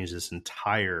to change this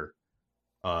entire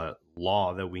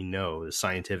law that we know, the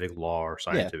scientific law or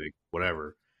scientific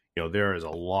whatever. There is a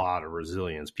lot of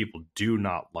resilience. People do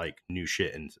not like new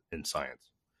shit in science.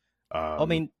 I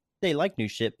mean, they like new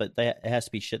shit, but it has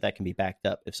to be shit that can be backed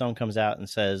up. If someone comes out and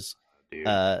says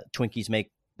Twinkies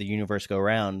make the universe go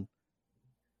round,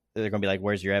 they're going to be like,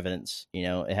 where's your evidence?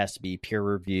 It has to be peer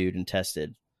reviewed and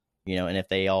tested. And if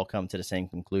they all come to the same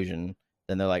conclusion,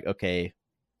 then they're like, okay,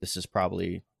 this is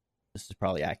probably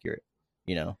accurate.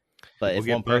 But if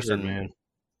one person,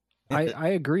 I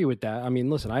agree with that. I mean,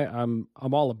 listen, I'm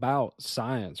all about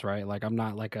science, right? Like I'm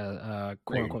not like a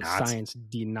quote unquote science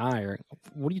denier.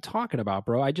 What are you talking about,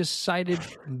 bro? I just cited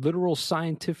literal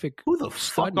scientific. Who the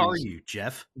fuck are you,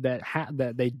 Jeff?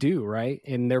 That they do, right?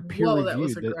 And they're peer Whoa, reviewed. that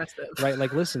was aggressive. Right?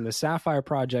 Like, listen, the Sapphire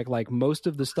Project, like most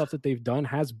of the stuff that they've done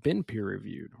has been peer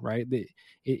reviewed, right?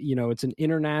 It's an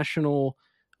international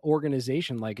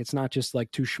organization. Like, it's not just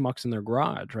like two schmucks in their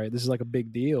garage, right? This is like a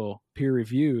big deal, peer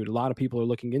reviewed. A lot of people are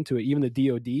looking into it. Even the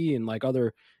DoD and like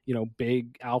other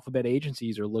big alphabet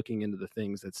agencies are looking into the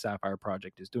things that Sapphire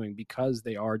Project is doing because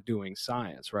they are doing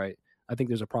science, right? I think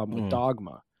there's a problem with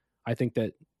dogma. I think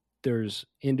that there's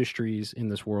industries in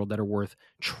this world that are worth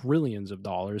trillions of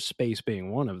dollars, space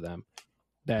being one of them,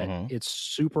 that it's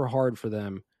super hard for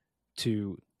them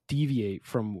to deviate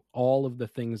from all of the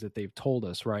things that they've told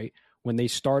us, right? When they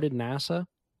started NASA,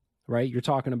 right, you're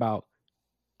talking about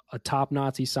a top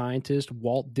Nazi scientist,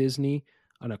 Walt Disney,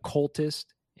 an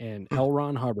occultist, and L.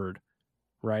 Ron Hubbard,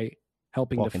 right,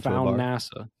 helping to found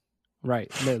NASA.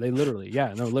 Right. No, they literally,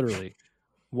 literally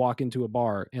walk into a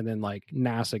bar and then like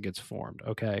NASA gets formed,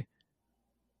 okay?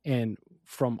 And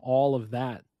from all of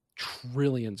that,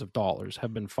 trillions of dollars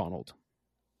have been funneled.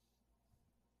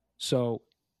 So,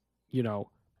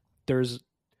 there's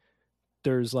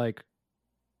like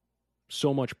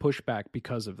so much pushback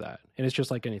because of that. And it's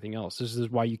just like anything else. This is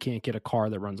why you can't get a car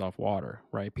that runs off water,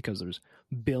 right? Because there's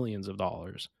billions of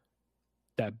dollars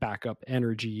that back up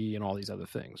energy and all these other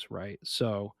things, right?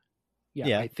 So,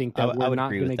 yeah. I think that I would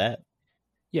agree with that.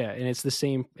 Yeah, and it's the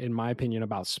same, in my opinion,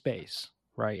 about space,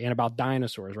 right? And about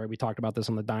dinosaurs, right? We talked about this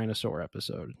on the dinosaur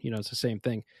episode. It's the same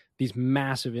thing. These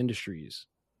massive industries,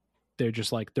 they're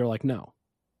like, no,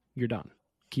 you're done.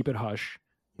 Keep it hush.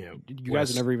 You guys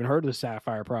have never even heard of the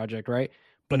Sapphire Project, right?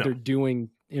 But they're doing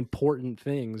important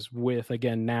things with,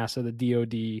 again, NASA, the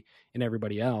DoD, and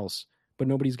everybody else. But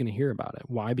nobody's going to hear about it.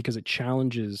 Why? Because it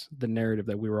challenges the narrative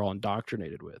that we were all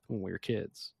indoctrinated with when we were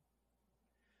kids.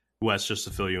 Wes, just to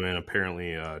fill you in,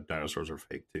 apparently dinosaurs are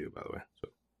fake too, by the way. So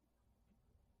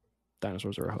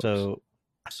dinosaurs are a hoax.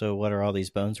 So what are all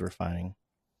these bones we're finding?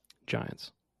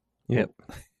 Giants. Yep.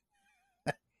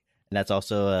 And that's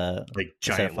also like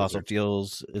giant fossil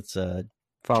fuels. It's a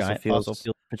fossil fuels.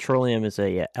 Petroleum is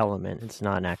a element. It's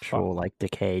not an actual like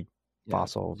decayed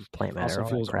fossil plant matter. Fossil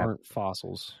fuels aren't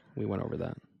fossils. We went over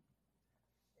that.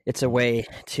 It's a way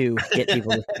to get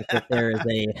people to think that there is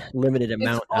a limited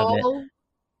amount of it.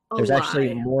 There's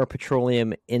actually more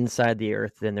petroleum inside the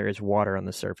earth than there is water on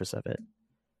the surface of it.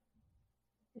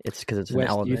 It's because it's an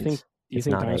element. Do you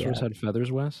think dinosaurs had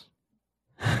feathers, Wes?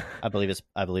 I believe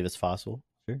it's fossil.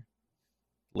 Sure.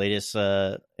 Latest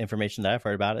information that I've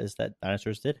heard about is that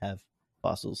dinosaurs did have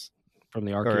fossils from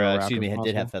the Archaeoraptor. It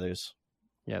did have feathers.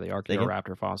 Yeah, the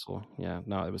Archaeoraptor fossil. Yeah,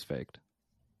 no, it was faked.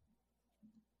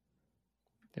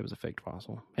 It was a faked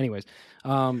fossil. Anyways,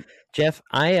 Jeff,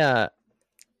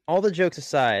 all the jokes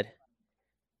aside,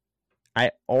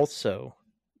 I also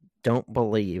don't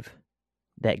believe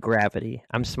that gravity.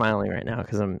 I'm smiling right now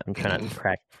because I'm trying to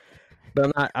crack,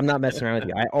 but I'm not messing around with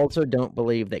you. I also don't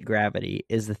believe that gravity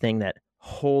is the thing that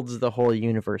holds the whole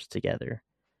universe together.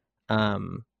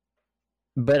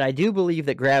 But I do believe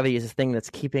that gravity is the thing that's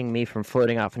keeping me from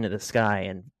floating off into the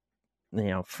sky and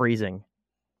freezing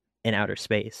in outer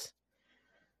space.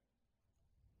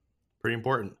 Pretty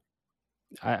important.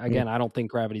 I don't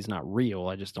think gravity's not real.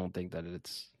 I just don't think that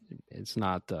it's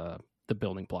not the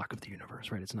building block of the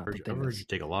universe, right? It's not. I've heard you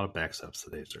take a lot of back steps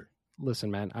today, sir. Listen,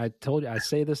 man, I told you, I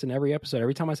say this in every episode.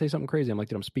 Every time I say something crazy, I'm like,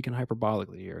 dude, I'm speaking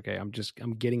hyperbolically here. Okay, I'm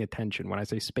getting attention. When I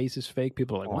say space is fake,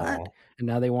 people are like, what? And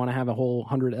now they want to have a whole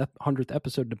 100th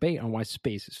episode debate on why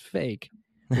space is fake,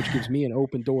 which gives me an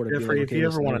open door to be like, if you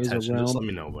ever want attention, just let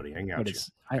me know, buddy. I got you.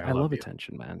 I love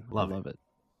attention, man. I love it.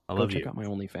 I love you. Check out my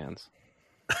OnlyFans.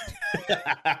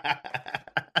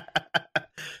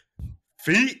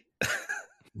 Feet.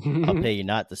 I'll pay you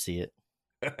not to see it.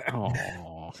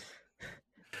 Oh,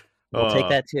 we'll take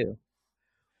that too.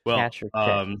 Well,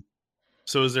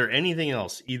 so is there anything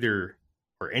else, either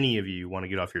or any of you want to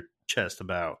get off your chest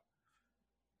about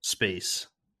space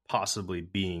possibly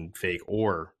being fake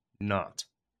or not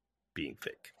being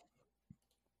fake?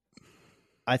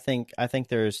 I think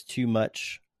there's too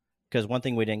much, because one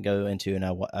thing we didn't go into, and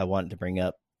I wanted to bring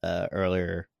up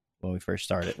earlier when we first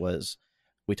started, was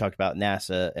we talked about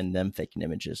NASA and them faking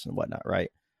images and whatnot,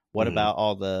 right? What about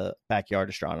all the backyard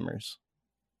astronomers,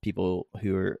 people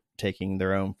who are taking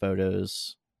their own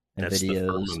photos and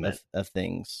videos of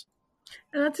things?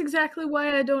 And that's exactly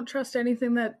why I don't trust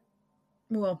anything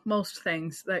most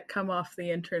things that come off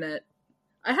the internet.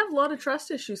 I have a lot of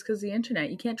trust issues because the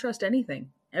internet, you can't trust anything.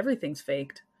 Everything's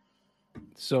faked.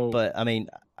 So, but I mean,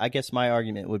 I guess my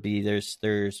argument would be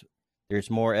there's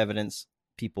more evidence,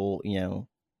 people,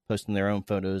 posting their own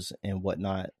photos and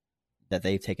whatnot that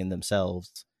they've taken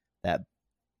themselves that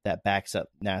backs up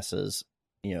NASA's,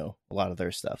 a lot of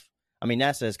their stuff. I mean,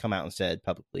 NASA has come out and said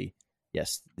publicly,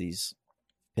 yes, these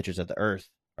pictures of the Earth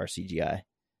are CGI,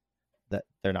 that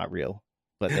they're not real,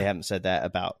 but they haven't said that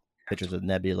about pictures of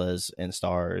nebulas and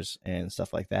stars and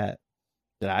stuff like that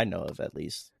I know of, at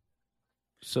least.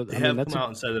 So they have come out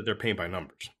and said that they're paint by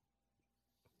numbers.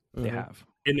 They have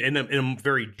in a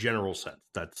very general sense.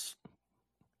 That's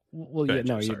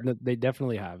they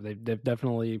definitely have. They've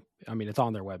definitely. I mean, it's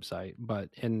on their website, but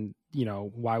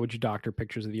why would you doctor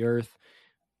pictures of the Earth?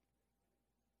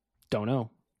 Don't know.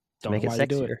 Don't make know it why sexier.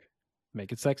 They do it.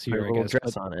 Make it sexier. Put a I little guess.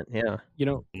 dress on it.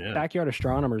 Yeah. Backyard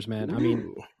astronomers, man. I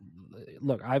mean,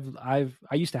 look, I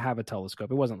used to have a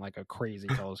telescope. It wasn't like a crazy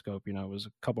telescope, it was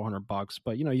a couple $100,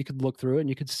 but you could look through it and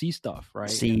you could see stuff, right?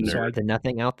 See the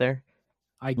nothing out there.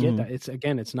 I get that.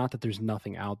 It's not that there's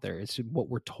nothing out there. It's what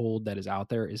we're told that is out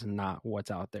there is not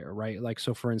what's out there, right? Like,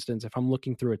 so for instance, if I'm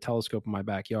looking through a telescope in my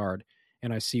backyard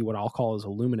and I see what I'll call as a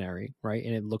luminary, right?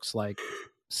 And it looks like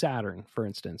Saturn, for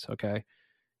instance, okay?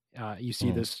 You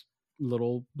see this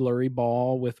little blurry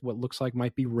ball with what looks like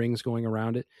might be rings going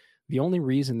around it. The only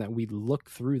reason that we look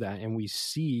through that and we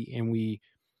see and we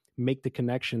make the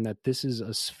connection that this is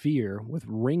a sphere with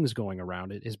rings going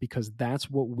around it is because that's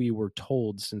what we were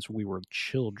told since we were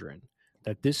children,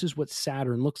 that this is what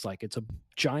Saturn looks like. It's a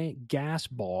giant gas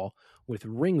ball with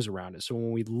rings around it. So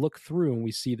when we look through and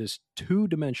we see this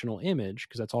two-dimensional image,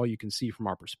 because that's all you can see from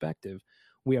our perspective,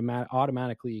 we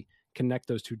automatically connect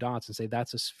those two dots and say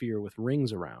that's a sphere with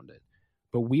rings around it.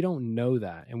 But we don't know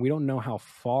that, and we don't know how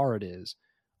far it is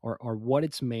or what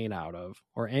it's made out of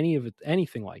or any of it,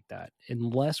 anything like that,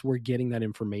 unless we're getting that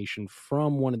information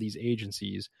from one of these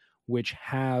agencies which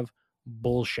have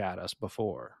bullshit us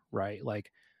before, right?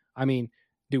 Like, I mean,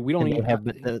 dude, we don't even have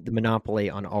the monopoly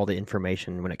on all the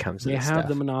information when it comes to this stuff. They have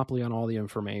the monopoly on all the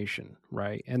information,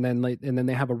 right? And then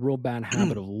they have a real bad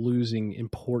habit of losing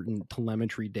important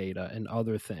telemetry data and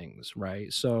other things,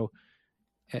 right? So,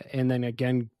 and then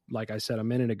again, like I said a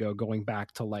minute ago, going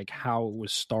back to like how it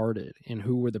was started and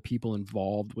who were the people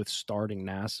involved with starting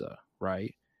NASA,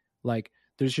 right? Like,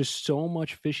 there's just so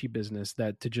much fishy business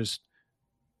that to just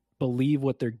believe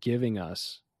what they're giving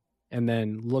us and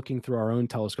then looking through our own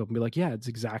telescope and be like, yeah, it's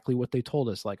exactly what they told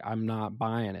us. Like, I'm not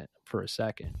buying it for a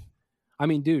second. I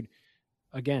mean, dude,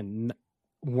 again,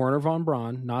 Werner von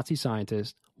Braun, Nazi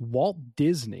scientist, Walt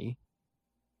Disney,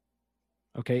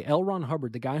 okay, L. Ron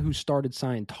Hubbard, the guy who started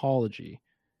Scientology,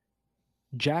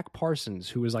 Jack Parsons,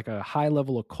 who was like a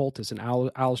high-level occultist in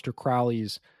Aleister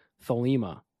Crowley's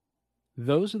Thelema.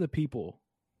 Those are the people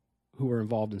who were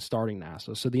involved in starting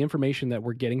NASA. So the information that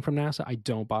we're getting from NASA, I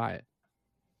don't buy it.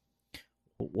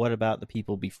 What about the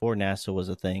people before NASA was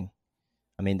a thing?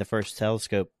 I mean, the first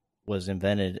telescope was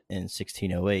invented in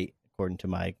 1608, according to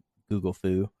my Google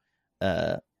foo.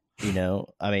 I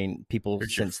mean, people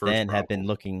since then have been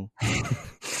looking.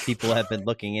 People have been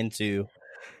looking into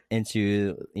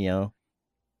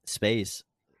space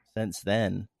since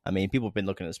then. I mean, people have been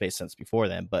looking at space since before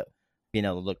then, but being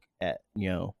able to look at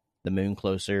the moon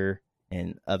closer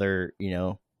and other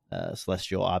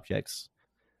celestial objects.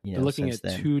 They're looking at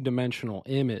two-dimensional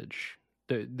image.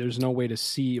 There's no way to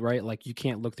see, right? Like, you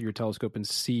can't look through your telescope and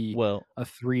see a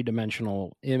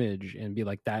three-dimensional image and be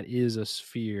like, that is a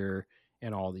sphere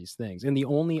and all these things. And the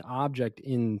only object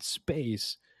in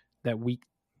space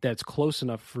that's close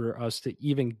enough for us to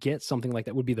even get something like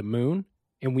that would be the moon,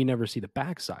 and we never see the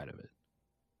backside of it.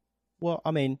 Well, I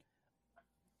mean,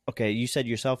 okay, you said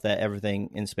yourself that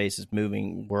everything in space is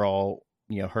moving. We're all,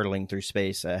 hurtling through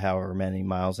space at however many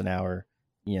miles an hour,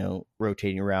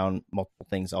 rotating around multiple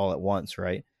things all at once,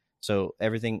 right? So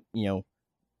everything,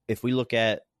 if we look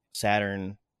at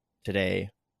Saturn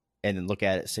today and then look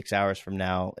at it 6 hours from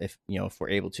now, if we're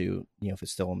able to, if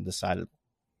it's still on this side of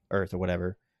Earth or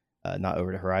whatever, not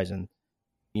over the horizon,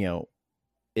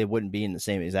 it wouldn't be in the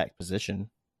same exact position.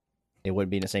 It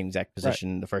wouldn't be in the same exact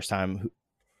position the first time,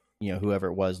 whoever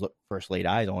it was first laid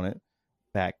eyes on it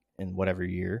back in whatever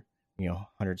year,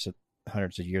 hundreds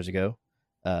of years ago.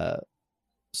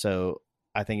 So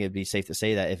I think it'd be safe to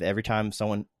say that if every time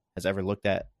someone has ever looked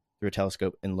at through a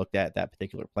telescope and looked at that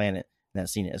particular planet and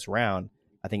has seen it as round,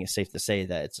 I think it's safe to say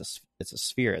that it's a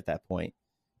sphere at that point.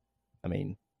 I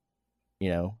mean,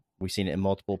 we've seen it in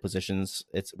multiple positions.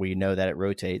 We know that it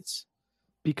rotates.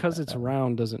 Because it's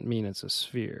round doesn't mean it's a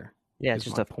sphere. Yeah, it's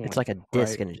just it's like a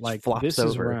disc, right? And it just flops this over.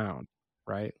 This is round,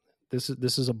 right? This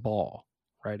is a ball,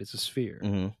 right? It's a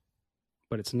sphere,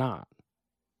 but it's not.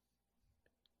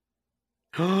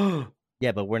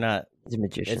 Yeah, but we're not He's a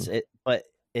magician. But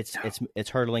it's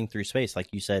hurtling through space, like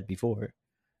you said before.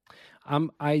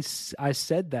 I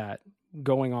said that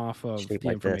going off of Shaped the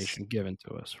like information given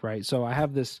to us, right? So I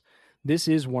have this. This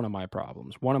is one of my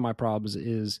problems. One of my problems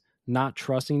is not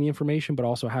trusting the information, but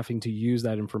also having to use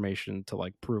that information to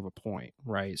like prove a point,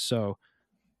 right? So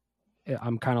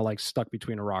I'm kind of like stuck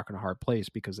between a rock and a hard place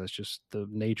because that's just the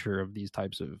nature of these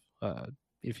types of,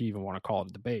 if you even want to call it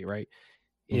a debate, right?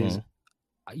 Is,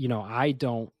 I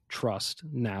don't trust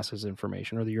NASA's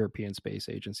information or the European Space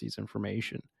Agency's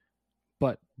information,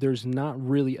 but there's not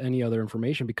really any other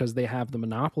information because they have the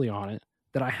monopoly on it,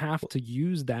 that I have to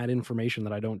use that information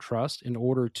that I don't trust in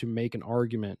order to make an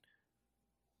argument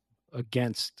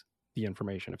against the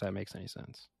information, if that makes any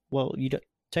sense. Well,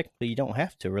 technically you don't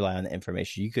have to rely on the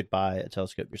information. You could buy a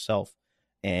telescope yourself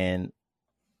and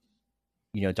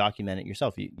document it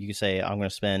yourself. You could say, I'm going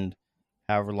to spend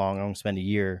however long, I'm going to spend a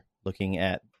year looking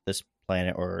at this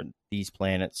planet or these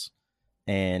planets,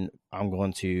 and I'm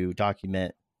going to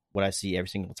document what I see every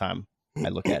single time I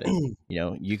look at it.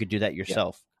 You could do that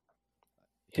yourself.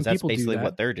 Because that's basically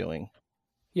what they're doing.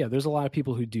 Yeah, there's a lot of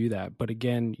people who do that, but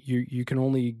again, you can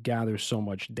only gather so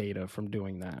much data from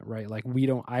doing that, right? Like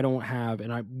I don't have,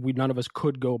 and none of us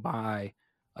could go buy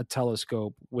a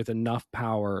telescope with enough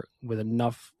power, with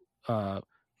enough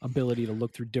ability to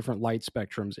look through different light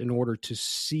spectrums in order to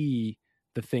see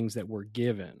the things that we're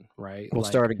given, right? We'll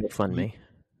start a GoFundMe.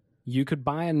 You could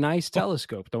buy a nice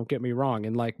telescope, don't get me wrong.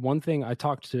 And like one thing, I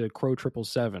talked to Crow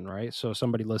 777, right? So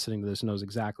somebody listening to this knows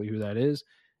exactly who that is,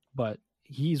 but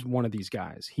he's one of these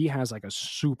guys. He has like a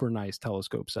super nice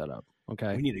telescope setup.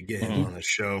 Okay. We need to get him on the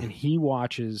show. And he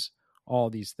watches all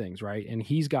these things, right? And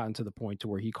he's gotten to the point to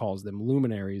where he calls them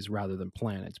luminaries rather than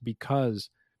planets because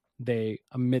they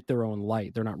emit their own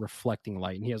light. They're not reflecting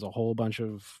light. And he has a whole bunch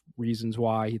of reasons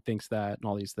why he thinks that and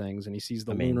all these things. And he sees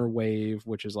the lunar wave,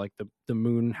 which is like the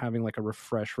moon having like a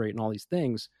refresh rate and all these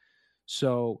things.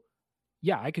 So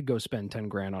yeah, I could go spend 10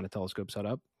 grand on a telescope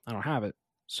setup. I don't have it.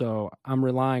 So I'm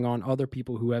relying on other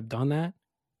people who have done that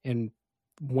and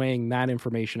weighing that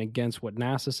information against what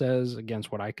NASA says,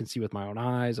 against what I can see with my own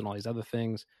eyes and all these other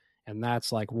things. And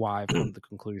that's like why I've come to the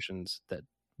conclusions that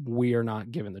we are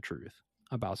not given the truth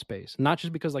about space. Not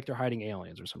just because like they're hiding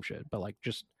aliens or some shit, but like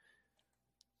just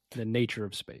the nature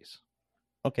of space.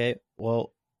 Okay,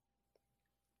 well,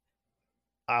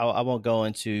 I won't go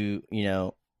into,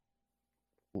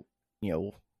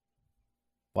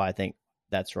 why I think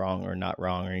that's wrong or not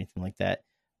wrong or anything like that.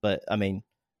 But I mean,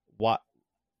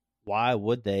 why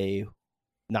would they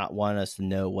not want us to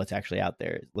know what's actually out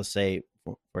there? Let's say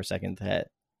for a second that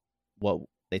what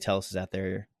they tell us is out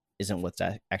there isn't what's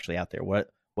actually out there. What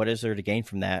is there to gain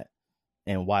from that,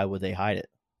 and why would they hide it?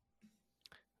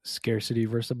 Scarcity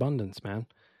versus abundance, man.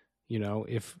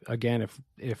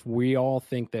 If we all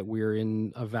think that we're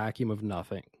in a vacuum of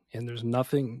nothing and there's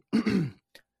nothing,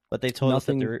 but they told us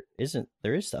that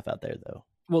there is stuff out there though.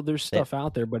 Well, there's stuff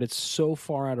out there, but it's so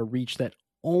far out of reach that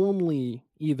only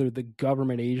either the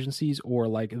government agencies or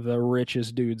like the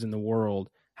richest dudes in the world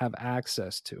have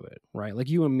access to it, right? Like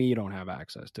you and me don't have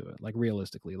access to it. Like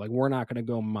realistically, like we're not going to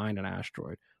go mine an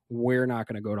asteroid. We're not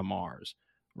going to go to Mars,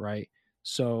 right?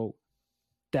 So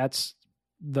that's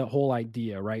the whole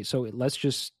idea, right? So let's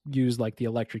just use like the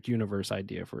electric universe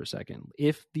idea for a second.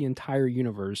 If the entire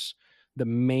universe, the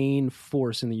main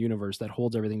force in the universe that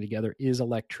holds everything together is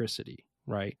electricity,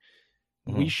 right?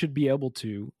 Mm-hmm. We should be able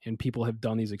to, and people have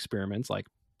done these experiments like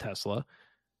Tesla,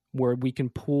 where we can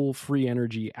pull free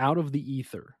energy out of the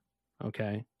ether,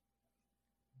 okay?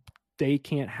 They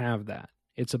can't have that.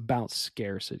 It's about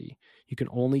scarcity. You can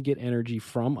only get energy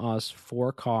from us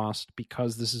for cost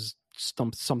because this is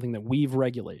something that we've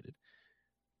regulated.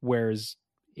 Whereas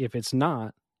if it's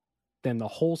not, then the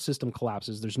whole system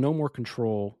collapses. There's no more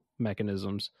control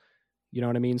mechanisms. You know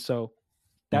what I mean? So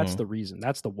that's the reason.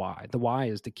 That's the why. The why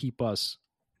is to keep us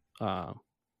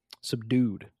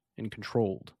subdued and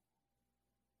controlled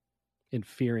in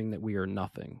fearing that we are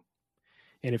nothing.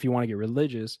 And if you want to get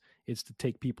religious, it's to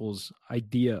take people's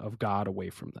idea of God away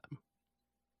from them.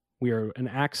 We are an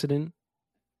accident,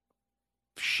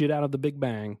 shit out of the Big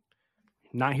Bang,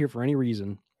 not here for any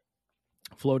reason,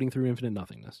 floating through infinite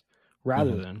nothingness,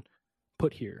 rather than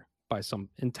put here by some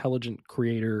intelligent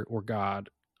creator or God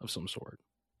of some sort.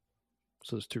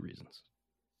 So there's two reasons.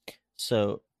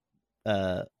 So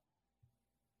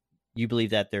you believe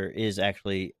that there is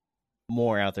actually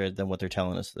more out there than what they're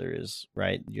telling us there is,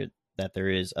 right? That there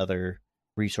is other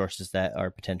resources that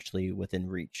are potentially within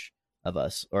reach of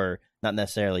us, or not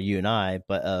necessarily you and I,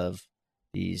 but of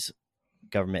these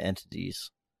government entities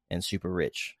and super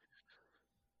rich.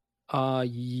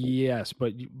 Yes,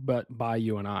 but by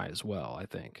you and I as well, I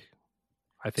think.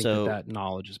 I think So- that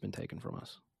knowledge has been taken from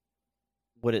us.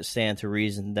 Would it stand to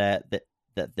reason that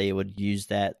they would use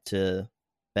that to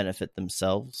benefit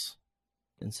themselves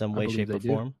in some I way, believe shape, they or do.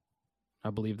 form? I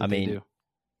believe I that they mean, do.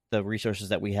 The resources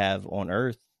that we have on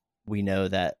Earth, we know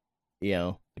that,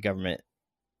 the government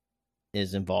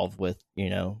is involved with,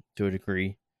 to a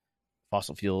degree,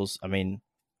 fossil fuels. I mean,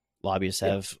 lobbyists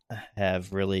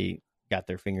have really got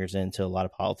their fingers into a lot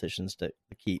of politicians to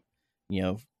keep,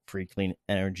 free, clean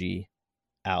energy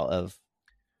out of,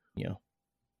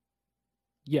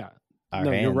 Yeah. our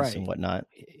No, hands you're right. and whatnot.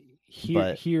 Here,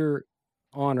 But here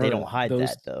on Earth, They don't hide those,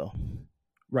 that though.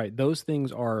 Right. Those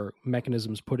things are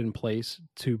mechanisms put in place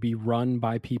to be run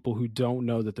by people who don't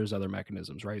know that there's other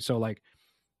mechanisms, right? So like,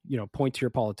 point to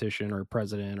your politician or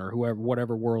president or whoever,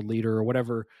 whatever world leader or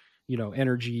whatever,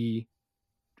 energy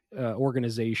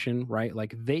organization, right?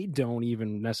 Like they don't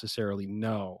even necessarily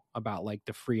know about like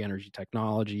the free energy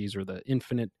technologies or the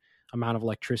infinite amount of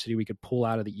electricity we could pull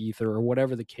out of the ether or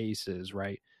whatever the case is,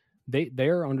 right?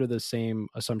 They're under the same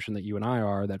assumption that you and I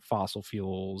are, that fossil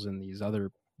fuels and these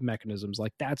other mechanisms,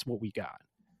 like that's what we got.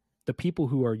 The people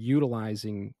who are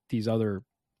utilizing these other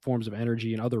forms of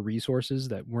energy and other resources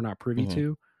that we're not privy Mhm.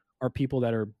 to are people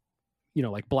that are,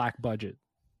 like black budget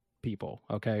people,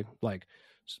 okay? Like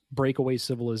breakaway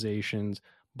civilizations,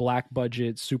 black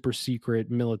budget, super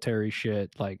secret military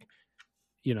shit. Like,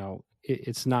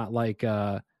 it's not like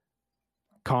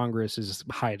Congress is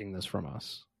hiding this from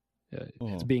us. It's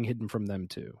Mhm. being hidden from them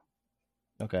too.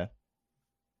 Okay.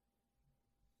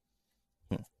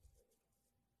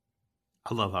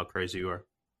 I love how crazy you are.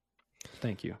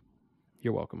 Thank you.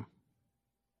 You're welcome.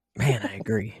 Man, I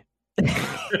agree.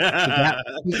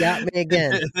 He got me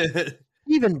again.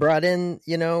 He even brought in,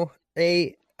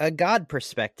 a God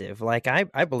perspective. Like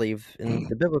I believe in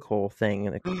the biblical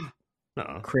thing, like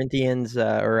No. Corinthians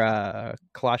or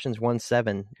Colossians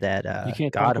 1:7, that You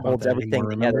can't God talk about holds that everything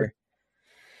anymore, together. remember?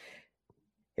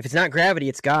 If it's not gravity,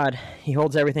 it's God. He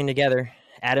holds everything together.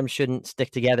 Atoms shouldn't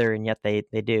stick together, and yet they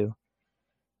do.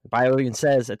 The Bible even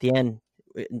says at the end,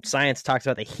 science talks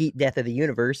about the heat death of the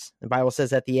universe. The Bible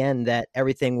says at the end that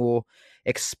everything will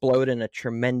explode in a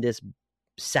tremendous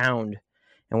sound.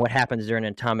 And what happens during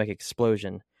an atomic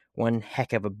explosion? One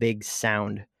heck of a big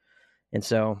sound. And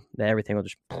so that everything will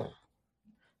just...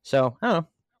 So, I don't know.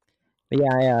 But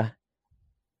yeah,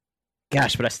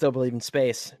 gosh, but I still believe in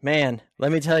space. Man,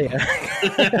 let me tell you.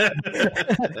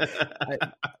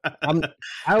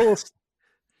 I will...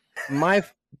 My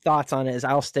thoughts on it is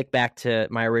I'll stick back to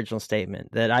my original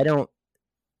statement that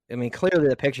clearly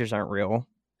the pictures aren't real.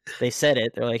 They said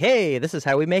it. They're like, hey, this is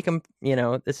how we make them,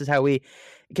 this is how we,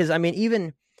 because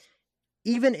even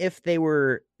if they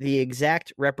were the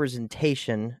exact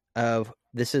representation of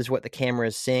this is what the camera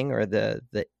is seeing or the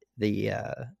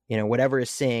whatever is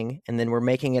seeing, and then we're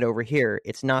making it over here,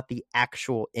 it's not the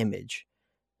actual image.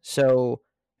 So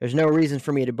there's no reason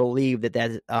for me to believe that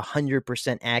that's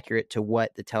 100% accurate to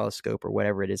what the telescope or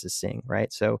whatever it is seeing,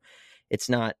 right? So it's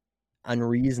not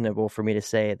unreasonable for me to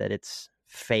say that it's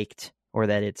faked or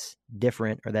that it's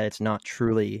different or that it's not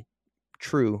truly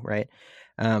true, right?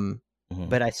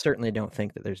 But I certainly don't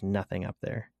think that there's nothing up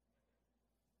there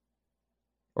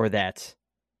or that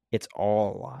it's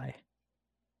all a lie.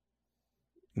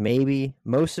 Maybe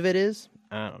most of it is.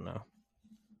 I don't know.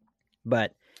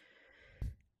 But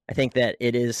I think that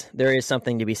there is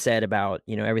something to be said about,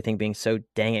 everything being so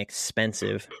dang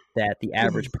expensive that the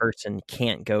average person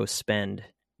can't go spend,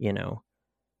 we said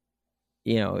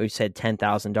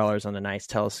 $10,000 on a nice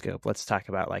telescope. Let's talk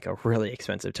about like a really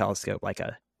expensive telescope, like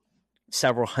a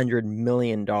several $100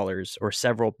 million or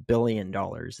several $1 billion.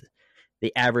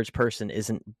 The average person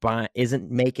isn't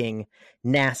making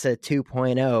NASA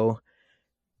 2.0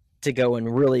 to go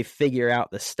and really figure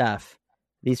out the stuff.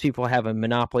 These people have a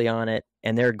monopoly on it,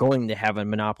 and they're going to have a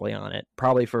monopoly on it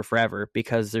probably for forever,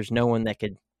 because there's no one that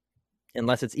could,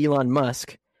 unless it's Elon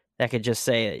Musk, that could just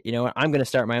say, you know what, I'm going to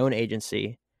start my own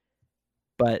agency.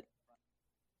 But,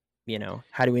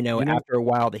 how do we know after a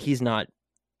while that he's not,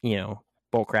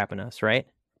 bullcrapping us, right?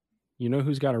 You know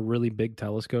who's got a really big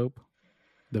telescope?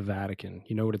 The Vatican.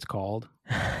 You know what it's called?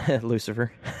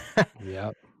 Lucifer.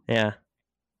 Yep. Yeah.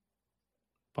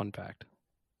 Fun fact.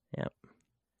 Yep.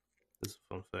 That's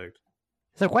a fun fact.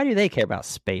 So why do they care about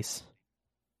space?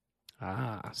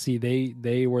 See,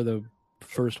 they were the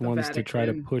first The ones to try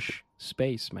to Vatican. push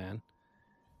space, man.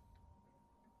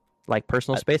 Like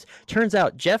personal space? Turns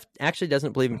out Jeff actually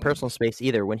doesn't believe in personal space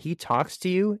either. When he talks to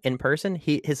you in person,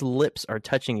 his lips are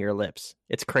touching your lips.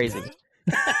 It's crazy.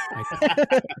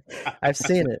 I've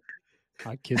seen it.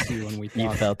 I kiss you when we You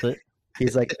talk. felt it.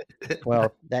 He's like,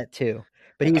 well, that too.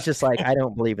 But he was just like, I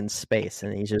don't believe in space,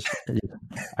 and he's just,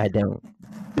 I don't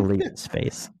believe in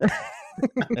space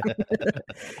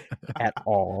at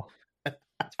all.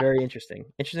 It's very interesting.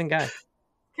 Interesting guy.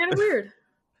 Kind of weird.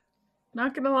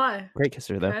 Not gonna lie. Great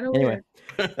kisser though. Kinda Anyway.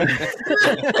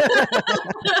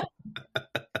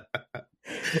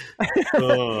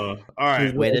 All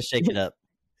right. Way to shake it up.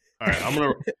 All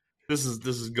right. This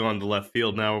is gone to left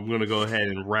field. Now I'm gonna go ahead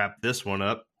and wrap this one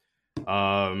up.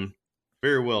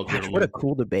 Very well, Gosh, gentlemen. what a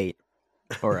cool debate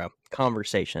or a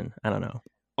conversation. I don't know.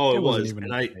 Oh, it wasn't was, even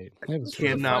and a I debate. It was Fun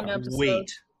cannot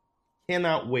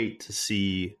episode. wait to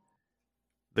see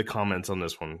the comments on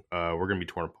this one. We're gonna be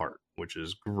torn apart, which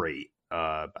is great.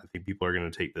 I think people are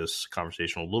gonna take this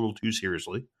conversation a little too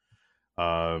seriously.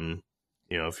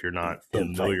 If you're not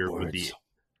familiar with the,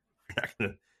 if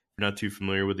you're not too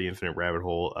familiar with the Infinite Rabbit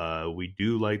Hole, we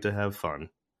do like to have fun,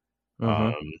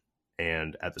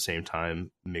 and at the same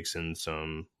time mix in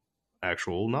some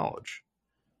actual knowledge,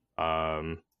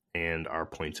 and our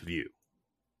points of view.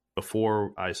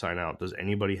 Before I sign out, does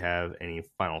anybody have any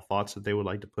final thoughts that they would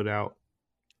like to put out?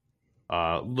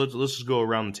 Let's just go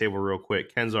around the table real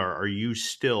quick. Kenzar, are you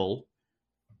still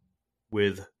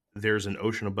with there's an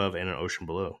ocean above and an ocean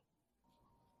below?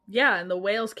 Yeah, and the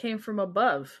whales came from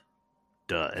above.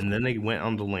 Duh. And then they went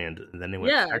on the land, and then they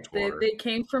went back to water. They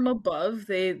came from above.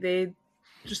 They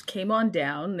just came on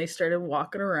down. They started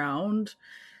walking around.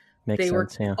 Makes They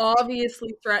sense, were yeah.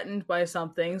 obviously threatened by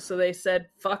something, so they said,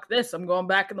 "Fuck this! I'm going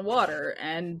back in the water."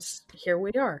 And here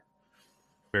we are.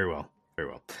 Very well. Very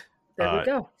well. There we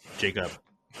go. Jacob.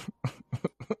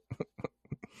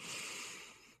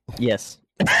 Yes.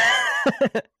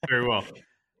 Very well.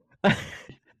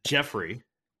 Jeffrey,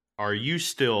 are you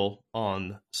still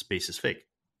on Space is Fake?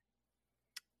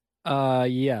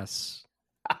 Yes.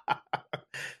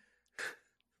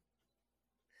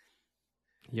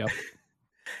 Yep.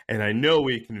 And I know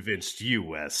we convinced you,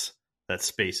 Wes, that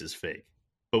space is fake,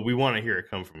 but we want to hear it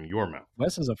come from your mouth.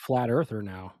 Wes is a flat earther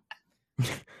now.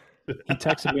 He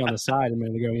texted me on the side a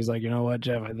minute ago. He's like, you know what,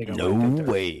 Jeff? I think I'm No gonna get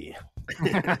there." way.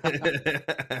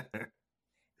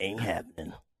 Ain't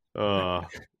happening.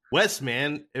 Wes,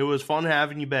 man, it was fun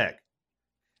having you back.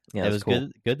 Yeah, It that's was cool.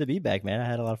 good to be back, man. I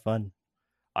had a lot of fun.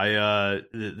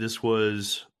 This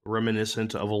was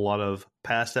reminiscent of a lot of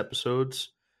past episodes.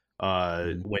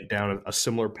 Went down a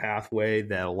similar pathway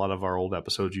that a lot of our old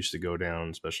episodes used to go down,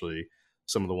 especially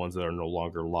some of the ones that are no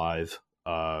longer live.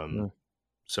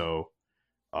 So,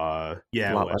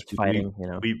 yeah, a lot Wes, less fighting,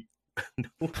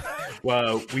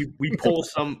 we pull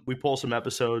some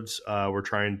episodes. We're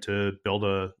trying to build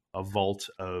a vault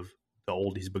of the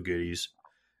oldies but goodies,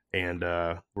 and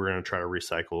we're gonna try to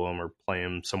recycle them or play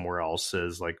them somewhere else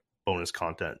as like bonus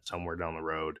content somewhere down the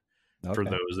road for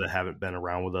Okay. those that haven't been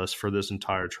around with us for this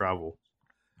entire travel.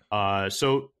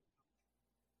 So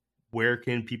where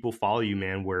can people follow you,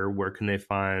 man? Where can they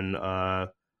find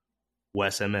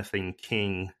Wes MFing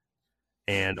King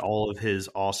and all of his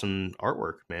awesome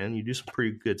artwork, man? You do some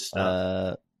pretty good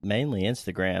stuff. Mainly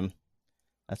Instagram.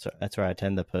 That's where I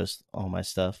tend to post all my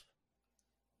stuff.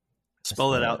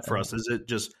 Spell that out for us. Is it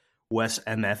just Wes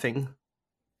MFing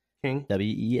King?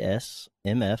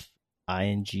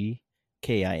 WESMFINGKING.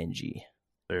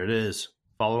 There it is.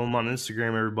 Follow him on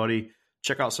Instagram, everybody.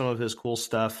 Check out some of his cool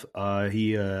stuff. I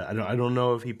don't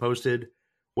know if he posted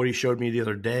what he showed me the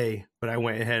other day, but I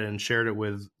went ahead and shared it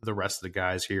with the rest of the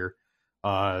guys here.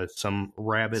 Some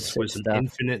rabbits Sick with some stuff.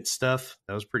 infinite stuff.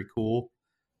 That was pretty cool.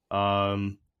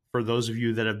 For those of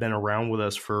you that have been around with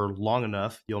us for long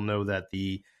enough, you'll know that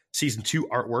the season 2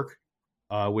 artwork,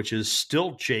 which is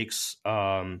still Jake's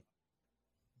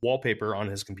wallpaper on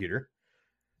his computer,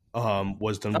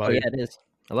 was done by yeah, it is.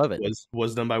 I love it.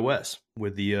 was done by Wes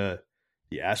with the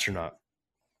astronaut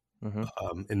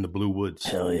Mhm. in the Blue Woods.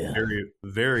 Hell yeah. Very,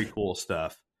 very cool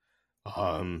stuff.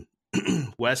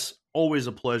 Wes, always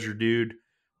a pleasure, dude.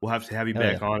 We'll have to have you Hell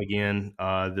back yeah. on again.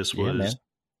 This Yeah, was man.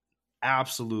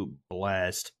 absolute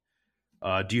blast.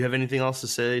 Do you have anything else to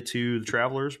say to the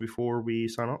travelers before we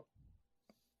sign off?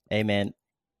 Hey, man,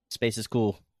 space is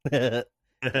cool. If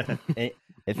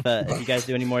you guys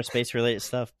do any more space related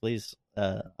stuff, please,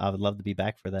 I would love to be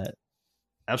back for that.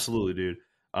 Absolutely, dude.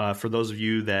 For those of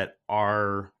you that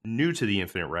are new to the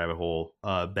Infinite Rabbit Hole,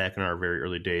 back in our very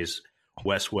early days,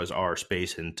 Wes was our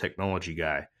space and technology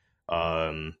guy.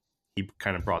 He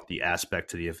kind of brought the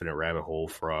aspect to the Infinite Rabbit Hole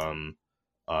from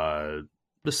the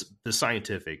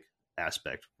scientific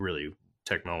aspect, really,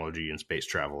 technology and space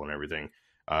travel and everything.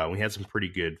 We had some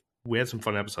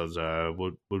fun episodes.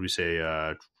 What would we say?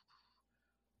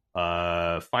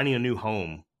 Finding a New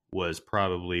Home was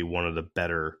probably one of the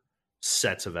better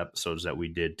sets of episodes that we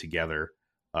did together.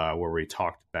 where we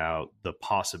talked about the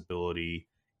possibility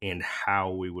and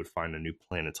how we would find a new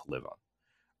planet to live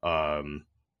on.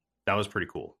 That was pretty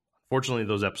cool. Unfortunately,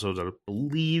 those episodes, I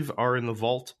believe, are in the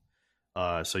vault.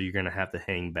 So you're going to have to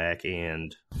hang back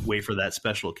and wait for that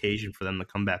special occasion for them to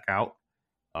come back out.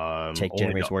 Take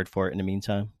Jeremy's word for it in the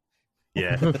meantime.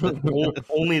 Yeah.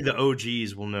 Only the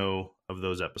OGs will know of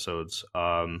those episodes.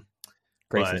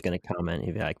 Grayson's going to comment.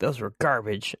 He'll be like, those were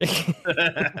garbage.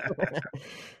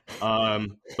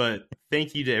 But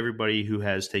thank you to everybody who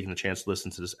has taken the chance to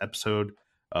listen to this episode.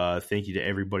 Thank you to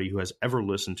everybody who has ever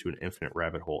listened to an Infinite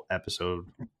Rabbit Hole episode.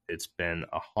 It's been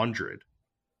 100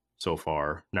 so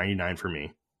far, 99 for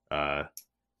me. I'm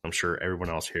sure everyone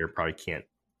else here probably can't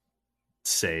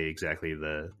say exactly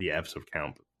the episode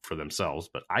count for themselves,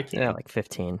 but I can. Yeah, like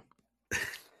 15.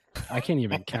 I can't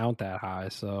even count that high,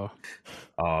 so.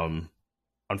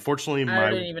 Unfortunately, I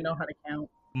didn't even know how to count.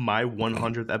 My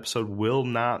 100th episode will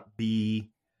not be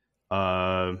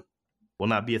a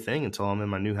thing until I'm in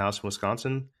my new house in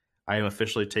Wisconsin. I am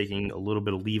officially taking a little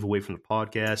bit of leave away from the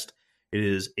podcast. It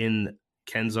is in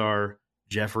Kenzar,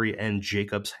 Jeffrey, and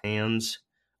Jacob's hands.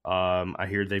 I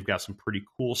hear they've got some pretty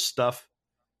cool stuff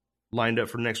lined up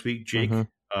for next week. Jake,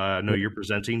 I know you're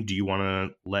presenting. Do you want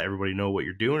to let everybody know what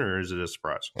you're doing, or is it a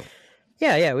surprise?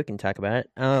 Yeah, we can talk about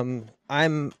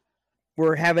it.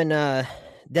 We're having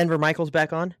Denver Michaels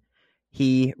back on.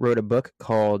 He wrote a book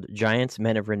called Giants,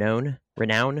 Men of Renown.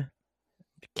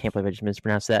 Can't believe I just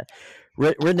mispronounced that.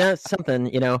 Renown something,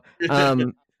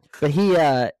 But he.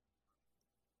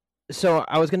 So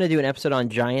I was going to do an episode on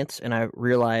Giants, and I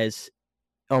realized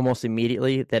almost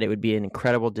immediately that it would be an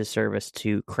incredible disservice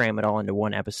to cram it all into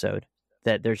one episode.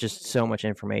 That there's just so much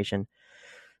information.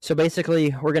 So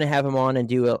basically, we're going to have him on and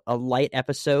do a light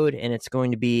episode, and it's going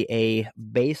to be a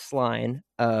baseline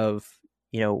of,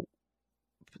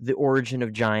 the origin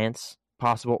of Giants,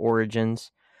 possible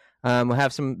origins. We'll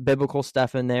have some biblical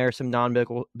stuff in there, some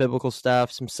non-biblical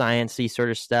stuff, some science-y sort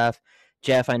of stuff.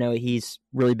 Jeff, I know he's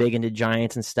really big into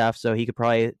Giants and stuff, so he could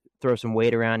probably throw some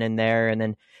weight around in there. And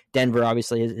then Denver,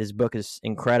 obviously, his book is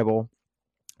incredible.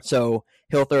 So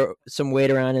he'll throw some weight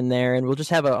around in there, and we'll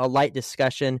just have a light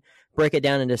discussion, break it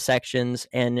down into sections,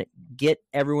 and get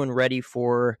everyone ready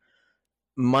for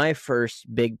my first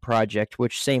big project,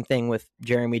 which same thing with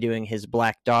Jeremy doing his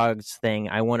Black Dogs thing.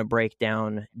 I want to break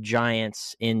down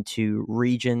Giants into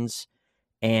regions,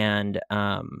 and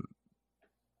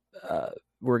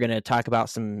we're going to talk about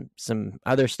some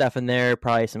other stuff in there,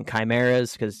 probably some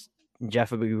chimeras, because Jeff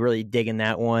would be really digging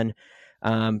that one.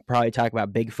 Probably talk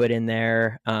about Bigfoot in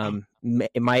there.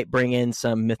 It might bring in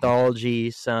some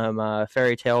mythology, some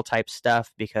fairy tale type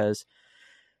stuff, because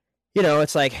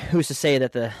it's like, who's to say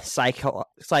that the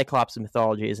Cyclops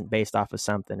mythology isn't based off of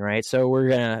something, right? So we're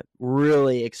gonna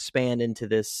really expand into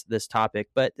this topic,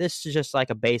 but this is just like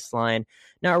a baseline,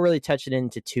 not really touching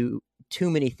into too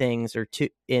many things or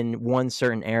in one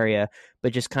certain area,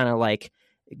 but just kind of like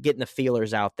getting the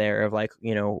feelers out there of like,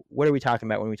 what are we talking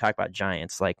about when we talk about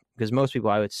Giants? Like, because most people,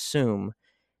 I would assume,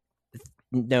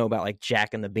 know about like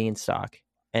Jack and the Beanstalk,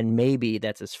 and maybe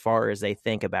that's as far as they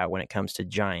think about when it comes to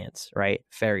Giants, right?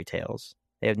 Fairy tales.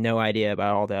 They have no idea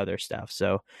about all the other stuff.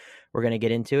 So we're going to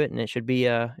get into it, and it should be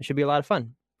a lot of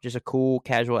fun. Just a cool,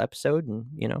 casual episode, and,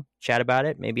 chat about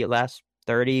it. Maybe it lasts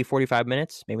 30, 45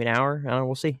 minutes, maybe an hour. I don't know.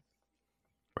 We'll see.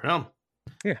 Right on.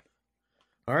 Yeah.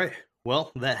 All right.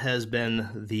 Well, that has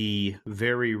been the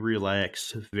very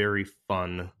relaxed, very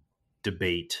fun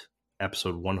debate,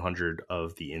 episode 100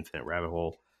 of the Infinite Rabbit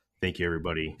Hole. Thank you,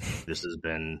 everybody. This has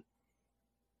been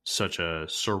such a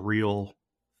surreal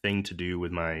thing to do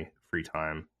with my free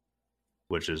time,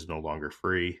 which is no longer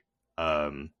free.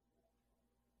 Thank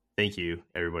you,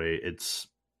 everybody.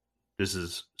 This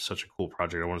is such a cool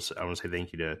project. I want to say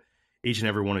thank you to each and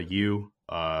every one of you.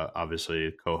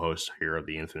 Obviously, co-hosts here at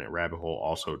the Infinite Rabbit Hole.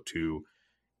 Also to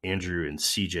Andrew and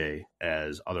CJ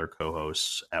as other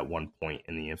co-hosts at one point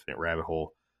in the Infinite Rabbit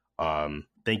Hole.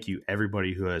 Thank you,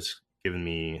 everybody who has given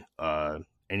me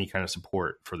any kind of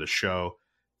support for the show.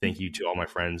 Thank you to all my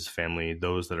friends, family,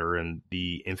 those that are in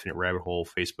the Infinite Rabbit Hole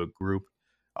Facebook group,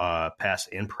 past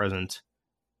and present.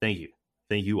 Thank you.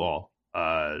 Thank you all.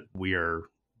 We are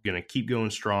going to keep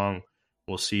going strong.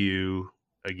 We'll see you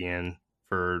again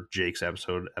for Jake's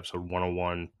episode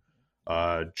 101,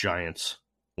 Giants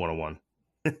 101.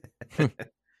 You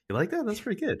like that? That's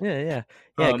pretty good. Yeah.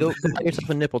 Go buy yourself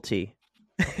a nipple tea.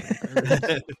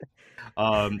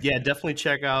 Definitely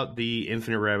check out the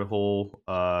Infinite Rabbit Hole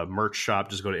merch shop.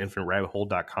 Just go to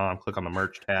infiniterabbithole.com, click on the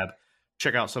merch tab,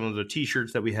 check out some of the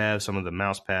t-shirts that we have, some of the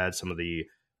mouse pads, some of the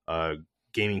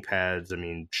gaming pads. I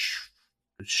mean,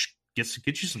 get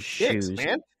you some kicks,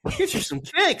 man. Get you some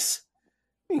kicks.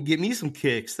 Get me some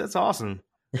kicks. That's awesome.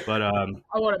 But I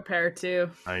want a pair too.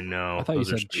 I know. I thought you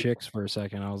those are said sweet. chicks for a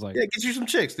second. I was like, Yeah, get you some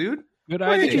chicks, dude. good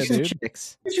Why idea, get you some dude.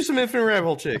 Chicks. Get you some Infinite Rabbit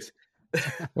Hole chicks.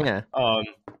 Yeah.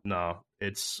 No,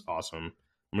 it's awesome.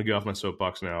 I'm gonna get off my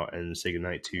soapbox now and say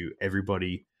goodnight to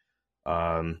everybody.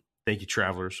 Thank you,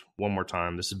 travelers, one more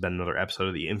time. This has been another episode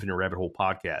of the Infinite Rabbit Hole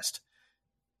podcast.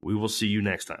 We will see you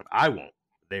next time. I won't.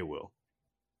 They will.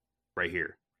 Right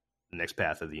here. The next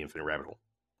path of the Infinite Rabbit Hole.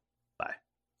 Bye.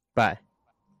 Bye.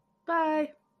 Bye.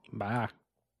 Bye.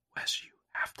 Wes, you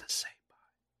have to say